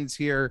T10s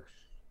here,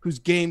 whose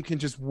game can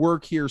just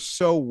work here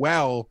so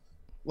well,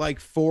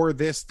 for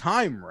this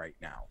time right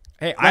now?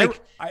 Hey,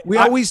 we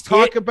always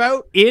talk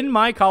about in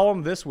my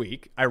column this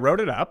week, I wrote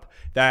it up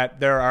that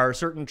there are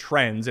certain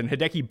trends, and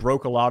Hideki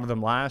broke a lot of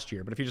them last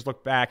year. But if you just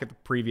look back at the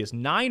previous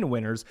 9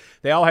 winners,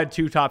 they all had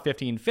 2 top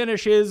 15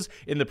 finishes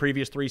in the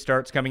previous 3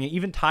 starts coming in.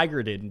 Even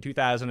Tiger did in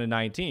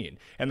 2019.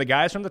 And the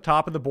guys from the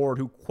top of the board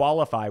who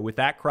qualify with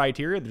that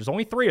criteria, there's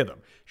only 3 of them: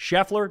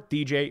 Scheffler,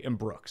 DJ, and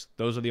Brooks.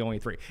 Those are the only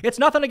 3. It's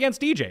nothing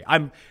against DJ.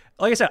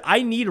 Like I said,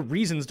 I need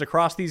reasons to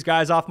cross these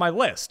guys off my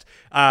list.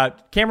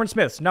 Cameron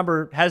Smith's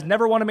number has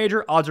never won a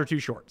major. Odds are too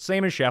short.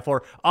 Same as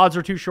Scheffler. Odds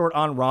are too short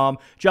on Rahm.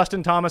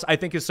 Justin Thomas, I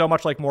think, is so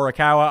much like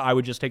Morikawa, I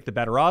would just take the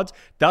better odds.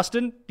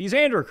 Dustin, he's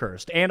Xander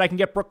cursed. And I can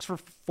get Brooks for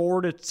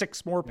 4 to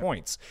 6 more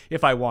points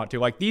if I want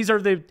to. These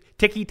are the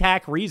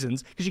ticky-tack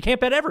reasons because you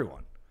can't bet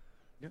everyone.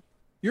 Yeah.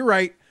 You're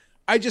right.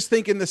 I just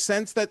think in the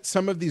sense that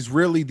some of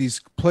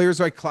these players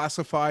I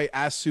classify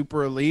as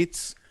super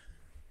elites,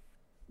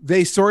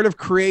 they sort of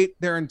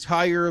create their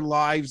entire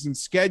lives and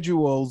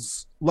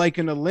schedules like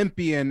an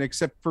Olympian,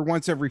 except for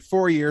once every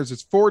 4 years,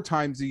 it's 4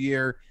 times a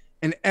year.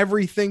 And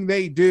everything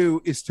they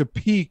do is to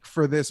peak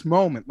for this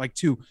moment,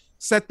 to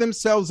set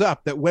themselves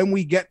up that when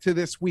we get to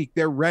this week,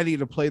 they're ready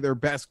to play their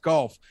best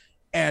golf.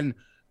 And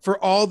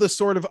for all the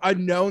sort of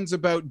unknowns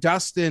about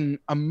Dustin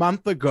a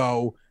month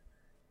ago,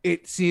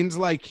 it seems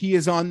like he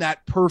is on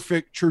that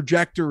perfect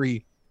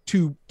trajectory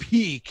to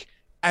peak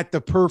at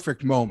the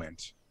perfect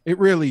moment. It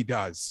really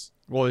does.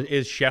 Well,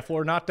 is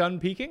Scheffler not done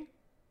peaking?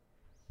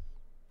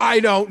 I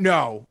don't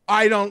know.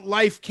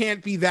 Life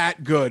can't be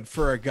that good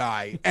for a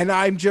guy. And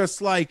I'm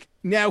just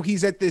now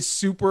he's at this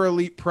super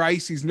elite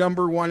price. He's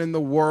number 1 in the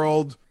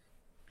world.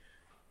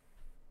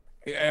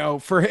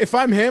 If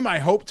I'm him, I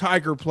hope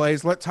Tiger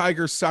plays. Let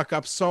Tiger suck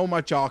up so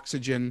much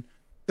oxygen.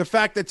 The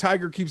fact that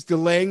Tiger keeps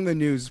delaying the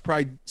news is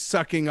probably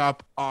sucking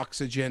up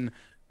oxygen.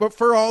 But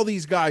for all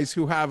these guys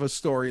who have a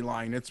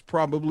storyline, it's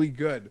probably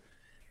good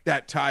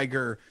that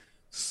Tiger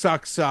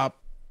sucks up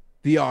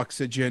the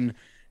oxygen.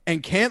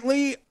 And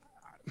Cantlay,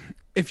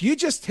 if you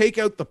just take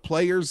out the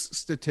players'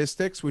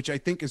 statistics, which I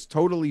think is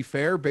totally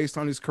fair based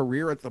on his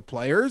career at the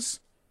Players,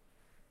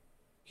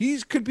 he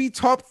could be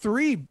top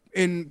 3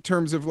 in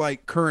terms of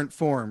current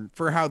form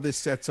for how this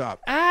sets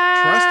up.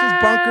 Trust his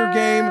bunker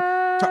game.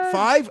 Top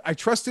 5. I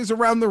trust his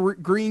around the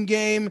green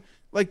game.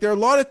 There are a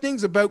lot of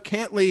things about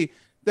Cantlay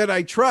that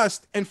I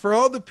trust. And for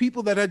all the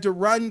people that had to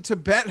run to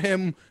bet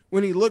him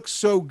when he looked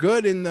so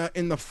good in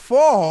the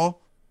fall,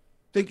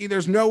 thinking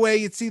there's no way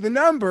you'd see the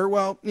number.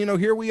 Well,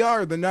 here we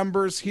are. The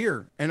number's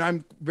here. And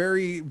I'm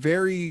very,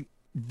 very,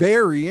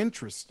 very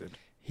interested.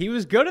 He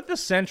was good at the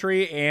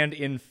Century and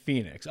in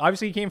Phoenix.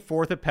 Obviously, he came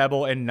 4th at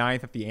Pebble and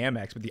 9th at the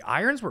Amex, but the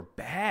irons were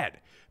bad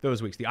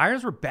those weeks. The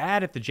irons were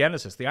bad at the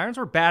Genesis. The irons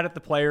were bad at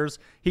the Players.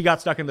 He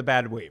got stuck in the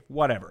bad wave.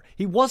 Whatever.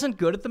 He wasn't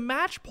good at the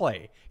match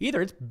play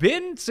either. It's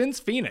been since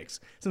Phoenix,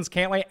 since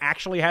Cantlay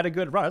actually had a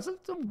good run. It's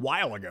a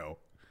while ago.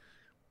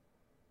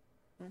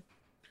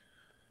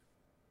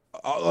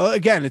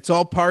 Again, it's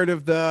all part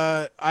of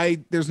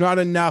there's not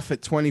enough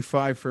at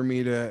 25 for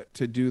me to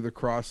do the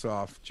cross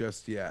off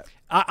just yet.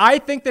 I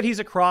think that he's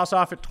a cross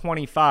off at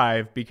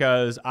 25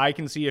 because I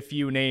can see a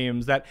few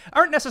names that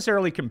aren't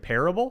necessarily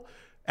comparable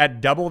at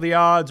double the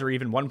odds or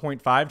even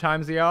 1.5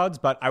 times the odds,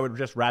 but I would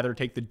just rather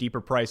take the deeper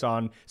price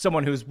on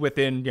someone who's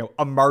within,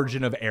 a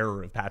margin of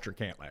error of Patrick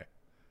Cantlay.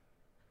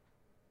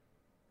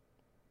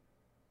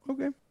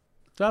 Okay.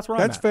 So that's where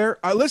That's fair.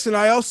 Listen,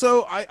 I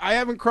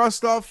haven't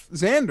crossed off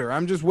Xander.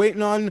 I'm just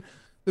waiting on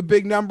the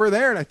big number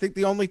there. And I think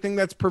the only thing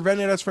that's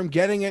prevented us from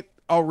getting it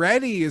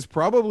already is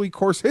probably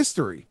course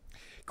history.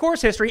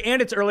 Course history,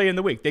 and it's early in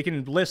the week. They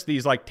can list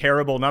these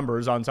terrible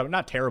numbers on some,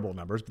 not terrible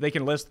numbers, but they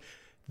can list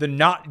the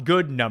not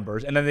good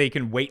numbers, and then they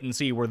can wait and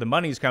see where the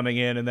money's coming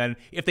in. And then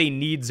if they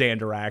need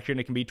Xander action,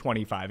 it can be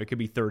 25, it could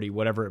be 30,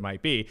 whatever it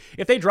might be.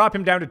 If they drop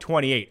him down to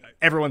 28,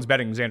 everyone's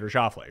betting Xander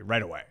Schauffele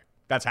right away.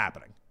 That's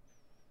happening.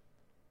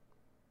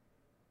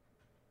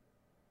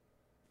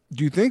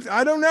 Do you think?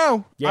 I don't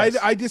know. Yes.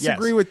 I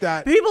disagree with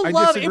that. People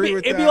love it.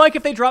 It'd be like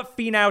if they drop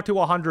Finau to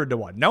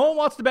 100-1. No one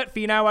wants to bet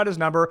Finau at his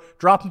number.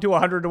 Drop him to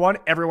 100-1.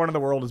 Everyone in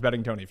the world is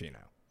betting Tony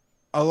Finau.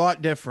 A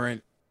lot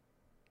different.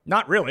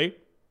 Not really.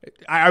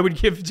 I would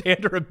give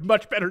Xander a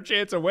much better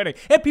chance of winning.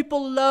 And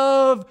people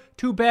love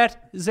to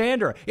bet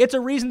Xander. It's a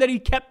reason that he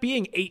kept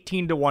being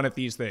 18-1 at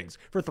these things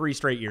for 3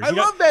 straight years. I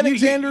love betting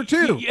Xander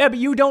too. Yeah, but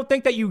you don't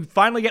think that you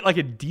finally get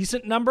a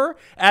decent number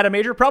at a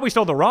major? Probably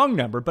still the wrong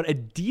number, but a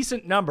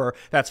decent number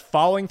that's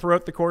falling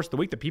throughout the course of the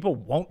week that people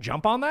won't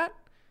jump on that?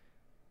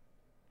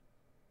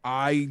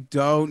 I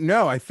don't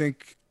know.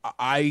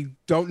 I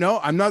don't know.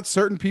 I'm not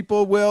certain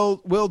people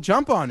will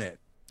jump on it.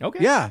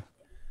 Okay. Yeah.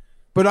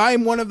 But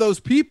I'm one of those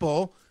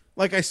people.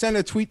 Like I sent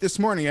a tweet this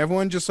morning.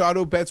 Everyone just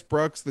auto bets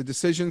Brooks. The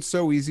decision's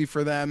so easy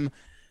for them.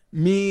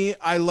 Me,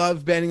 I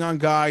love betting on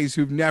guys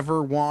who've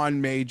never won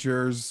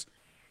majors.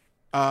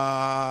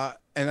 And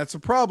that's a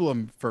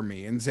problem for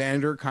me. And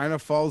Xander kind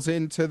of falls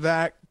into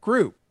that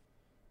group.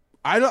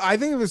 I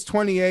think if it's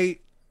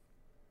 28,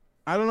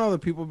 I don't know that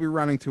people will be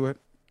running to it.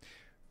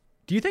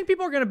 Do you think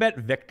people are going to bet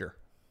Victor?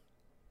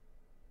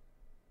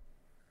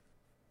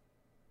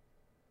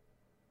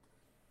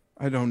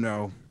 I don't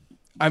know.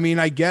 I mean,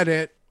 I get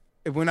it.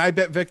 When I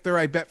bet Victor,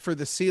 I bet for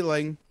the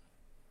ceiling.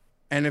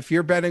 And if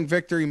you're betting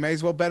Victor, you may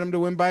as well bet him to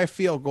win by a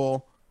field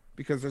goal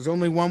because there's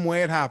only one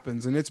way it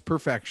happens, and it's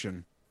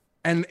perfection.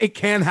 And it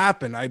can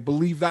happen. I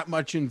believe that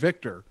much in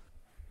Victor.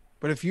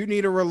 But if you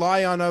need to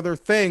rely on other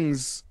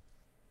things,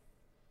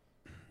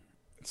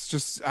 it's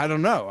just, I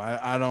don't know.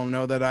 I don't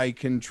know that I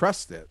can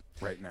trust it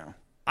right now.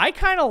 I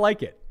kind of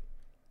like it.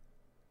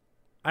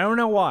 I don't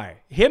know why.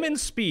 Him and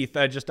Spieth,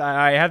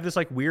 I have this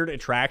weird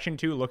attraction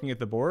to looking at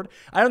the board.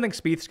 I don't think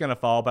Spieth's going to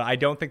fall, but I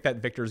don't think that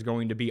Victor's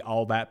going to be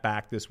all that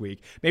back this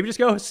week. Maybe just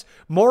go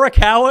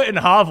Morikawa and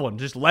Hovland.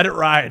 Just let it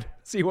ride.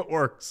 See what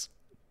works.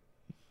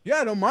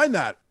 Yeah, I don't mind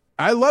that.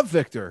 I love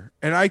Victor,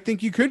 and I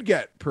think you could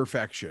get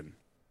perfection.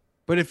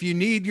 But if you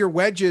need your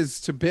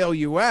wedges to bail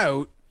you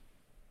out,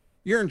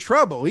 you're in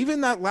trouble.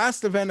 Even that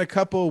last event a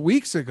couple of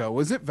weeks ago,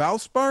 was it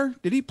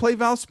Valspar? Did he play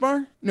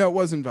Valspar? No, it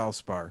wasn't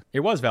Valspar. It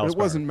was Valspar. But it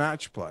wasn't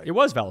match play. It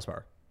was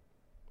Valspar.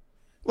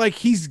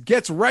 He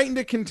gets right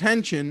into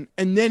contention,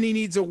 and then he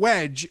needs a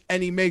wedge,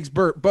 and he makes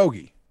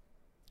bogey.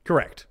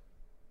 Correct.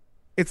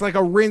 It's like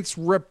a rinse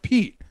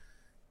repeat.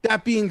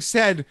 That being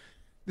said,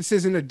 this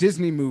isn't a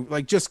Disney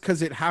movie. Just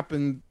because it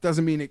happened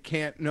doesn't mean it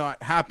can't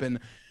not happen.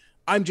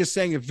 I'm just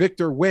saying if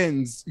Victor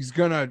wins, he's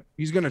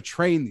gonna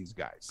train these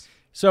guys.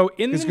 So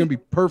it's going to be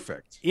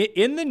perfect.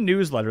 In the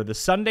newsletter, the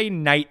Sunday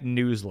night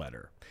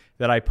newsletter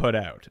that I put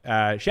out,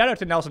 shout out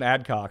to Nelson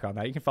Adcock on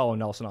that. You can follow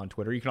Nelson on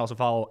Twitter. You can also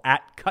follow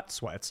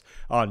 @CutSweats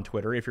on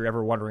Twitter if you're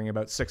ever wondering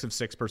about 6 of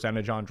 6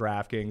 percentage on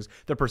DraftKings,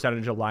 the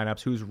percentage of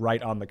lineups, who's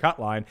right on the cut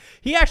line.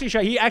 He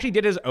actually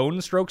did his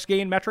own strokes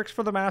gain metrics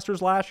for the Masters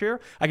last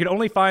year. I could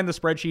only find the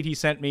spreadsheet he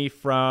sent me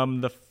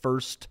from the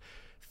first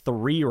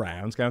 3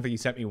 rounds. I don't think he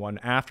sent me one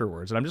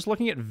afterwards. And I'm just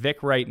looking at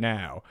Vic right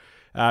now.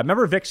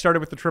 Remember Vic started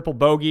with the triple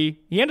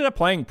bogey. He ended up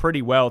playing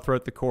pretty well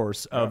throughout the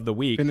course of the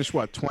week. Finished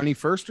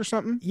 21st or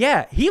something?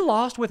 Yeah, he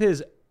lost with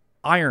his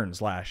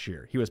irons last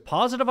year. He was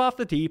positive off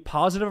the tee,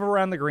 positive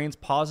around the greens,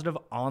 positive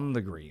on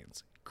the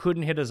greens.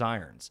 Couldn't hit his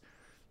irons.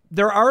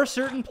 There are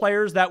certain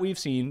players that we've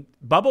seen,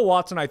 Bubba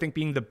Watson, I think,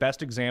 being the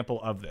best example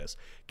of this.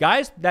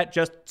 Guys that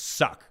just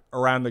suck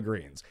around the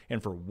greens.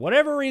 And for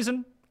whatever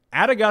reason,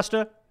 at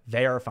Augusta,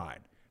 they are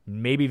fine.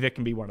 Maybe Vic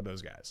can be one of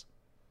those guys.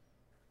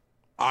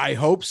 I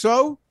hope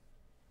so.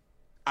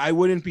 I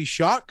wouldn't be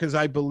shocked because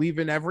I believe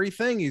in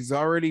everything. He's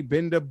already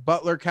been to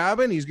Butler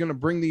Cabin. He's going to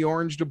bring the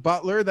orange to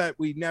Butler that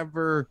Ricky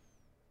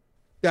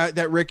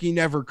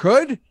never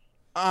could.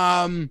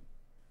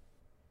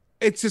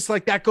 It's just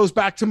like that goes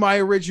back to my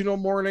original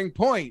morning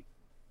point.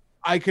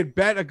 I could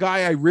bet a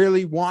guy I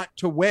really want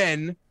to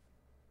win,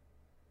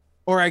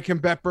 or I can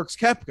bet Brooks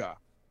Koepka.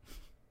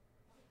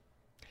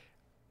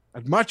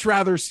 I'd much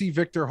rather see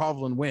Victor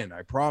Hovland win,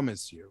 I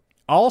promise you.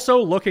 Also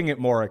looking at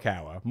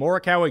Morikawa.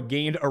 Morikawa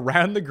gained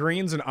around the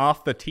greens and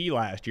off the tee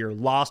last year,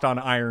 lost on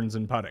irons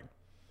and putting.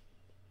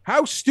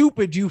 How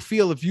stupid do you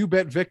feel if you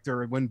bet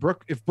Victor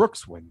if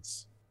Brooks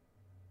wins?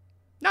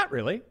 Not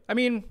really. I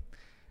mean...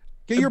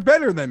 Okay, you're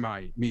better than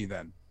me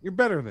then. You're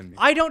better than me.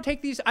 I don't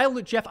take these...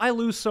 Jeff, I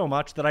lose so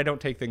much that I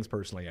don't take things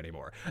personally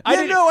anymore.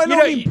 I don't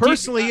mean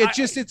personally.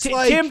 It's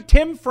like...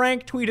 Tim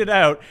Frank tweeted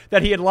out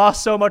that he had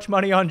lost so much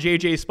money on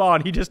JJ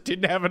Spawn, he just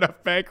didn't have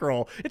enough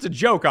bankroll. It's a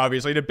joke,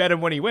 obviously, to bet him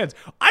when he wins.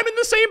 I'm in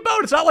the same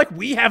boat. It's not like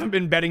we haven't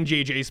been betting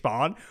JJ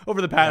Spawn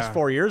over the past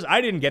 4 years.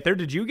 I didn't get there.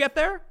 Did you get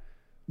there?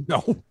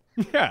 No.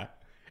 Yeah.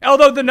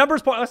 Although the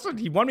numbers point,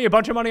 he won me a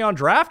bunch of money on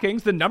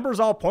DraftKings. The numbers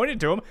all pointed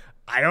to him.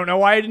 I don't know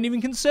why I didn't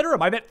even consider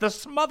him. I bet the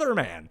Smother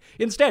Man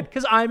instead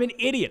because I'm an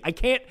idiot. I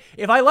can't,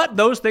 if I let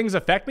those things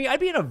affect me, I'd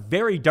be in a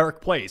very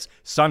dark place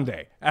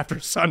Sunday after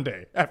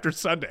Sunday after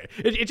Sunday.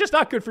 It's just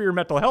not good for your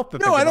mental health.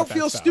 No, I don't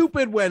feel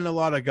stupid when a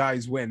lot of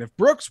guys win. If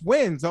Brooks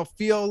wins, I'll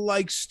feel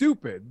like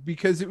stupid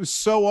because it was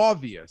so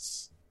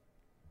obvious.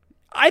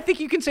 I think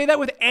you can say that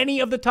with any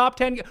of the top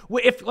 10.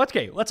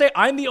 Let's say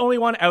I'm the only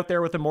one out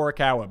there with a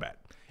Morikawa bet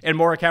and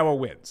Morikawa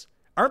wins.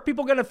 Aren't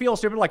people going to feel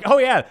stupid like, oh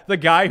yeah, the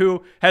guy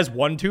who has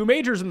won 2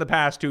 majors in the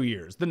past 2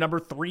 years, the number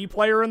 3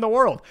 player in the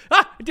world.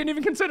 I didn't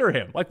even consider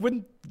him. Like,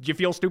 wouldn't you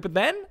feel stupid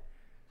then?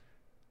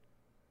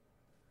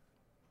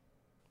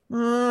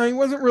 He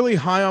wasn't really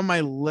high on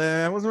my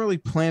list. I wasn't really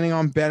planning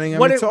on betting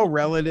him. It's all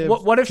relative.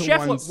 What if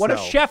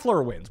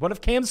Scheffler wins? What if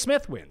Cam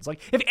Smith wins?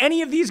 Like, if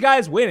any of these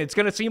guys win, it's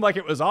going to seem like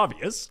it was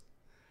obvious.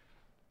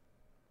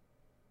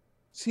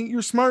 See,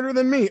 you're smarter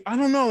than me. I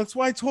don't know. That's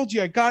why I told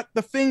you I got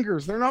the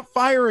fingers. They're not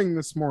firing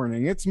this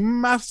morning. It's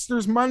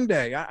Masters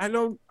Monday. I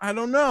don't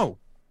know.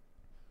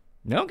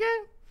 Okay.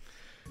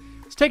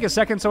 Let's take a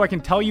second so I can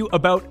tell you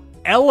about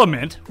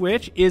Element,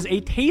 which is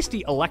a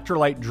tasty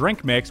electrolyte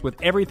drink mix with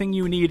everything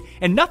you need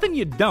and nothing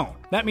you don't.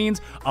 That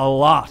means a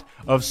lot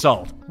of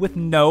salt with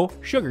no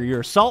sugar.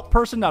 You're a salt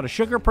person, not a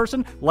sugar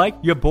person, like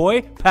your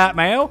boy, Pat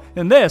Mayo,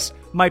 and this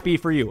might be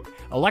for you.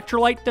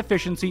 Electrolyte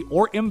deficiency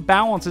or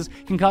imbalances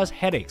can cause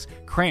headaches,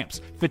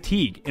 cramps,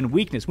 fatigue, and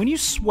weakness. When you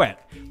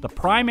sweat, the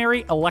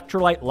primary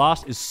electrolyte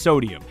lost is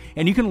sodium,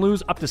 and you can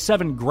lose up to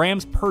 7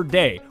 grams per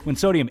day. When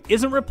sodium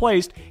isn't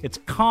replaced, it's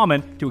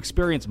common to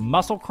experience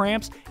muscle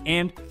cramps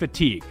and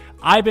fatigue.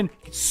 I've been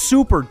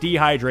super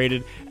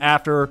dehydrated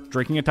after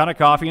drinking a ton of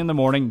coffee in the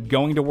morning,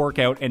 going to work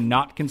out, and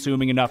not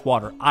consuming enough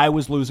water. I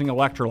was losing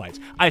electrolytes.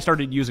 I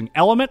started using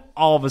Element.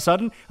 All of a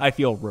sudden, I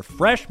feel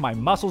refreshed, my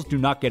muscles do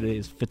not get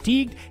as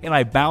fatigued, and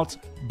I bounce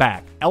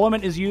back.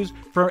 Element is used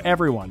for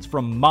everyone's,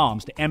 from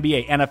moms to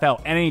NBA,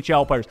 NFL,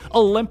 NHL players,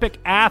 Olympic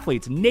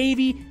athletes,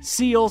 Navy,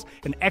 SEALs,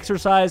 and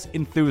exercise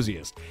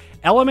enthusiasts.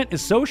 Element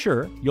is so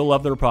sure you'll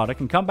love their product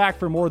and come back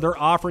for more, they're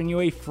offering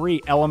you a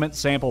free Element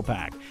sample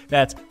pack.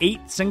 That's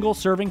 8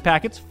 single-serving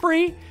packets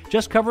free.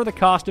 Just cover the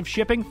cost of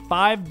shipping,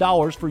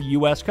 $5 for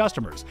U.S.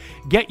 customers.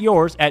 Get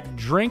yours at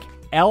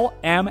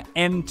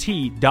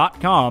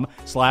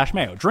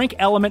drinklmnt.com/mayo.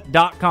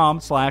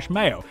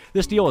 drinkelement.com/mayo.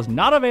 This deal is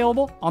not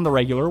available on the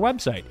regular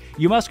website.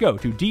 You must go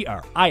to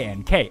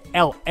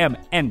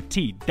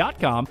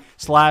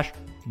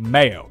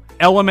drinklmnt.com/mayo.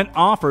 Element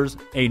offers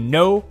a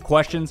no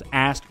questions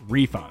asked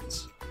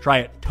refunds. Try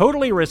it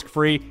totally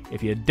risk-free.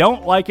 If you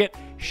don't like it,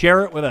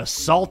 share it with a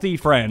salty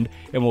friend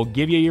and we'll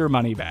give you your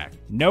money back.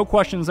 No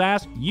questions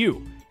asked.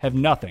 You have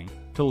nothing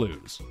to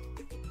lose.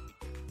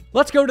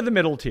 Let's go to the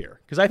middle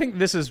tier, because I think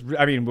this is,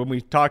 when we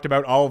talked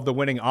about all of the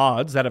winning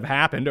odds that have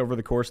happened over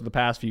the course of the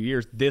past few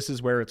years, this is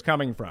where it's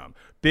coming from.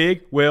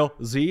 Big Will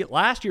Z,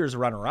 last year's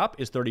runner-up,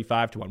 is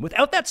 35-1.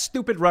 Without that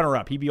stupid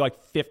runner-up, he'd be like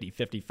 50,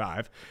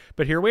 55.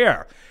 But here we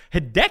are.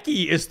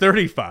 Hideki is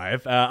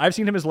 35. I've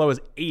seen him as low as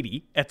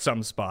 80 at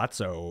some spots,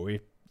 so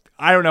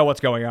I don't know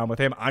what's going on with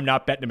him. I'm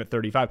not betting him at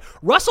 35.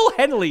 Russell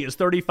Henley is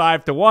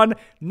 35-1.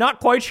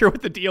 Not quite sure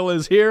what the deal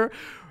is here.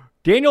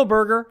 Daniel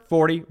Berger,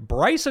 40,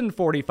 Bryson,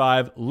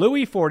 45,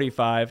 Louis,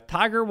 45,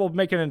 Tiger we'll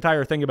make an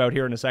entire thing about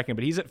here in a second,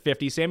 but he's at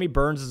 50, Sammy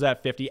Burns is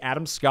at 50,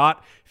 Adam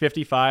Scott,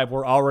 55,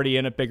 we're already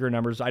in at bigger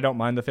numbers, I don't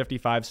mind the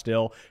 55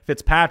 still,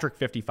 Fitzpatrick,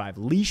 55,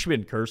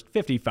 Leishman, cursed,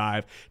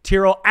 55,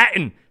 Tyrrell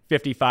Hatton,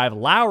 55,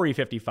 Lowry,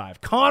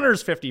 55,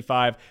 Connors,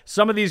 55.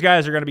 Some of these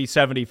guys are going to be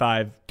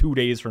 75 2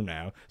 days from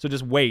now. So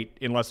just wait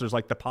unless there's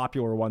like the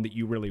popular one that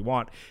you really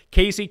want.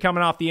 Casey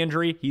coming off the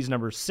injury. He's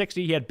number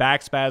 60. He had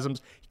back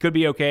spasms. He could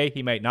be okay.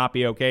 He might not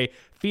be okay.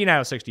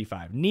 Finau,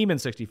 65. Neiman,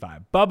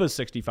 65. Bubba's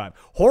 65.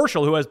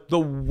 Horschel, who has the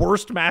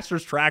worst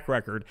Masters track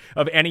record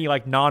of any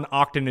like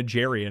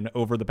non-octogenarian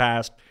over the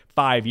past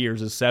 5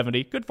 years, is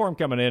 70. Good form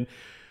coming in.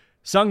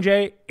 Sung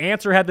Jae,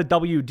 Answer had the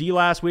WD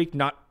last week.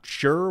 Not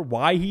sure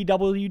why he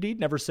WD'd.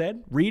 Never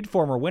said. Reed,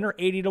 former winner,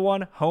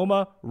 80-1.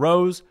 Homa,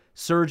 Rose,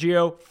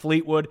 Sergio,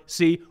 Fleetwood,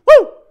 C.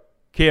 Woo!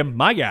 Kim,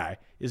 my guy,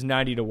 is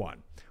 90-1.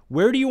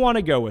 Where do you want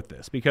to go with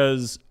this?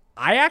 Because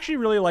I actually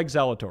really like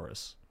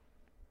Zalatoris.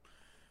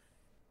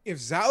 If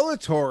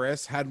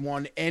Zalatoris had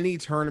won any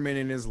tournament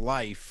in his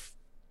life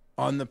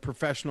on the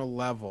professional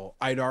level,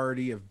 I'd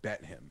already have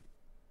bet him.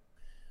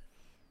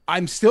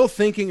 I'm still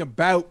thinking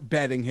about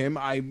betting him.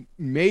 I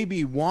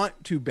maybe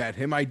want to bet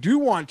him. I do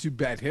want to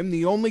bet him.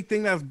 The only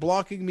thing that's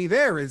blocking me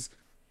there is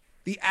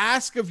the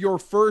ask of your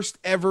first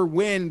ever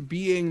win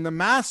being the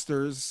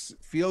Masters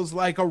feels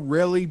like a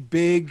really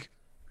big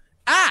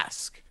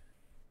ask.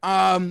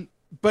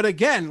 But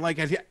again, like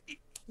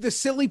the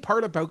silly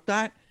part about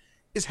that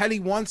is had he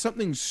won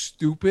something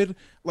stupid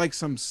like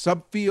some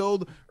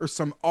Subfield or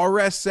some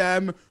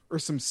RSM or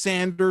some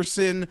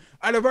Sanderson,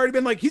 I'd have already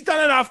been like, he's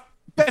done enough,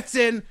 bets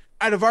in.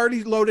 I'd have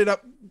already loaded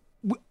up.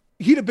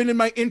 He'd have been in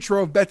my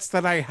intro of bets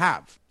that I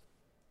have.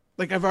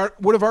 Like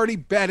would have already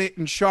bet it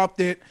and shopped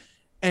it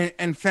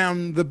and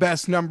found the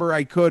best number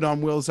I could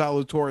on Will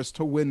Zalatoris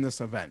to win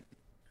this event.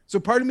 So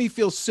part of me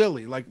feels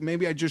silly. Like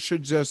maybe I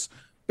should just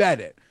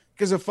bet it.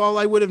 Because if all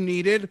I would have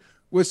needed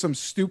was some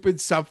stupid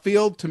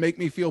Subfield to make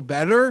me feel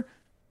better,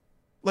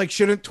 like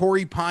shouldn't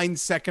Torrey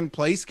Pine's second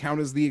place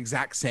count as the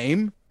exact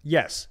same?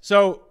 Yes.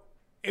 So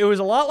it was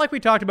a lot like we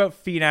talked about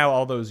Finau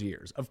all those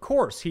years. Of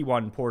course, he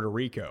won Puerto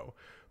Rico.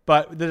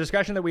 But the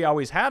discussion that we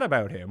always had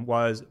about him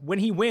was when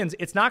he wins,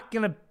 it's not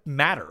going to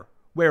matter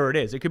where it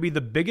is. It could be the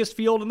biggest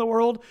field in the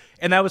world,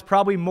 and that was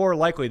probably more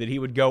likely that he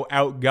would go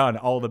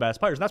outgun all the best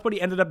players. And that's what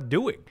he ended up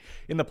doing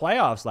in the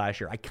playoffs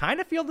last year. I kind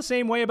of feel the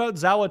same way about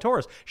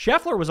Zalatoris.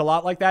 Scheffler was a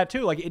lot like that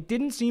too. Like it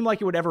didn't seem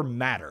like it would ever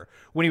matter.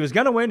 When he was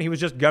going to win, he was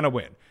just going to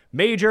win.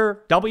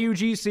 Major,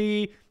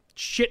 WGC,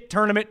 shit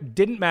tournament,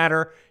 didn't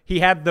matter. He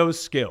had those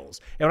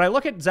skills. And when I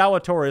look at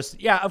Zalatoris,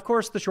 yeah, of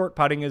course the short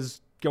putting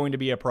is going to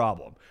be a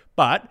problem.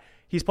 But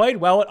he's played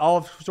well at all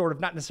of sort of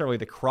not necessarily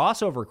the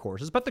crossover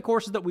courses, but the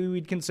courses that we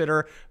would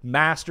consider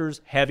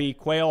Masters, heavy,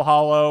 Quail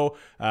Hollow,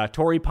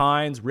 Torrey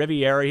Pines,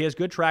 Riviera. He has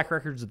good track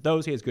records at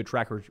those. He has good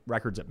track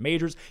records at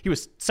majors. He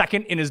was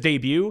second in his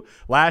debut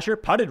last year,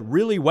 putted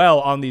really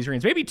well on these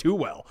greens, maybe too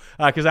well,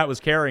 because that was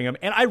carrying him.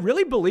 And I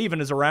really believe in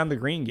his around the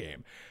green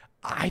game.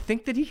 I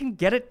think that he can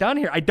get it done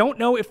here. I don't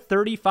know if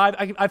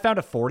 35, I found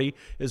a 40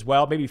 as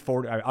well. Maybe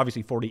 40,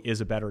 obviously 40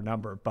 is a better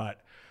number,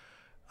 but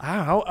I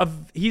don't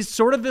know. He's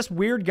sort of this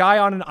weird guy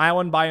on an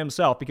island by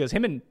himself because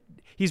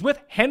he's with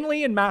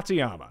Henley and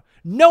Matsuyama.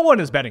 No one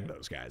is betting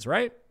those guys,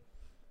 right?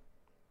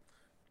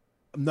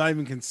 I'm not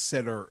even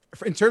consider.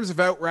 In terms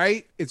of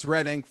outright, it's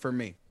red ink for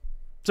me.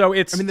 So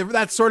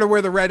that's sort of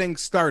where the red ink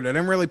started. I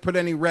didn't really put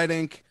any red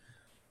ink,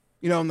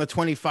 in the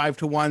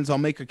 25-1s. I'll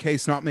make a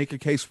case, not make a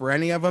case for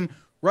any of them.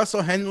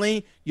 Russell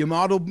Henley, you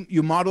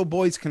model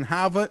boys can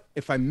have it.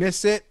 If I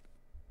miss it,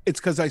 it's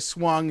because I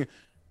swung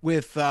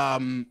with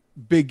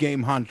big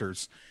game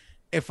hunters.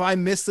 If I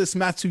miss this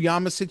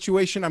Matsuyama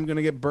situation, I'm going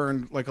to get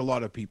burned like a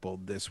lot of people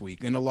this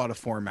week in a lot of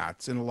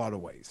formats, in a lot of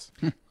ways.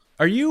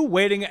 Are you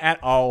waiting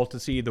at all to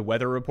see the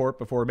weather report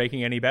before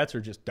making any bets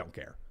or just don't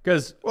care?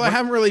 I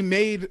haven't really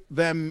made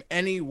them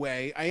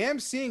anyway. I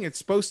am seeing it's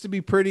supposed to be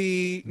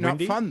pretty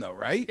windy? Not fun though,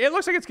 right? It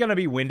looks like it's going to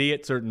be windy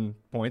at certain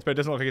points, but it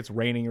doesn't look like it's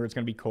raining or it's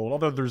going to be cold,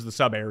 although there's the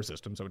sub-air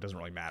system, so it doesn't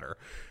really matter.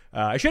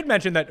 I should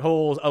mention that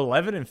holes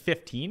 11 and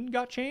 15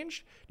 got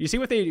changed. Do you see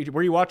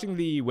were you watching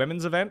the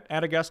women's event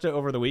at Augusta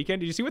over the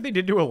weekend? Did you see what they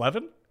did to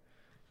 11?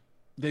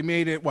 They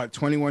made it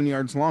 21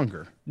 yards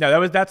longer.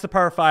 No, that's the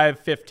par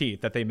 5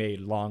 15th that they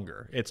made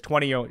longer. It's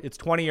 20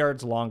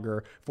 yards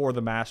longer for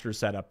the Masters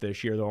setup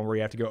this year. The one where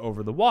you have to go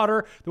over the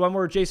water. The one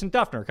where Jason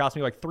Duffner cost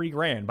me like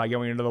 $3,000 by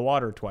going into the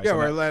water twice. Yeah,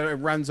 where it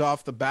runs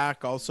off the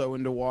back also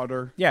into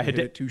water. Yeah, hit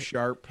it too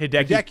sharp.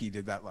 Hideki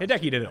did that last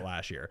Hideki did it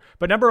last year.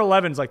 But number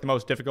 11 is like the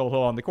most difficult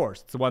hole on the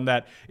course. It's the one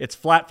that it's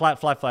flat,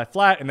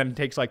 and then it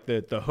takes like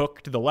the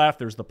hook to the left.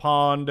 There's the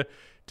pond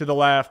to the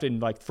left,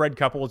 and like Fred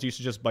Couples used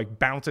to just like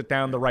bounce it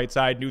down the right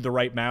side, knew the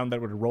right mound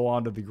that would roll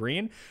onto the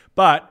green.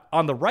 But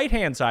on the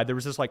right-hand side, there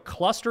was this like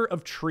cluster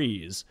of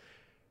trees,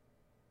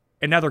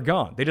 and now they're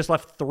gone. They just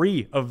left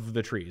 3 of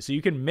the trees. So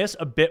you can miss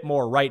a bit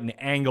more right and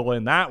angle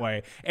in that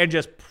way and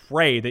just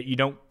pray that you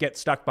don't get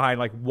stuck behind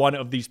like one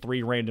of these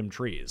 3 random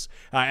trees.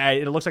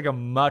 It looks like a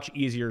much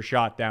easier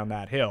shot down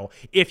that hill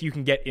if you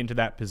can get into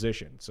that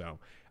position. So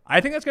I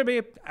think that's going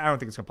to be, I don't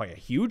think it's going to play a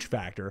huge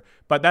factor,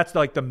 but that's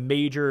like the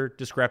major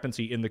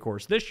discrepancy in the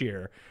course this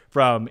year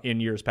from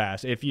in years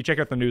past. If you check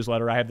out the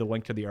newsletter, I have the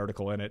link to the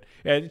article in it.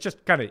 It's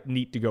just kind of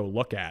neat to go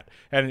look at.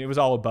 And it was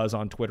all a buzz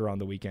on Twitter on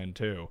the weekend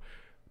too.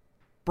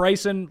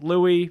 Bryson,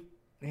 Louis,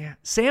 yeah,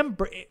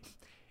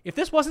 if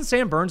this wasn't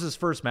Sam Burns'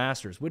 first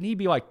Masters, wouldn't he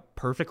be like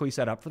perfectly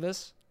set up for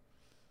this?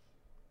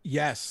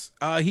 Yes.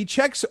 He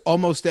checks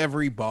almost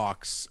every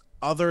box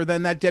other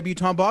than that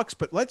debutante box,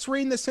 but let's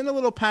rein this in a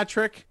little,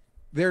 Patrick.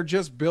 They're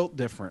just built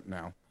different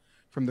now.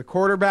 From the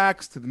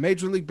quarterbacks to the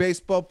Major League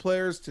Baseball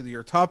players to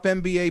your top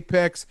NBA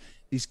picks,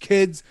 these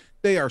kids,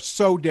 they are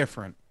so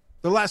different.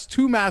 The last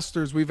 2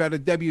 Masters, we've had a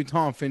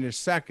debutant finish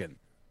second.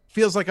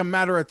 Feels like a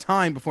matter of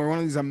time before one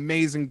of these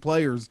amazing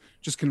players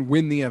just can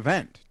win the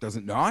event. Does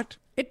it not?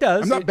 It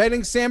does. I'm not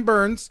betting Sam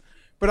Burns,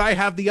 but I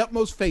have the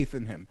utmost faith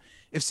in him.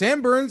 If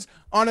Sam Burns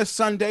on a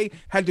Sunday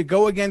had to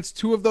go against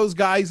 2 of those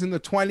guys in the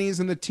 20s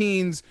and the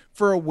teens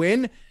for a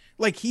win,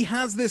 like he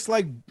has this,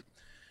 like, I'm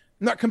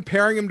not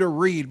comparing him to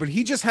Reed, but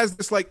he just has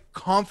this like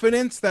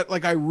confidence that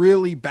like I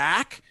really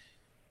back,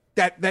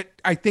 that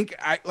I think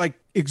I like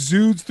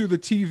exudes through the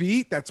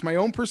TV. That's my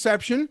own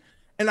perception.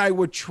 And I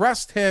would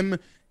trust him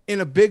in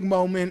a big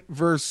moment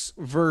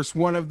versus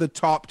one of the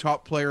top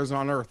players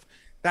on earth.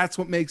 That's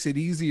what makes it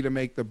easy to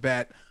make the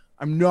bet.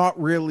 I'm not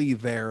really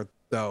there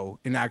though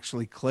in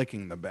actually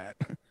clicking the bet.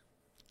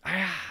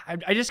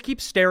 I just keep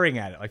staring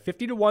at it. Like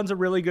 50 to 1's a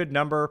really good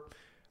number.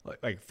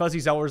 Like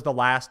Fuzzy Zeller's the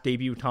last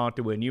debutant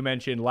to win. You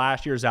mentioned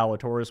last year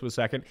Zalatoris was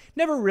second.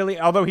 Never really,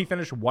 although he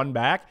finished 1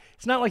 back,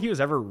 it's not like he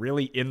was ever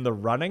really in the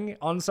running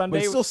on Sunday.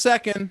 But still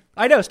second.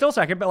 I know, still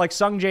second, but like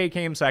Sung Jae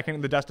came second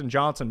in the Dustin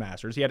Johnson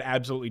Masters. He had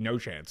absolutely no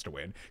chance to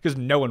win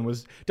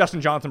because Dustin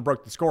Johnson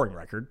broke the scoring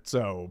record.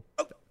 So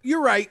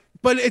you're right,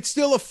 but it's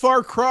still a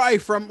far cry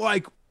from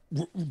like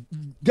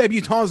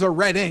debutants are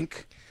red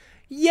ink.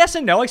 Yes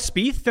and no. Like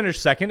Spieth finished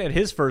second at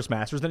his first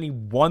Masters, then he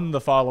won the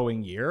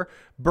following year.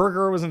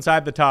 Berger was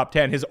inside the top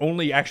 10. His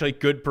only actually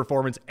good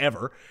performance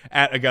ever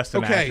at Augusta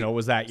National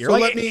was that year. So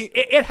like,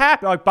 it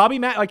happened. Like Bobby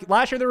Matt. Like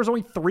last year, there was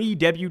only 3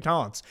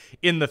 debutants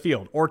in the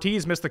field.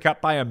 Ortiz missed the cut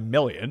by a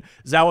million.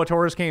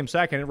 Zalatoris came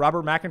second, and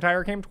Robert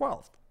McIntyre came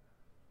 12th.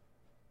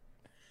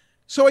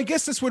 So I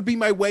guess this would be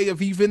my way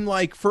of even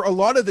like for a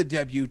lot of the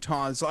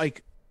debutants,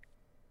 like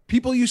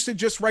people used to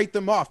just write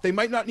them off. They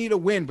might not need a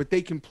win, but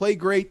they can play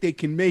great. They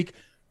can make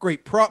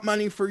great prop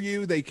money for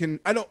you. They can,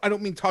 I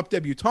don't mean top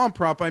debutante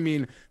prop. I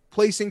mean,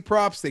 placing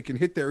props. They can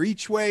hit their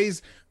each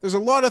ways. There's a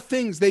lot of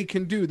things they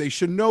can do. They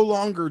should no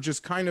longer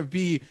just kind of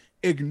be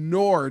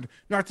ignored.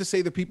 Not to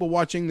say the people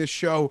watching this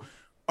show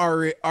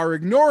are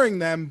ignoring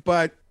them,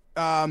 but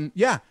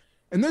yeah.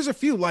 And there's a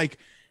few like,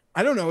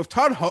 I don't know if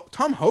Tom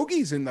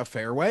Hoagie's in the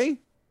fairway.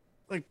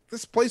 Like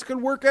this place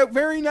could work out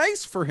very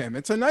nice for him.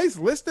 It's a nice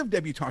list of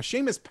debutants.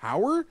 Seamus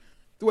Power,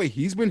 the way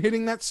he's been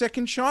hitting that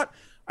second shot.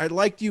 I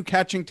liked you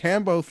catching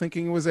Tambo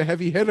thinking it was a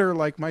heavy hitter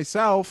like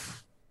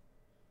myself.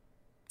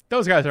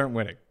 Those guys aren't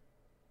winning.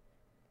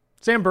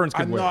 Sam Burns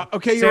could win.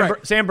 Okay, you're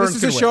right. Sam Burns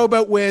This is a show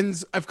about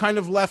wins. I've kind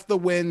of left the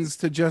wins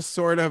to just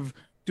sort of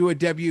do a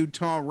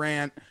debutant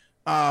rant.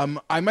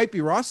 I might be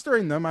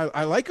rostering them.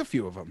 I like a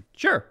few of them.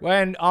 Sure.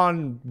 And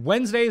on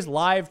Wednesday's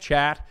live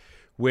chat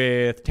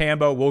with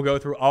Tambo, we'll go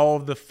through all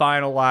of the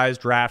finalized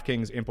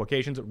DraftKings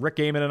implications. Rick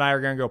Gaiman and I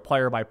are going to go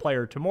player by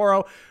player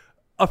tomorrow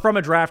from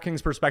a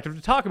DraftKings perspective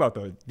to talk about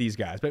these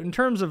guys. But in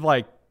terms of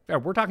like,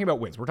 we're talking about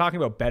wins. We're talking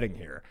about betting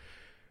here.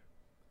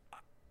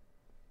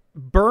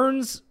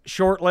 Burns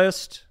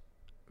shortlist,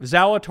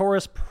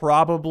 Zalatoris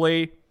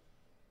probably.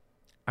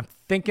 I'm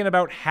thinking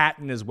about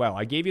Hatton as well.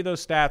 I gave you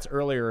those stats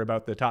earlier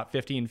about the top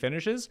 15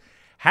 finishes.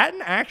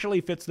 Hatton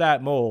actually fits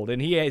that mold, and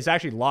he has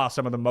actually lost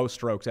some of the most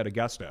strokes at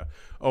Augusta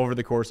over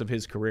the course of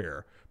his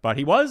career. But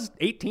he was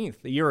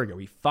 18th a year ago.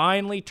 He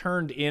finally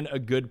turned in a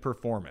good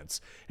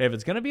performance. If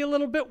it's going to be a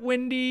little bit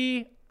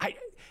windy,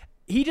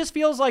 he just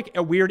feels like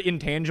a weird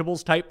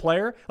intangibles type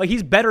player. Like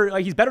he's better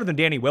than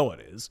Danny Willett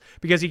is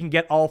because he can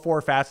get all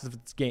 4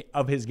 facets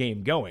of his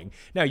game going.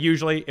 Now,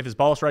 usually if his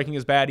ball striking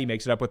is bad, he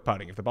makes it up with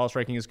putting. If the ball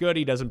striking is good,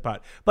 he doesn't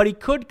putt. But he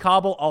could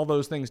cobble all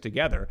those things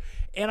together.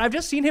 And I've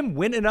just seen him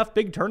win enough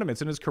big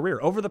tournaments in his career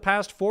over the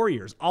past 4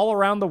 years, all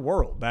around the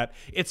world, that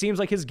it seems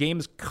like his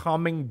game's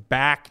coming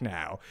back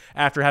now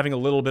after having a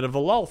little bit of a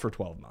lull for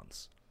 12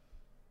 months.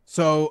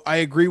 So I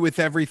agree with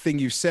everything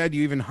you said.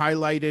 You even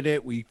highlighted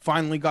it. We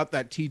finally got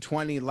that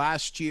T20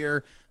 last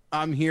year.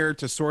 I'm here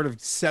to sort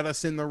of set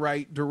us in the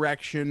right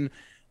direction.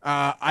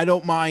 I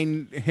don't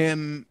mind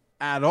him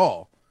at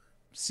all.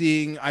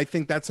 I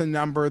think that's a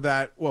number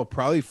that, well,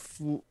 probably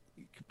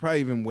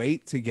even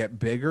wait to get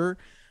bigger.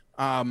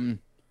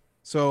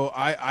 So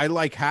I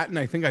like Hatton.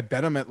 I think I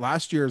bet him at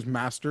last year's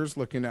Masters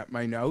looking at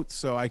my notes,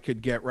 so I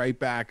could get right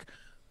back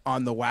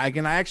on the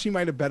wagon. I actually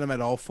might have bet him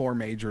at all 4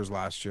 majors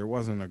last year. It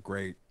wasn't a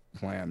great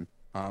plan.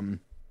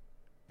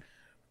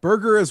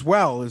 Berger as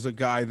well is a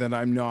guy that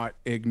I'm not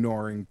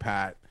ignoring,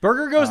 Pat.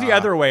 Berger goes the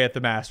other way at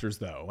the Masters,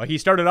 though. Like he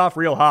started off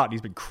real hot, and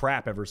he's been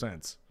crap ever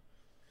since.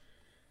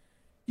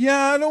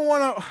 Yeah, I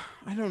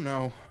don't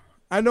know.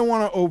 I don't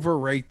want to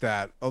overrate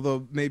that,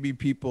 although maybe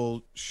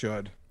people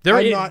should.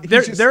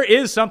 There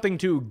is something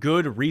to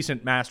good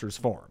recent Masters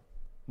form,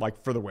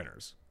 like for the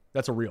winners.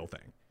 That's a real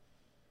thing.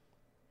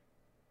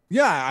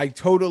 Yeah, I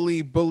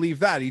totally believe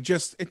that.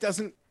 It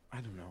doesn't,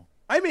 I don't know.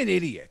 I'm an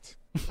idiot.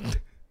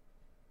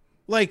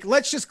 Like,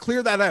 let's just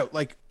clear that out.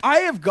 Like, I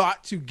have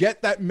got to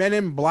get that Men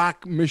in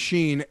Black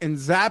machine and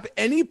zap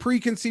any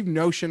preconceived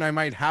notion I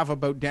might have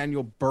about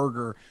Daniel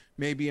Berger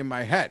maybe in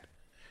my head.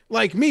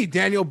 Like me,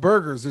 Daniel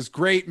Berger's this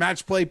great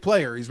match play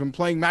player. He's been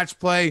playing match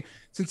play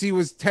since he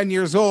was 10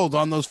 years old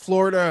on those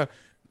Florida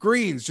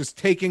greens, just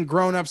taking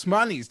grown-ups'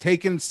 money. He's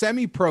taking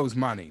semi-pros'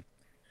 money.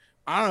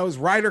 I don't know, his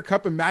Ryder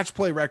Cup and match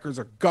play records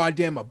are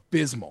goddamn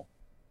abysmal.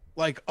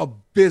 Like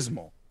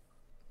abysmal.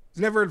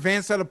 He's never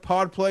advanced out of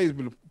pod play. He's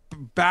been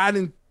bad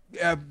in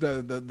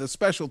the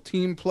special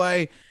team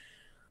play.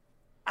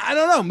 I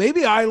don't know.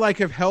 Maybe I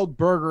have held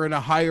Berger in a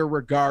higher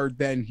regard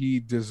than he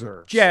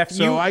deserves. Jeff,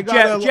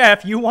 so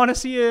Jeff, you want to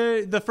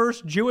see the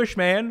first Jewish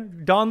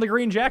man don the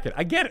green jacket.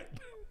 I get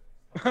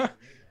it.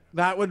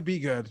 That would be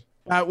good.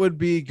 That would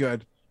be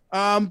good.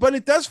 But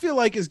it does feel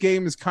like his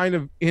game is kind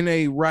of in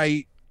a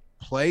right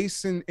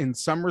place in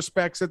some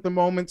respects at the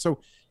moment. So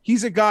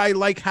he's a guy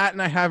like Hatton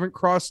I haven't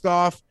crossed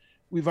off.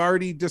 We've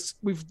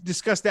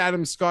discussed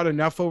Adam Scott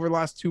enough over the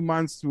last 2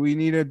 months. We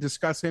need to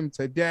discuss him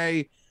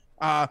today.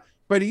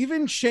 But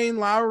even Shane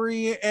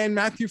Lowry and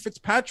Matthew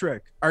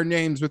Fitzpatrick are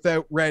names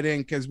without red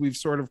ink, as we've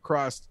sort of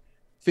crossed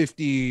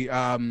 50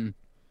 to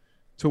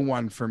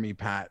 1 for me,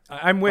 Pat.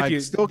 I'm with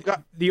you.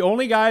 The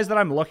only guys that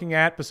I'm looking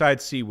at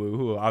besides Siwoo,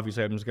 who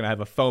obviously I'm just going to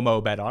have a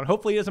FOMO bet on.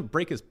 Hopefully he doesn't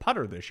break his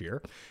putter this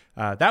year.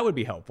 That would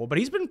be helpful. But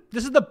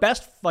this is the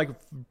best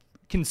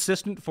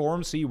consistent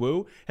form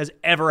Siwoo has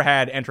ever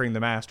had entering the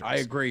Masters. I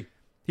agree.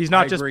 He's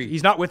not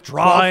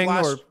withdrawing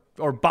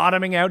or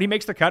bottoming out. He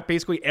makes the cut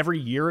basically every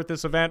year at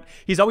this event.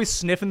 He's always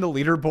sniffing the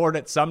leaderboard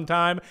at some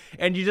time.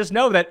 And you just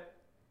know that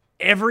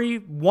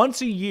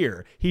once a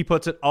year, he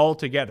puts it all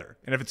together.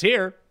 And if it's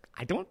here,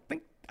 I think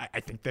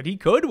that he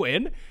could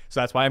win.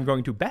 So that's why I'm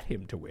going to bet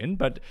him to win.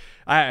 But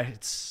I'm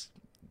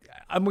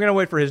going to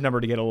wait for his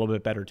number to get a little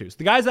bit better too. So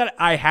the guys that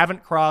I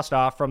haven't crossed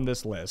off from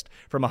this list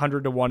from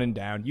 100 to 1 and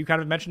down, you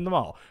kind of mentioned them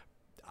all.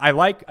 I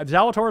like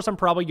Zalatoris. I'm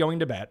probably going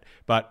to bet,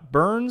 but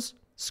Burns,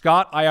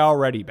 Scott, I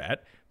already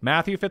bet.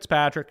 Matthew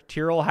Fitzpatrick,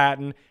 Tyrrell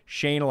Hatton,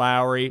 Shane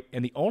Lowry,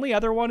 and the only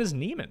other one is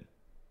Neiman.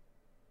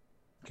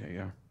 Okay,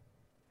 yeah.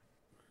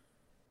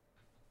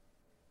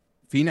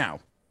 Finau.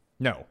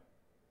 No.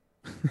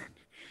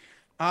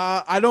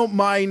 I don't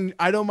mind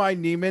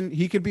Neiman.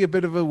 He could be a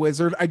bit of a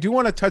wizard. I do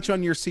want to touch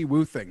on your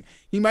Siwoo thing.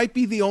 He might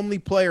be the only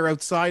player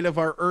outside of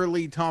our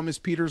early Thomas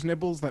Peters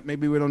nibbles that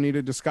maybe we don't need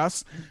to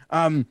discuss.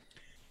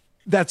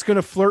 That's going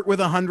to flirt with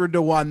 100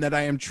 to 1 that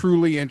I am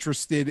truly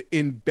interested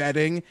in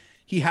betting.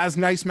 He has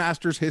nice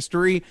Masters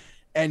history,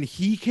 and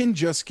he can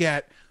just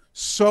get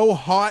so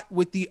hot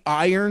with the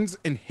irons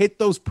and hit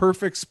those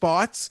perfect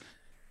spots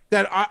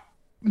that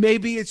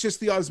maybe it's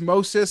just the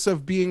osmosis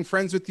of being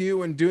friends with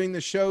you and doing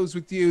the shows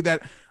with you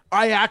that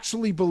I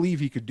actually believe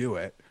he could do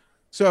it.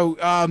 So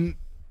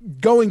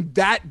going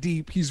that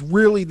deep, he's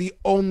really the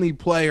only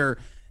player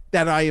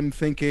that I am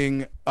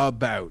thinking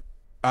about.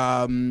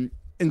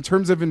 In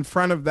terms of in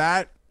front of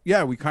that,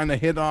 yeah, we kind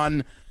of hit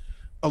on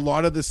a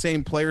lot of the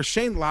same players.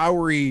 Shane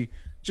Lowry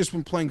just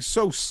been playing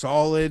so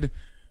solid.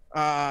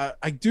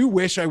 I do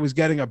wish I was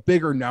getting a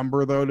bigger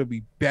number, though, to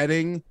be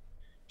betting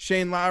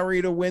Shane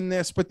Lowry to win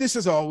this, but this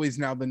is always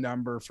now the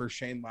number for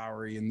Shane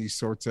Lowry in these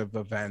sorts of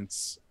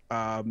events.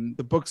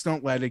 The books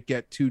don't let it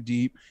get too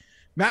deep.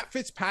 Matt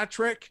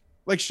Fitzpatrick,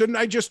 shouldn't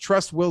I just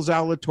trust Will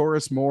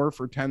Zalatoris more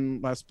for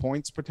 10 less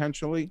points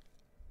potentially?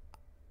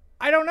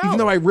 I don't know. Even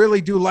though I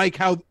really do like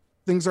how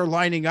things are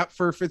lining up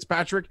for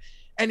Fitzpatrick,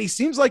 and he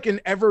seems like an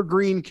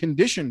evergreen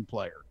condition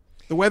player.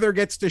 The weather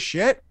gets to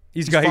shit,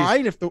 he's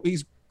fine.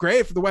 He's great.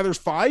 If the weather's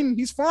fine,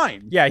 he's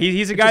fine. Yeah,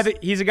 he's a guy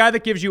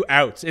that gives you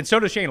outs, and so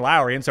does Shane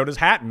Lowry, and so does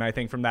Hatton, I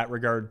think, from that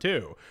regard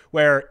too.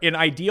 Where in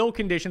ideal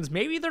conditions,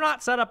 maybe they're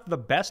not set up the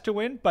best to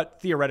win,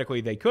 but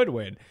theoretically they could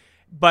win.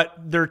 But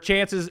their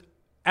chances,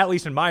 at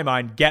least in my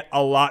mind, get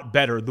a lot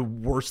better the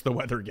worse the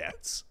weather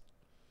gets.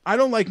 I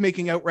don't like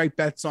making outright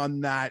bets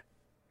on that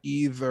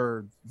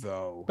either,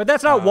 though. But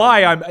that's not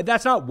why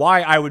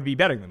I would be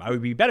betting them. I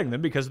would be betting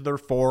them because of their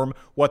form,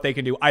 what they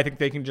can do. I think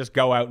they can just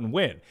go out and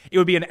win. It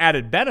would be an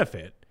added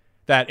benefit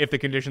that if the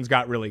conditions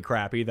got really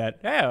crappy,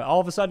 that all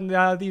of a sudden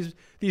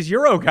these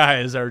Euro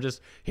guys are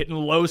just hitting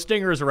low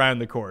stingers around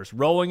the course,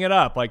 rolling it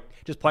up,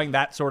 just playing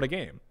that sort of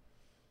game.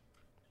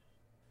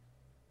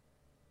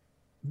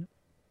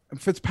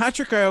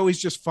 Fitzpatrick, I always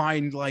just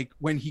find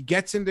when he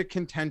gets into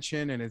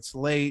contention and it's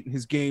late,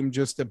 his game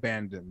just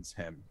abandons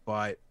him.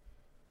 But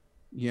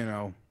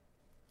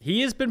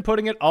he has been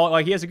putting it all,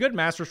 he has a good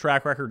Masters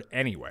track record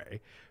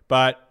anyway,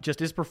 but just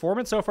his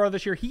performance so far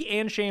this year, he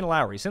and Shane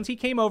Lowry, since he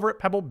came over at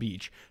Pebble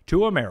Beach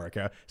to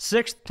America,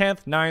 6th,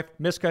 10th, 9th,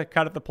 missed cut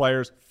at the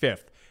Players,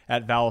 5th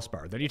at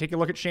Valspar. Then you take a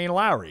look at Shane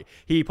Lowry.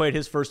 He played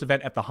his first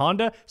event at the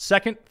Honda,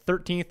 2nd,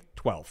 13th,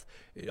 12th,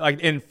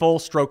 in full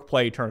stroke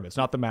play tournaments,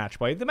 not the match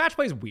play. The match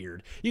play is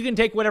weird. You can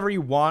take whatever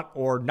you want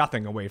or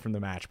nothing away from the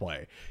match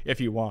play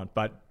if you want,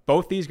 but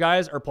both these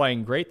guys are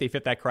playing great. They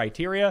fit that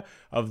criteria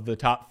of the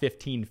top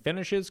 15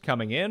 finishes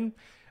coming in.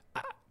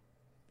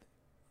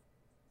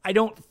 I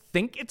don't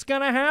think it's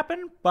going to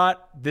happen,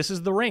 but this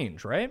is the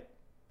range, right?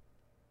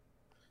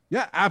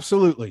 Yeah,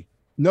 absolutely.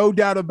 No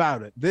doubt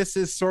about it. This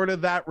is sort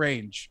of that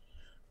range.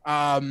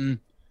 Yeah,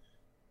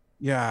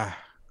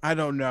 I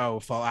don't know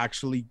if I'll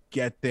actually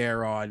get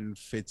there on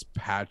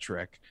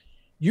Fitzpatrick.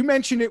 You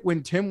mentioned it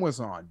when Tim was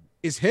on.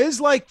 Is his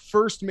like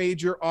first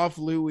major off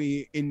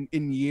Louis in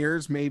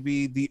years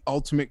maybe the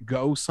ultimate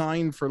go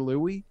sign for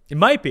Louis? It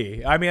might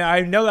be. I mean,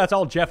 I know that's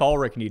all Jeff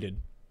Ulrich needed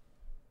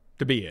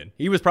to be in.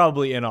 He was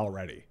probably in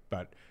already,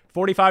 but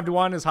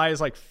 45-1, as high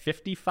as like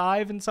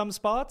 55 in some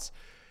spots.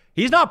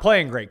 He's not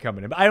playing great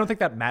coming in, but I don't think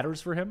that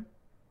matters for him.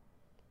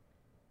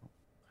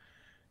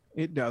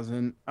 It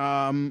doesn't.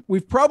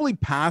 We've probably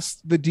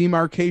passed the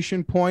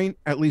demarcation point,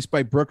 at least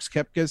by Brooks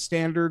Koepka's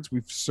standards.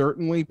 We've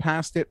certainly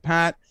passed it,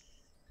 Pat.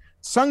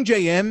 Sung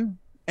J M,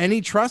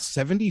 any trust,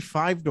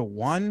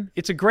 75-1.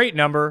 It's a great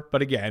number,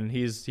 but again,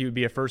 he would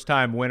be a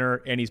first-time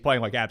winner, and he's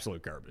playing like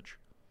absolute garbage.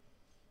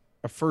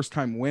 A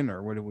first-time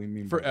winner? What do we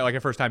mean? Like a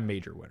first-time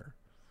major winner.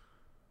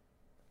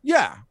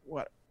 Yeah.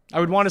 What? I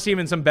would want to see him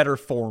in some better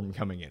form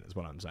coming in, is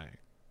what I'm saying.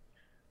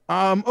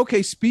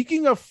 Okay,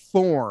 speaking of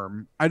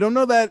form, I don't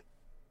know that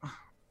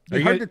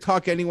it's hard to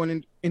talk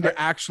anyone into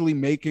actually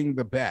making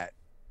the bet,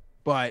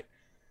 but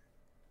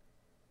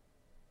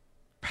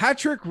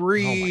Patrick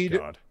Reed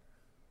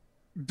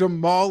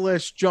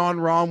demolished Jon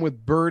Rahm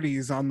with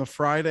birdies on the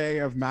Friday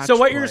of match. So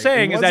what you're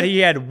saying is that he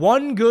had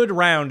one good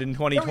round in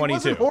 2022. No, he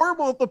wasn't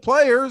horrible at the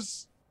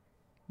Players.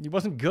 He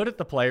wasn't good at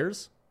the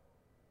Players.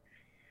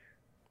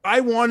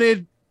 I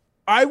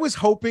was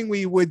hoping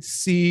we would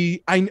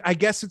see, I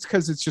guess it's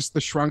because it's just the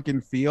shrunken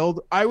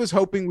field. I was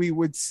hoping we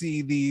would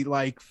see the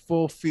like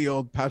full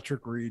field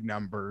Patrick Reed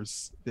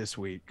numbers this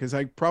week, because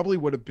I probably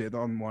would have bid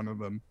on one of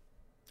them.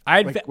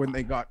 When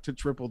they got to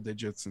triple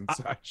digits and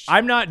such.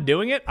 I'm not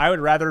doing it. I would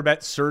rather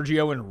bet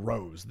Sergio and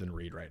Rose than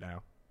Reed right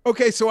now.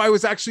 Okay, so I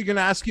was actually going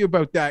to ask you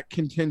about that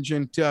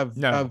contingent of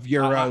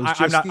Euros.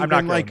 I'm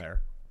not going there.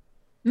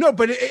 No,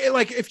 but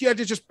like if you had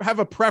to just have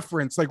a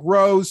preference, like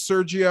Rose,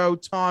 Sergio,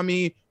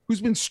 Tommy,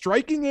 who's been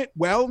striking it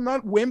well,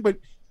 not win, but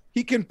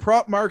he can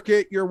prop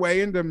market your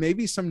way into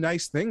maybe some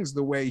nice things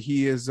the way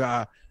he is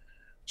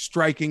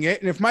striking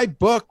it. And if my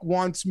book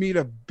wants me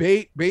to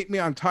bait me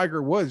on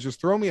Tiger Woods,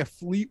 just throw me a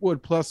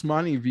Fleetwood plus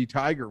money v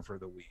Tiger for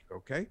the week,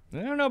 okay?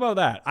 I don't know about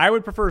that. I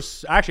would prefer,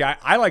 actually,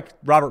 I like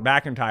Robert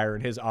McIntyre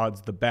and his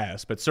odds the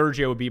best, but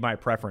Sergio would be my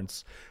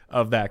preference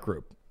of that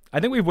group. I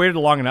think we've waited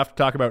long enough to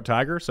talk about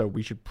Tiger, so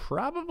we should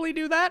probably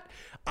do that.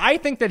 I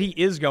think that he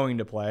is going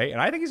to play,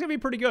 and I think he's going to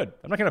be pretty good.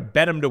 I'm not going to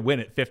bet him to win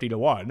at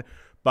 50-1,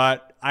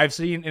 but I've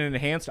seen an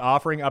enhanced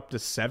offering up to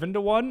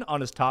 7-1 on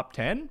his top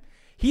 10.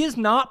 He is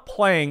not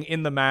playing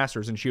in the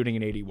Masters and shooting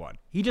an 81.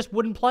 He just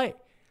wouldn't play.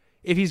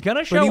 If he's going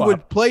to show up... But he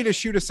would play to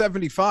shoot a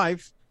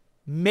 75.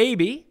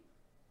 Maybe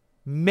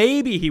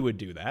he would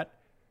do that.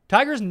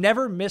 Tiger's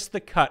never missed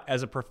the cut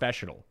as a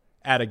professional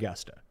at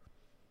Augusta.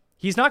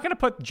 He's not going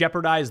to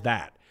jeopardize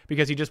that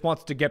because he just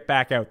wants to get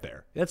back out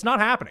there. That's not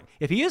happening.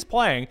 If he is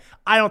playing,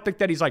 I don't think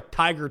that he's like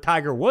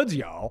Tiger Woods,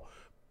 y'all,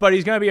 but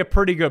he's going to be a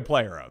pretty good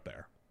player out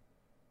there.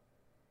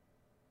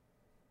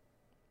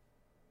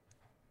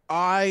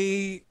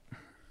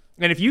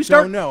 And if you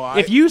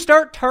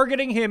start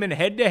targeting him in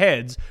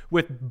head-to-heads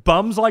with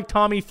bums like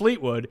Tommy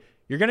Fleetwood,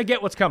 you're going to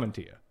get what's coming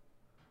to you.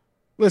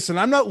 Listen,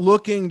 I'm not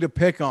looking to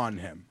pick on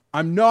him.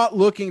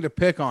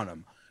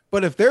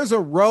 But if there's a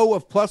row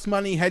of plus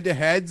money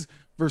head-to-heads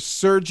for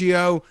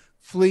Sergio,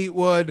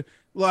 Fleetwood,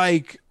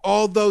 like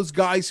all those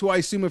guys who I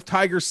assume if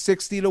Tiger's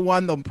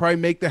 60-1, they'll probably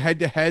make the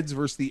head-to-heads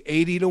versus the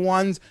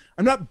 80-1s.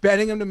 I'm not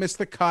betting him to miss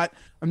the cut.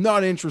 I'm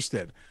not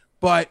interested.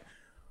 But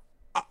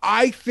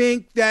I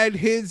think that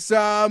his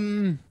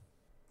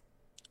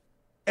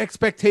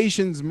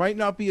expectations might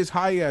not be as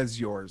high as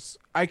yours.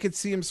 I could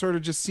see him sort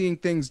of just seeing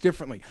things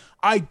differently.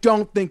 I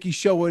don't think he's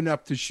showing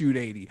up to shoot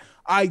 80.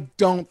 I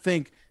don't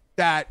think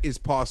that is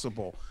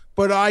possible.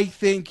 But I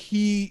think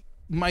he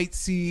might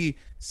see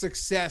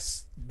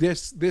success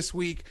this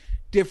week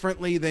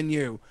differently than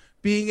you.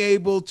 Being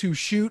able to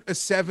shoot a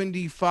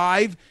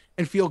 75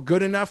 and feel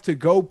good enough to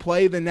go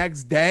play the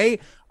next day,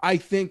 I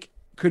think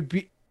could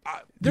be...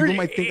 people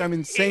might think I'm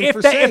insane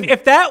for saying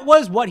if that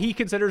was what he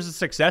considers a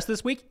success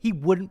this week, he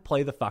wouldn't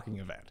play the fucking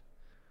event.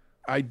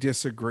 I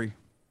disagree.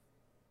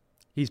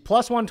 He's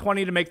plus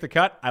 120 to make the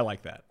cut. I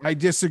like that. I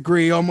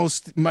disagree.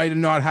 Almost might have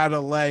not had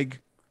a leg.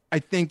 I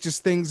think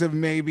just things have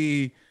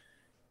maybe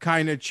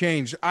kind of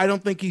changed. I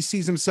don't think he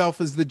sees himself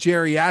as the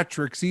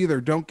geriatrics either.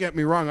 Don't get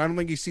me wrong. I don't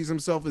think he sees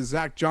himself as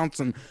Zach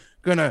Johnson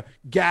going to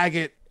gag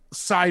it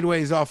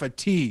sideways off a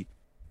tee.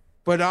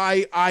 But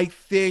I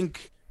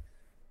think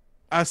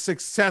a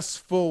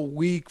successful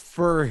week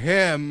for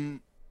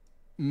him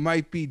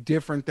might be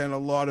different than a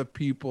lot of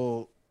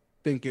people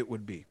think it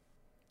would be.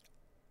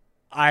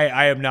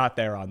 I am not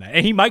there on that.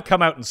 And he might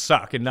come out and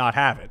suck and not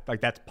have it. Like,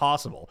 that's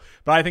possible.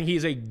 But I think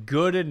he's a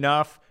good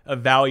enough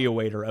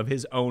evaluator of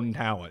his own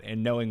talent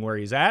and knowing where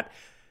he's at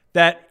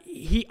that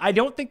I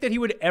don't think that he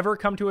would ever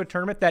come to a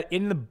tournament that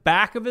in the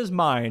back of his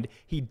mind,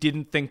 he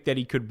didn't think that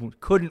he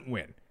couldn't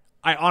win.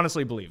 I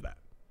honestly believe that.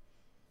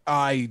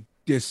 I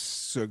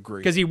disagree.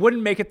 Because he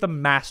wouldn't make it the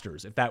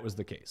Masters if that was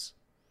the case.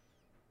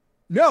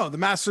 No, the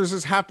Masters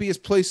is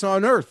happiest place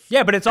on earth.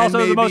 Yeah, but it's also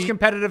And the most maybe-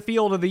 competitive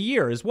field of the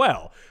year as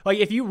well. Like,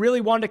 if you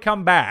really wanted to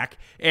come back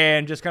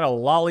and just kind of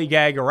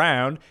lollygag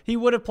around, he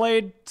would have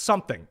played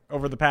something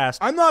over the past.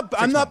 I'm not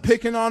months.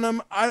 picking on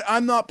him.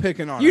 I'm not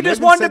picking on him. You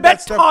just I wanted to said bet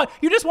that stuff-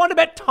 You just wanted to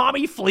bet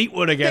Tommy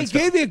Fleetwood They against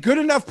him. gave you good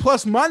enough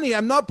plus money.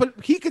 But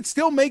he could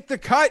still make the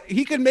cut.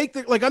 He could make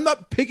I'm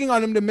not picking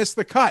on him to miss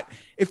the cut.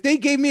 If they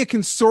gave me a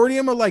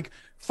consortium of like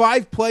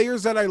 5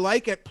 players that I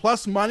like at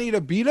plus money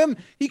to beat him,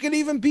 he could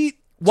even beat.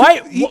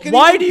 Why do you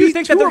beat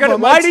think two that they're of going to?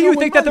 them. Why I'd do you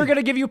still think win that they're money.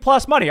 going to give you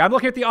plus money? I'm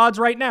looking at the odds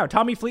right now.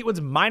 Tommy Fleetwood's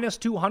minus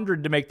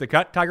 200 to make the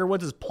cut. Tiger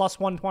Woods is plus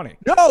 120.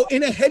 No,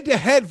 in a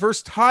head-to-head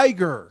versus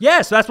Tiger.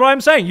 Yes, that's what I'm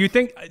saying. You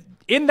think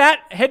in that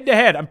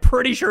head-to-head, I'm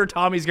pretty sure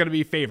Tommy's going to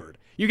be favored.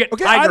 You get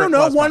Okay, Tiger I don't at know.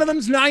 plus One money. of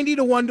them's 90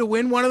 to 1 to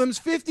win. One of them's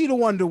 50 to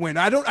 1 to win.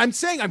 I'm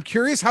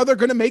curious how they're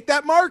going to make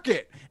that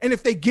market. And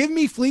if they give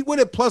me Fleetwood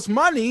at plus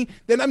money,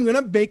 then I'm going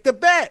to make the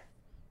bet.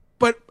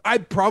 But I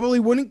probably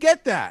wouldn't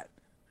get that.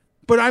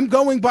 But I'm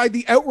going by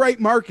the outright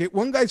market.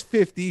 One guy's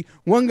 50,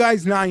 one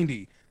guy's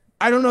 90.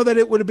 I don't know that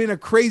it would have been a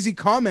crazy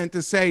comment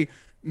to say,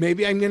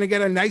 maybe I'm going to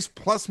get a nice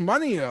plus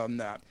money on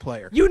that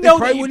player. You They know,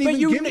 probably that, wouldn't but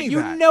even give me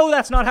you that. know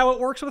that's not how it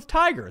works with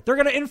Tiger. They're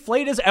going to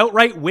inflate his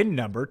outright win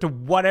number to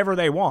whatever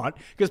they want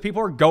because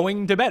people are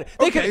going to bet it.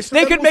 They Okay, could, so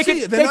they then could we'll make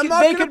see. it. Then They I'm could,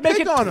 not they gonna could make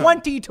pick it on him.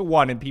 20 to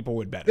 1 and people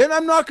would bet it. Then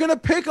I'm not going to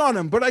pick on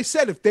him. But I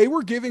said if they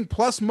were giving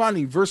plus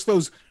money versus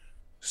those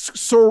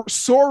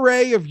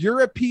soiree of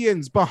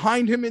Europeans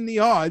behind him in the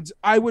odds,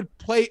 I would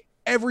play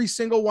every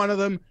single one of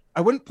them.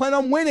 I wouldn't plan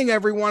on winning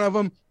every one of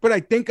them, but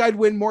I think I'd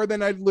win more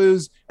than I'd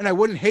lose, and I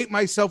wouldn't hate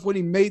myself when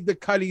he made the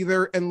cut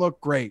either and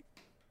look great.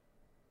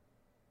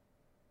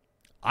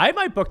 I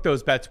might book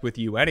those bets with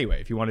you anyway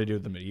if you want to do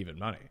them at even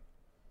money.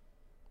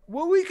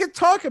 Well, we could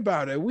talk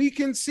about it. We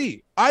can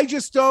see. I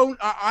just don't.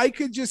 I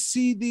could just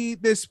see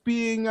this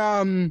being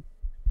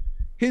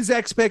his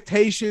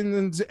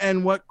expectations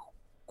and what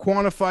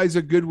quantifies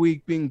a good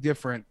week being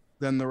different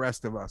than the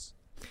rest of us.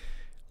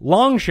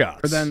 Long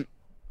shots. Or then.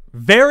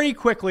 Very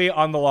quickly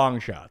on the long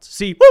shots.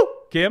 See, woo,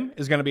 Kim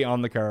is going to be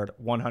on the card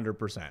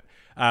 100%.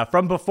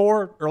 From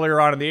before, earlier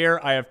on in the year,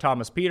 I have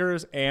Thomas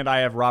Peters and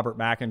I have Robert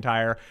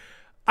McIntyre.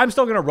 I'm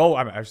still going to roll.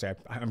 I'm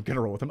going to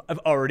roll with him. I've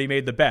already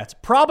made the bets.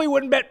 Probably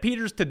wouldn't bet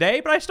Peters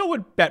today, but I still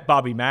would bet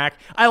Bobby Mack.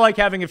 I like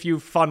having a few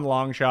fun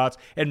long shots,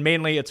 and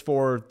mainly it's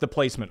for the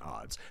placement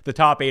odds. The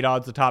top 8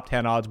 odds, the top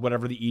 10 odds,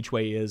 whatever the each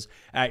way is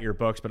at your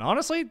books. But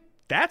honestly,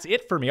 that's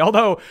it for me.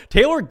 Although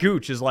Taylor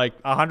Gooch is like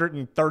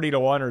 130 to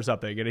 1 or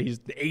something, and he's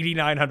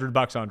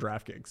 $8,900 on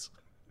DraftKings.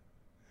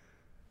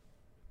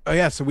 Oh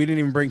yeah, so we didn't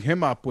even bring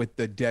him up with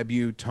the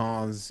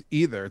debutants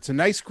either. It's a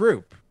nice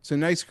group. It's a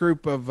nice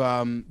group of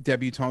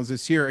debutants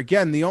this year.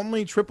 Again, the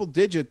only triple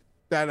digit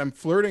that I'm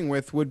flirting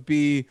with would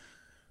be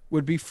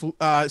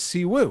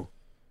Siwoo.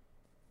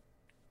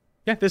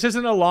 Yeah, this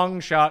isn't a long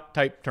shot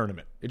type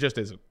tournament. It just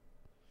isn't.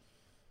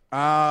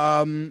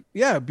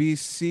 Yeah,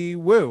 BC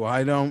Woo.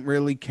 I don't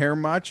really care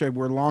much.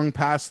 We're long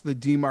past the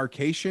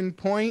demarcation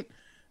point.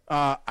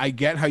 I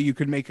get how you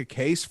could make a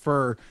case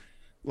for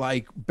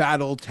like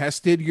battle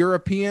tested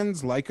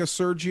Europeans like a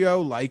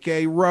Sergio, like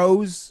a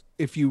Rose,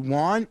 if you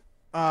want.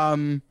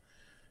 They'll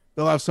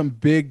have some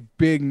big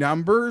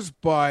numbers,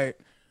 but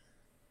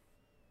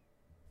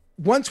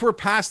once we're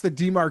past the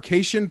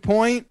demarcation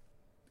point,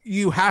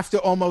 you have to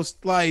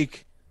almost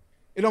like,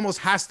 it almost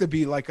has to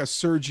be like a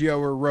Sergio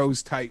or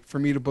Rose type for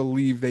me to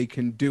believe they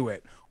can do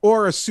it.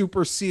 Or a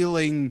super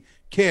ceiling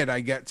kid,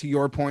 I get to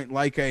your point,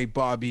 like a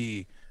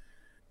Bobby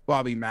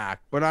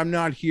Mack. But I'm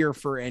not here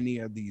for any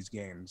of these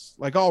games.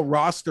 Like I'll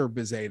roster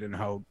Bizet and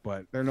Hope,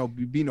 but there'll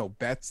be no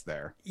bets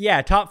there.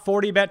 Yeah, top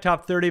 40 bet,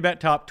 top 30 bet,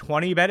 top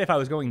 20 bet. If I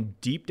was going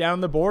deep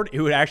down the board,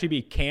 it would actually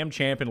be Cam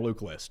Champ and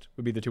Luke List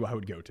would be the two I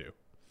would go to.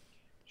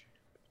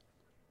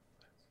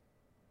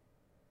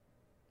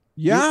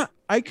 Yeah,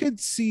 I could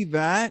see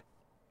that.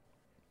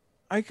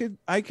 I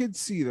could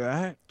see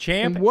that.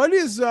 Champ. And what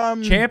is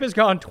Champ has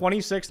gone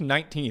 26th,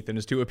 19th in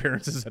his 2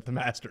 appearances at the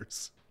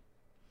Masters.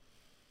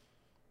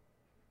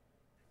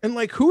 And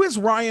like, who is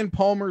Ryan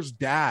Palmer's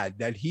dad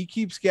that he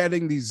keeps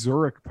getting these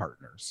Zurich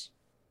partners?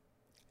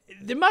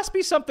 There must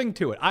be something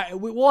to it.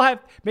 We'll have,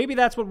 maybe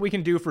that's what we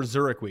can do for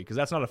Zurich week, because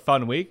that's not a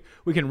fun week.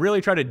 We can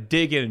really try to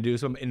dig in and do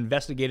some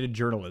investigative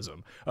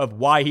journalism of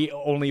why he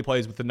only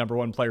plays with the number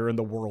 1 player in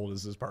the world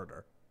as his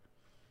partner.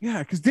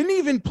 Yeah, because didn't he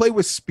even play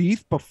with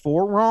Spieth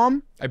before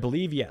Rahm? I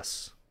believe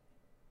yes.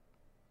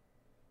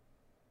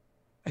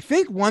 I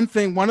think one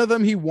of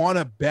them he won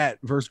a bet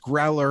versus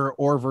Greller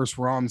or versus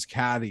Rahm's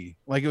caddy.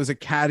 Like it was a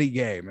caddy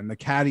game, and the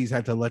caddies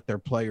had to let their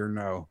player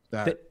know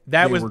that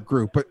that they was were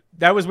group. But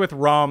that was with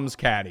Rahm's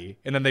caddy,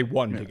 and then they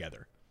won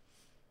together.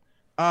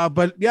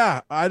 But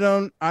yeah, I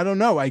don't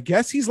know. I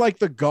guess he's like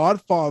the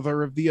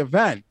godfather of the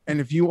event,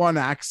 and if you want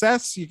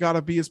access, you got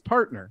to be his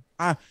partner.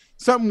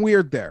 Something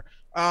weird there.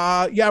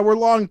 Yeah, we're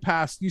long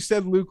past. You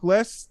said Luke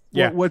List.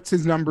 Yeah. What's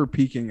his number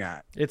peaking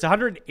at? It's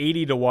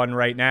 180 to 1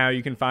 right now.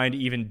 You can find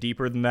even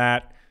deeper than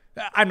that.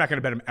 I'm not going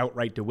to bet him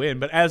outright to win,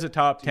 but as a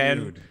top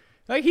 10,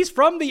 Like, he's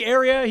from the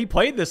area. He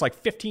played this like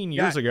 15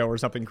 years ago or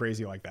something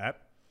crazy like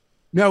that.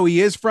 No,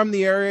 he is from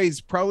the area.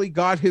 He's probably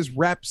got his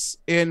reps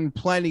in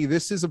plenty.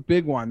 This is a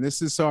big one.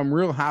 So I'm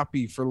real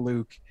happy for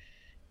Luke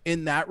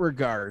in that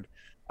regard.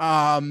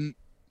 Cameron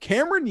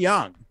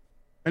Young.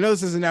 I know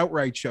this is an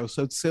outright show,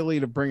 so it's silly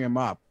to bring him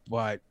up,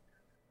 but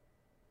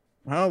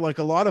like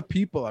a lot of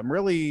people, I'm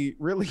really,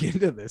 really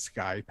into this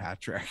guy,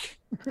 Patrick.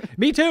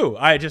 Me too.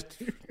 I just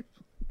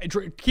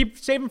keep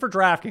saving for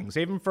DraftKings,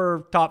 save him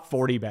for top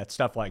 40 bets,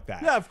 stuff like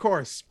that. Yeah, of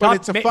course. But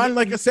it's a fun,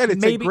 like I said,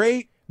 it's a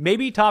great.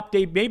 Maybe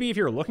if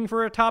you're looking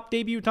for a top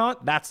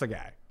debutant, that's the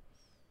guy.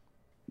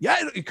 Yeah,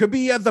 it could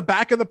be the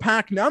back of the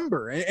pack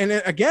number. And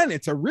again,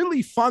 it's a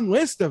really fun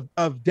list of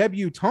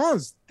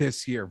debutants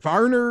this year,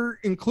 Varner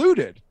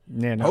included.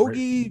 Yeah,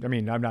 Hoagie. I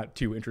mean, I'm not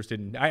too interested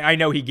in. I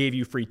know he gave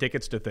you free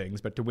tickets to things,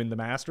 but to win the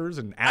Masters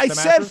and at the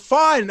Masters? I said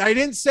fun. I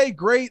didn't say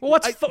great. Well,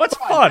 what's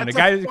fun?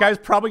 The guy's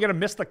probably gonna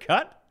miss the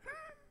cut.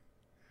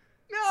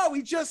 No,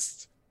 he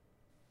just.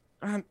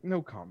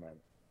 No comment.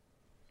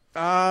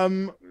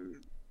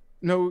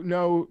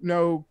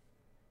 No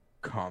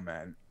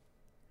comment.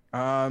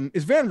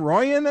 Is Van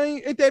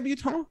Rooyen a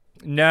debutant?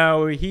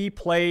 No, he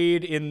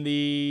played in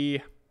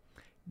the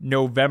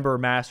November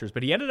Masters,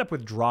 but he ended up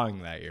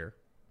withdrawing that year.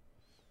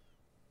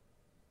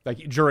 Like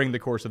during the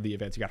course of the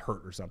events, he got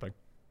hurt or something.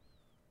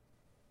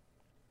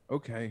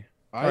 Okay.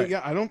 I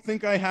don't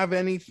think I have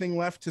anything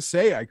left to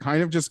say. I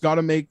kind of just got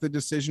to make the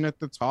decision at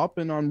the top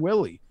and on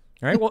Willie.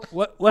 All right,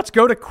 well, let's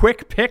go to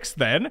quick picks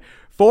then.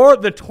 For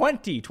the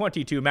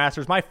 2022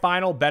 Masters, my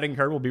final betting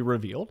card will be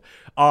revealed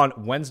on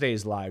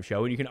Wednesday's live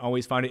show, and you can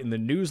always find it in the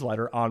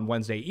newsletter on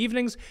Wednesday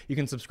evenings. You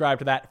can subscribe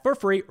to that for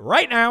free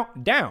right now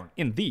down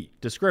in the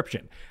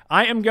description.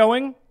 I'm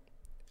going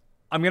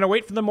to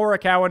wait for the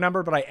Morikawa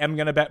number, but I am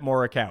going to bet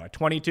Morikawa.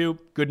 22,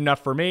 good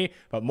enough for me,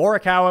 but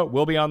Morikawa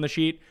will be on the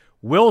sheet.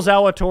 Will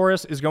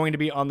Zalatoris is going to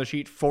be on the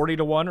sheet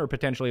 40-1 or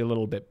potentially a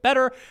little bit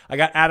better. I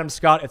got Adam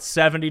Scott at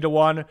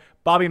 70-1.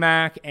 Bobby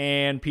Mack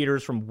and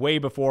Peters from way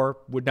before,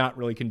 would not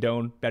really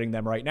condone betting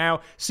them right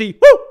now.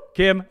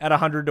 Kim at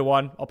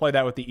 100-1. I'll play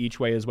that with the each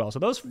way as well. So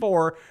those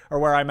four are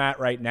where I'm at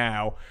right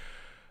now.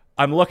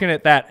 I'm looking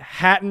at that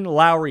Hatton,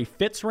 Lowry,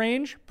 Fitz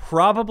range.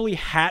 Probably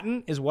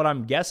Hatton is what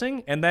I'm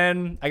guessing. And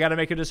then I got to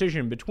make a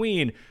decision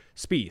between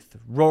Spieth,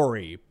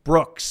 Rory,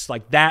 Brooks,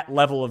 like that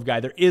level of guy.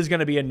 There is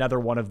going to be another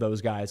one of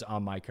those guys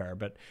on my card.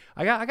 But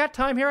I got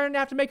time here. I didn't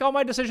have to make all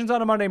my decisions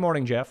on a Monday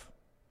morning, Jeff.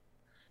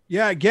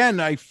 Yeah, again,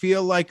 I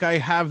feel like I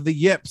have the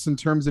yips in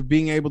terms of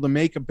being able to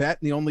make a bet.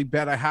 And the only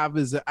bet I have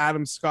is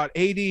Adam Scott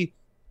 80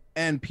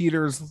 and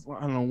Peters,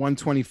 I don't know,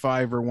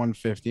 125 or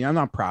 150. I'm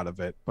not proud of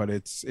it, but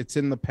it's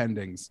in the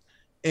pendings.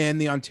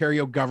 And the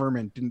Ontario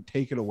government didn't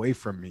take it away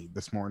from me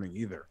this morning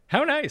either.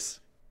 How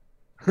nice.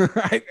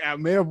 Maybe I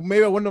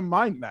wouldn't have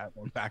minded that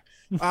one back.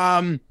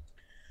 I'm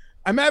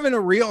having a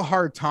real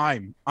hard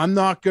time. I'm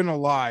not going to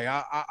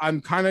lie.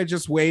 I'm kind of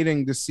just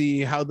waiting to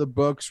see how the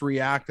books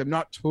react. I'm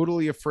not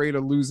totally afraid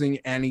of losing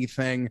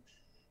anything.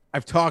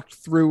 I've talked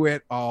through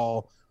it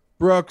all.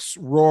 Brooks,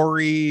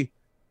 Rory,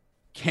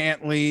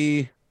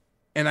 Cantley,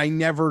 and I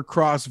never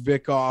cross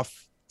Vic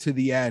off to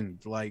the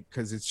end, like,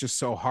 because it's just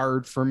so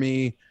hard for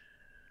me.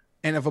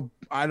 And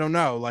I don't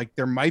know, like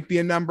there might be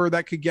a number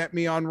that could get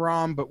me on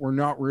Rahm, but we're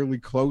not really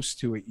close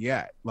to it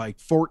yet. Like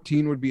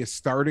 14 would be a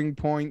starting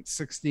point.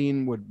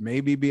 16 would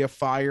maybe be a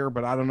fire,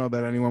 but I don't know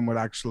that anyone would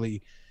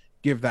actually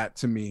give that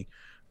to me.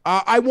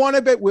 I want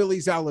to bet Willie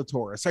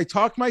Zalatoris. I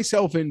talked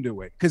myself into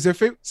it because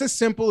if it's as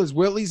simple as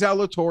Willie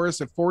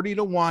Zalatoris at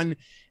 40-1,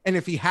 and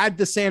if he had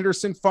the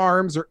Sanderson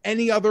Farms or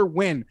any other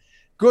win,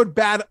 good,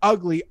 bad,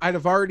 ugly, I'd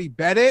have already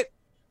bet it.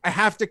 I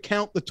have to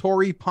count the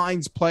Torrey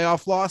Pines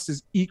playoff loss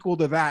as equal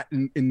to that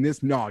in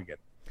this noggin.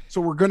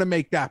 So we're going to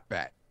make that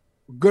bet.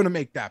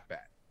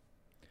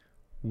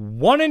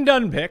 One and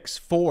done picks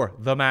for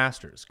the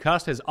Masters.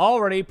 Cust has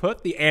already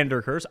put the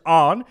Anderkers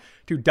on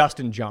to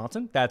Dustin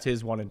Johnson. That's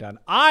his one and done.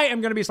 I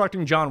am going to be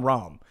selecting Jon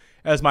Rahm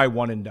as my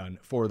one and done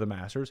for the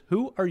Masters.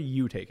 Who are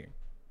you taking?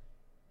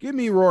 Give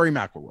me Rory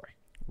McIlroy.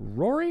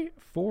 Rory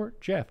for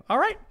Jeff. All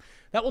right.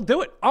 That will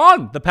do it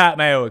on the Pat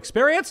Mayo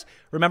Experience.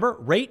 Remember,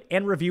 rate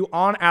and review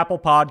on Apple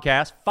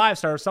Podcasts. 5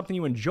 stars, something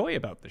you enjoy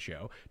about the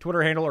show.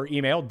 Twitter handle or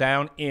email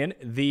down in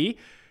the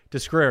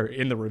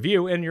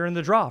review, and you're in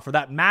the draw for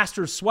that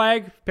Masters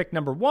swag. Pick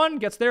number 1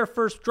 gets their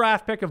first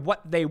draft pick of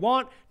what they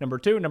want. Number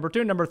 2, number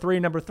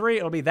 3.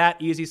 It'll be that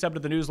easy. Sub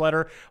to the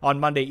newsletter on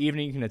Monday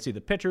evening. You can see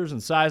the pictures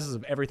and sizes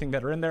of everything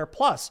that are in there,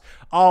 plus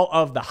all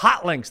of the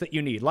hot links that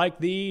you need, like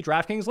the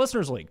DraftKings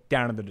Listeners link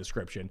down in the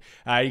description.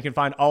 You can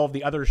find all of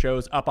the other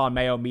shows up on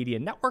Mayo Media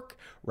Network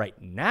right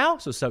now,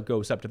 so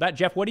go sub to that.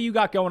 Jeff, what do you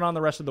got going on the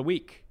rest of the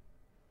week?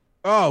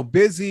 Oh,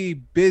 busy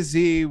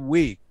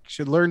week.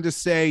 Should learn to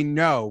say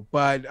no,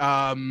 but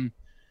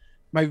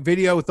my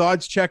video with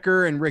Odds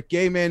Checker and Rick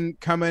Gaiman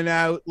coming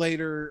out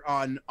later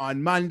on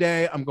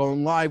Monday. I'm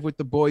going live with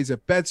the boys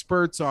at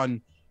BetSperts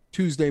on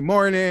Tuesday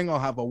morning. I'll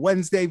have a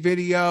Wednesday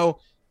video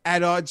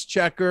at Odds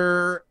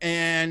Checker,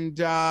 and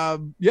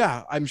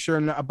I'm sure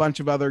a bunch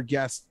of other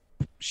guest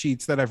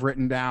sheets that I've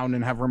written down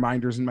and have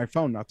reminders in my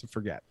phone not to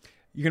forget.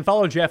 You can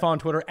follow Jeff on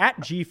Twitter at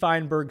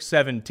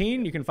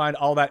gfeinberg17. You can find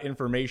all that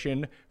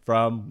information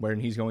from when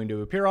he's going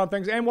to appear on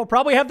things. And we'll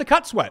probably have the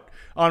Cut Sweat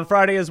on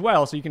Friday as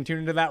well, so you can tune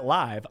into that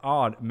live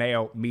on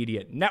Mayo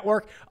Media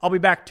Network. I'll be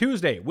back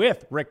Tuesday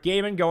with Rick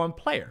Gaiman going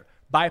player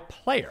by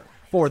player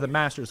for the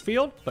Masters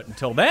field. But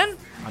until then,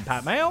 I'm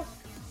Pat Mayo.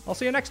 I'll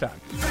see you next time.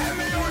 Pat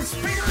Mayo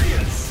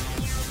Experience.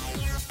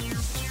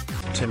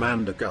 Tim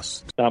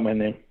Andergust. Not my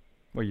name.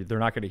 Well, they're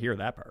not going to hear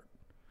that part.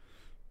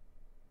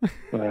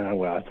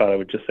 Well, I thought I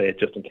would just say it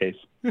just in case.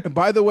 And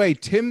by the way,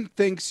 Tim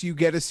thinks you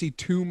get to see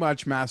too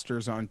much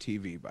Masters on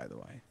TV, by the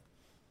way.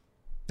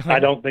 I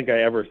don't think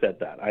I ever said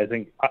that. I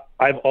think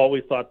I've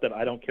always thought that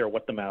I don't care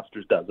what the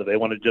Masters does. If they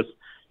want to just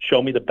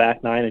show me the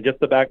back nine and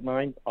just the back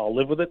nine, I'll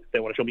live with it. If they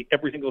want to show me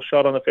every single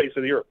shot on the face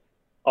of the earth,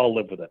 I'll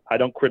live with it. I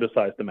don't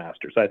criticize the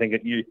Masters. I think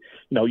you're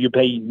not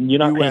paying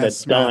a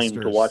dime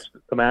to watch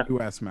the Masters.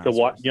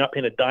 You're not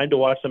paying a dime to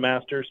watch the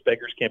Masters.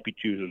 Beggars can't be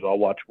choosers. I'll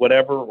watch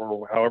whatever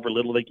or however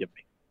little they give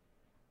me.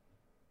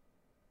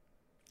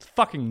 It's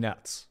fucking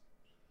nuts.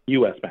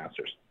 U.S.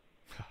 Masters.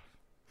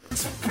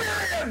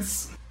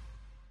 Experience.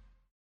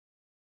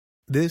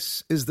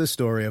 This is the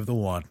story of the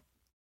one.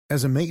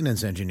 As a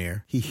maintenance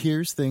engineer, he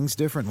hears things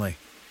differently.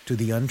 To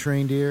the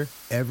untrained ear,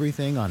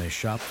 everything on his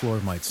shop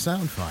floor might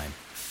sound fine,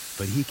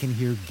 but he can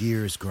hear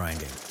gears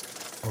grinding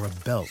or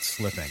a belt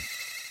slipping.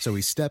 So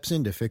he steps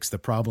in to fix the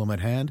problem at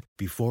hand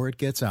before it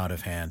gets out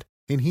of hand.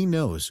 And he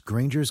knows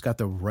Grainger's got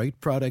the right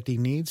product he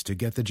needs to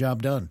get the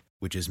job done,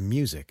 which is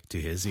music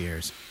to his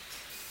ears.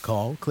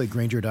 Call, click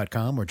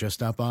Grainger.com, or just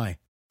stop by.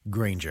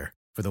 Grainger,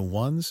 for the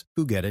ones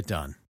who get it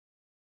done.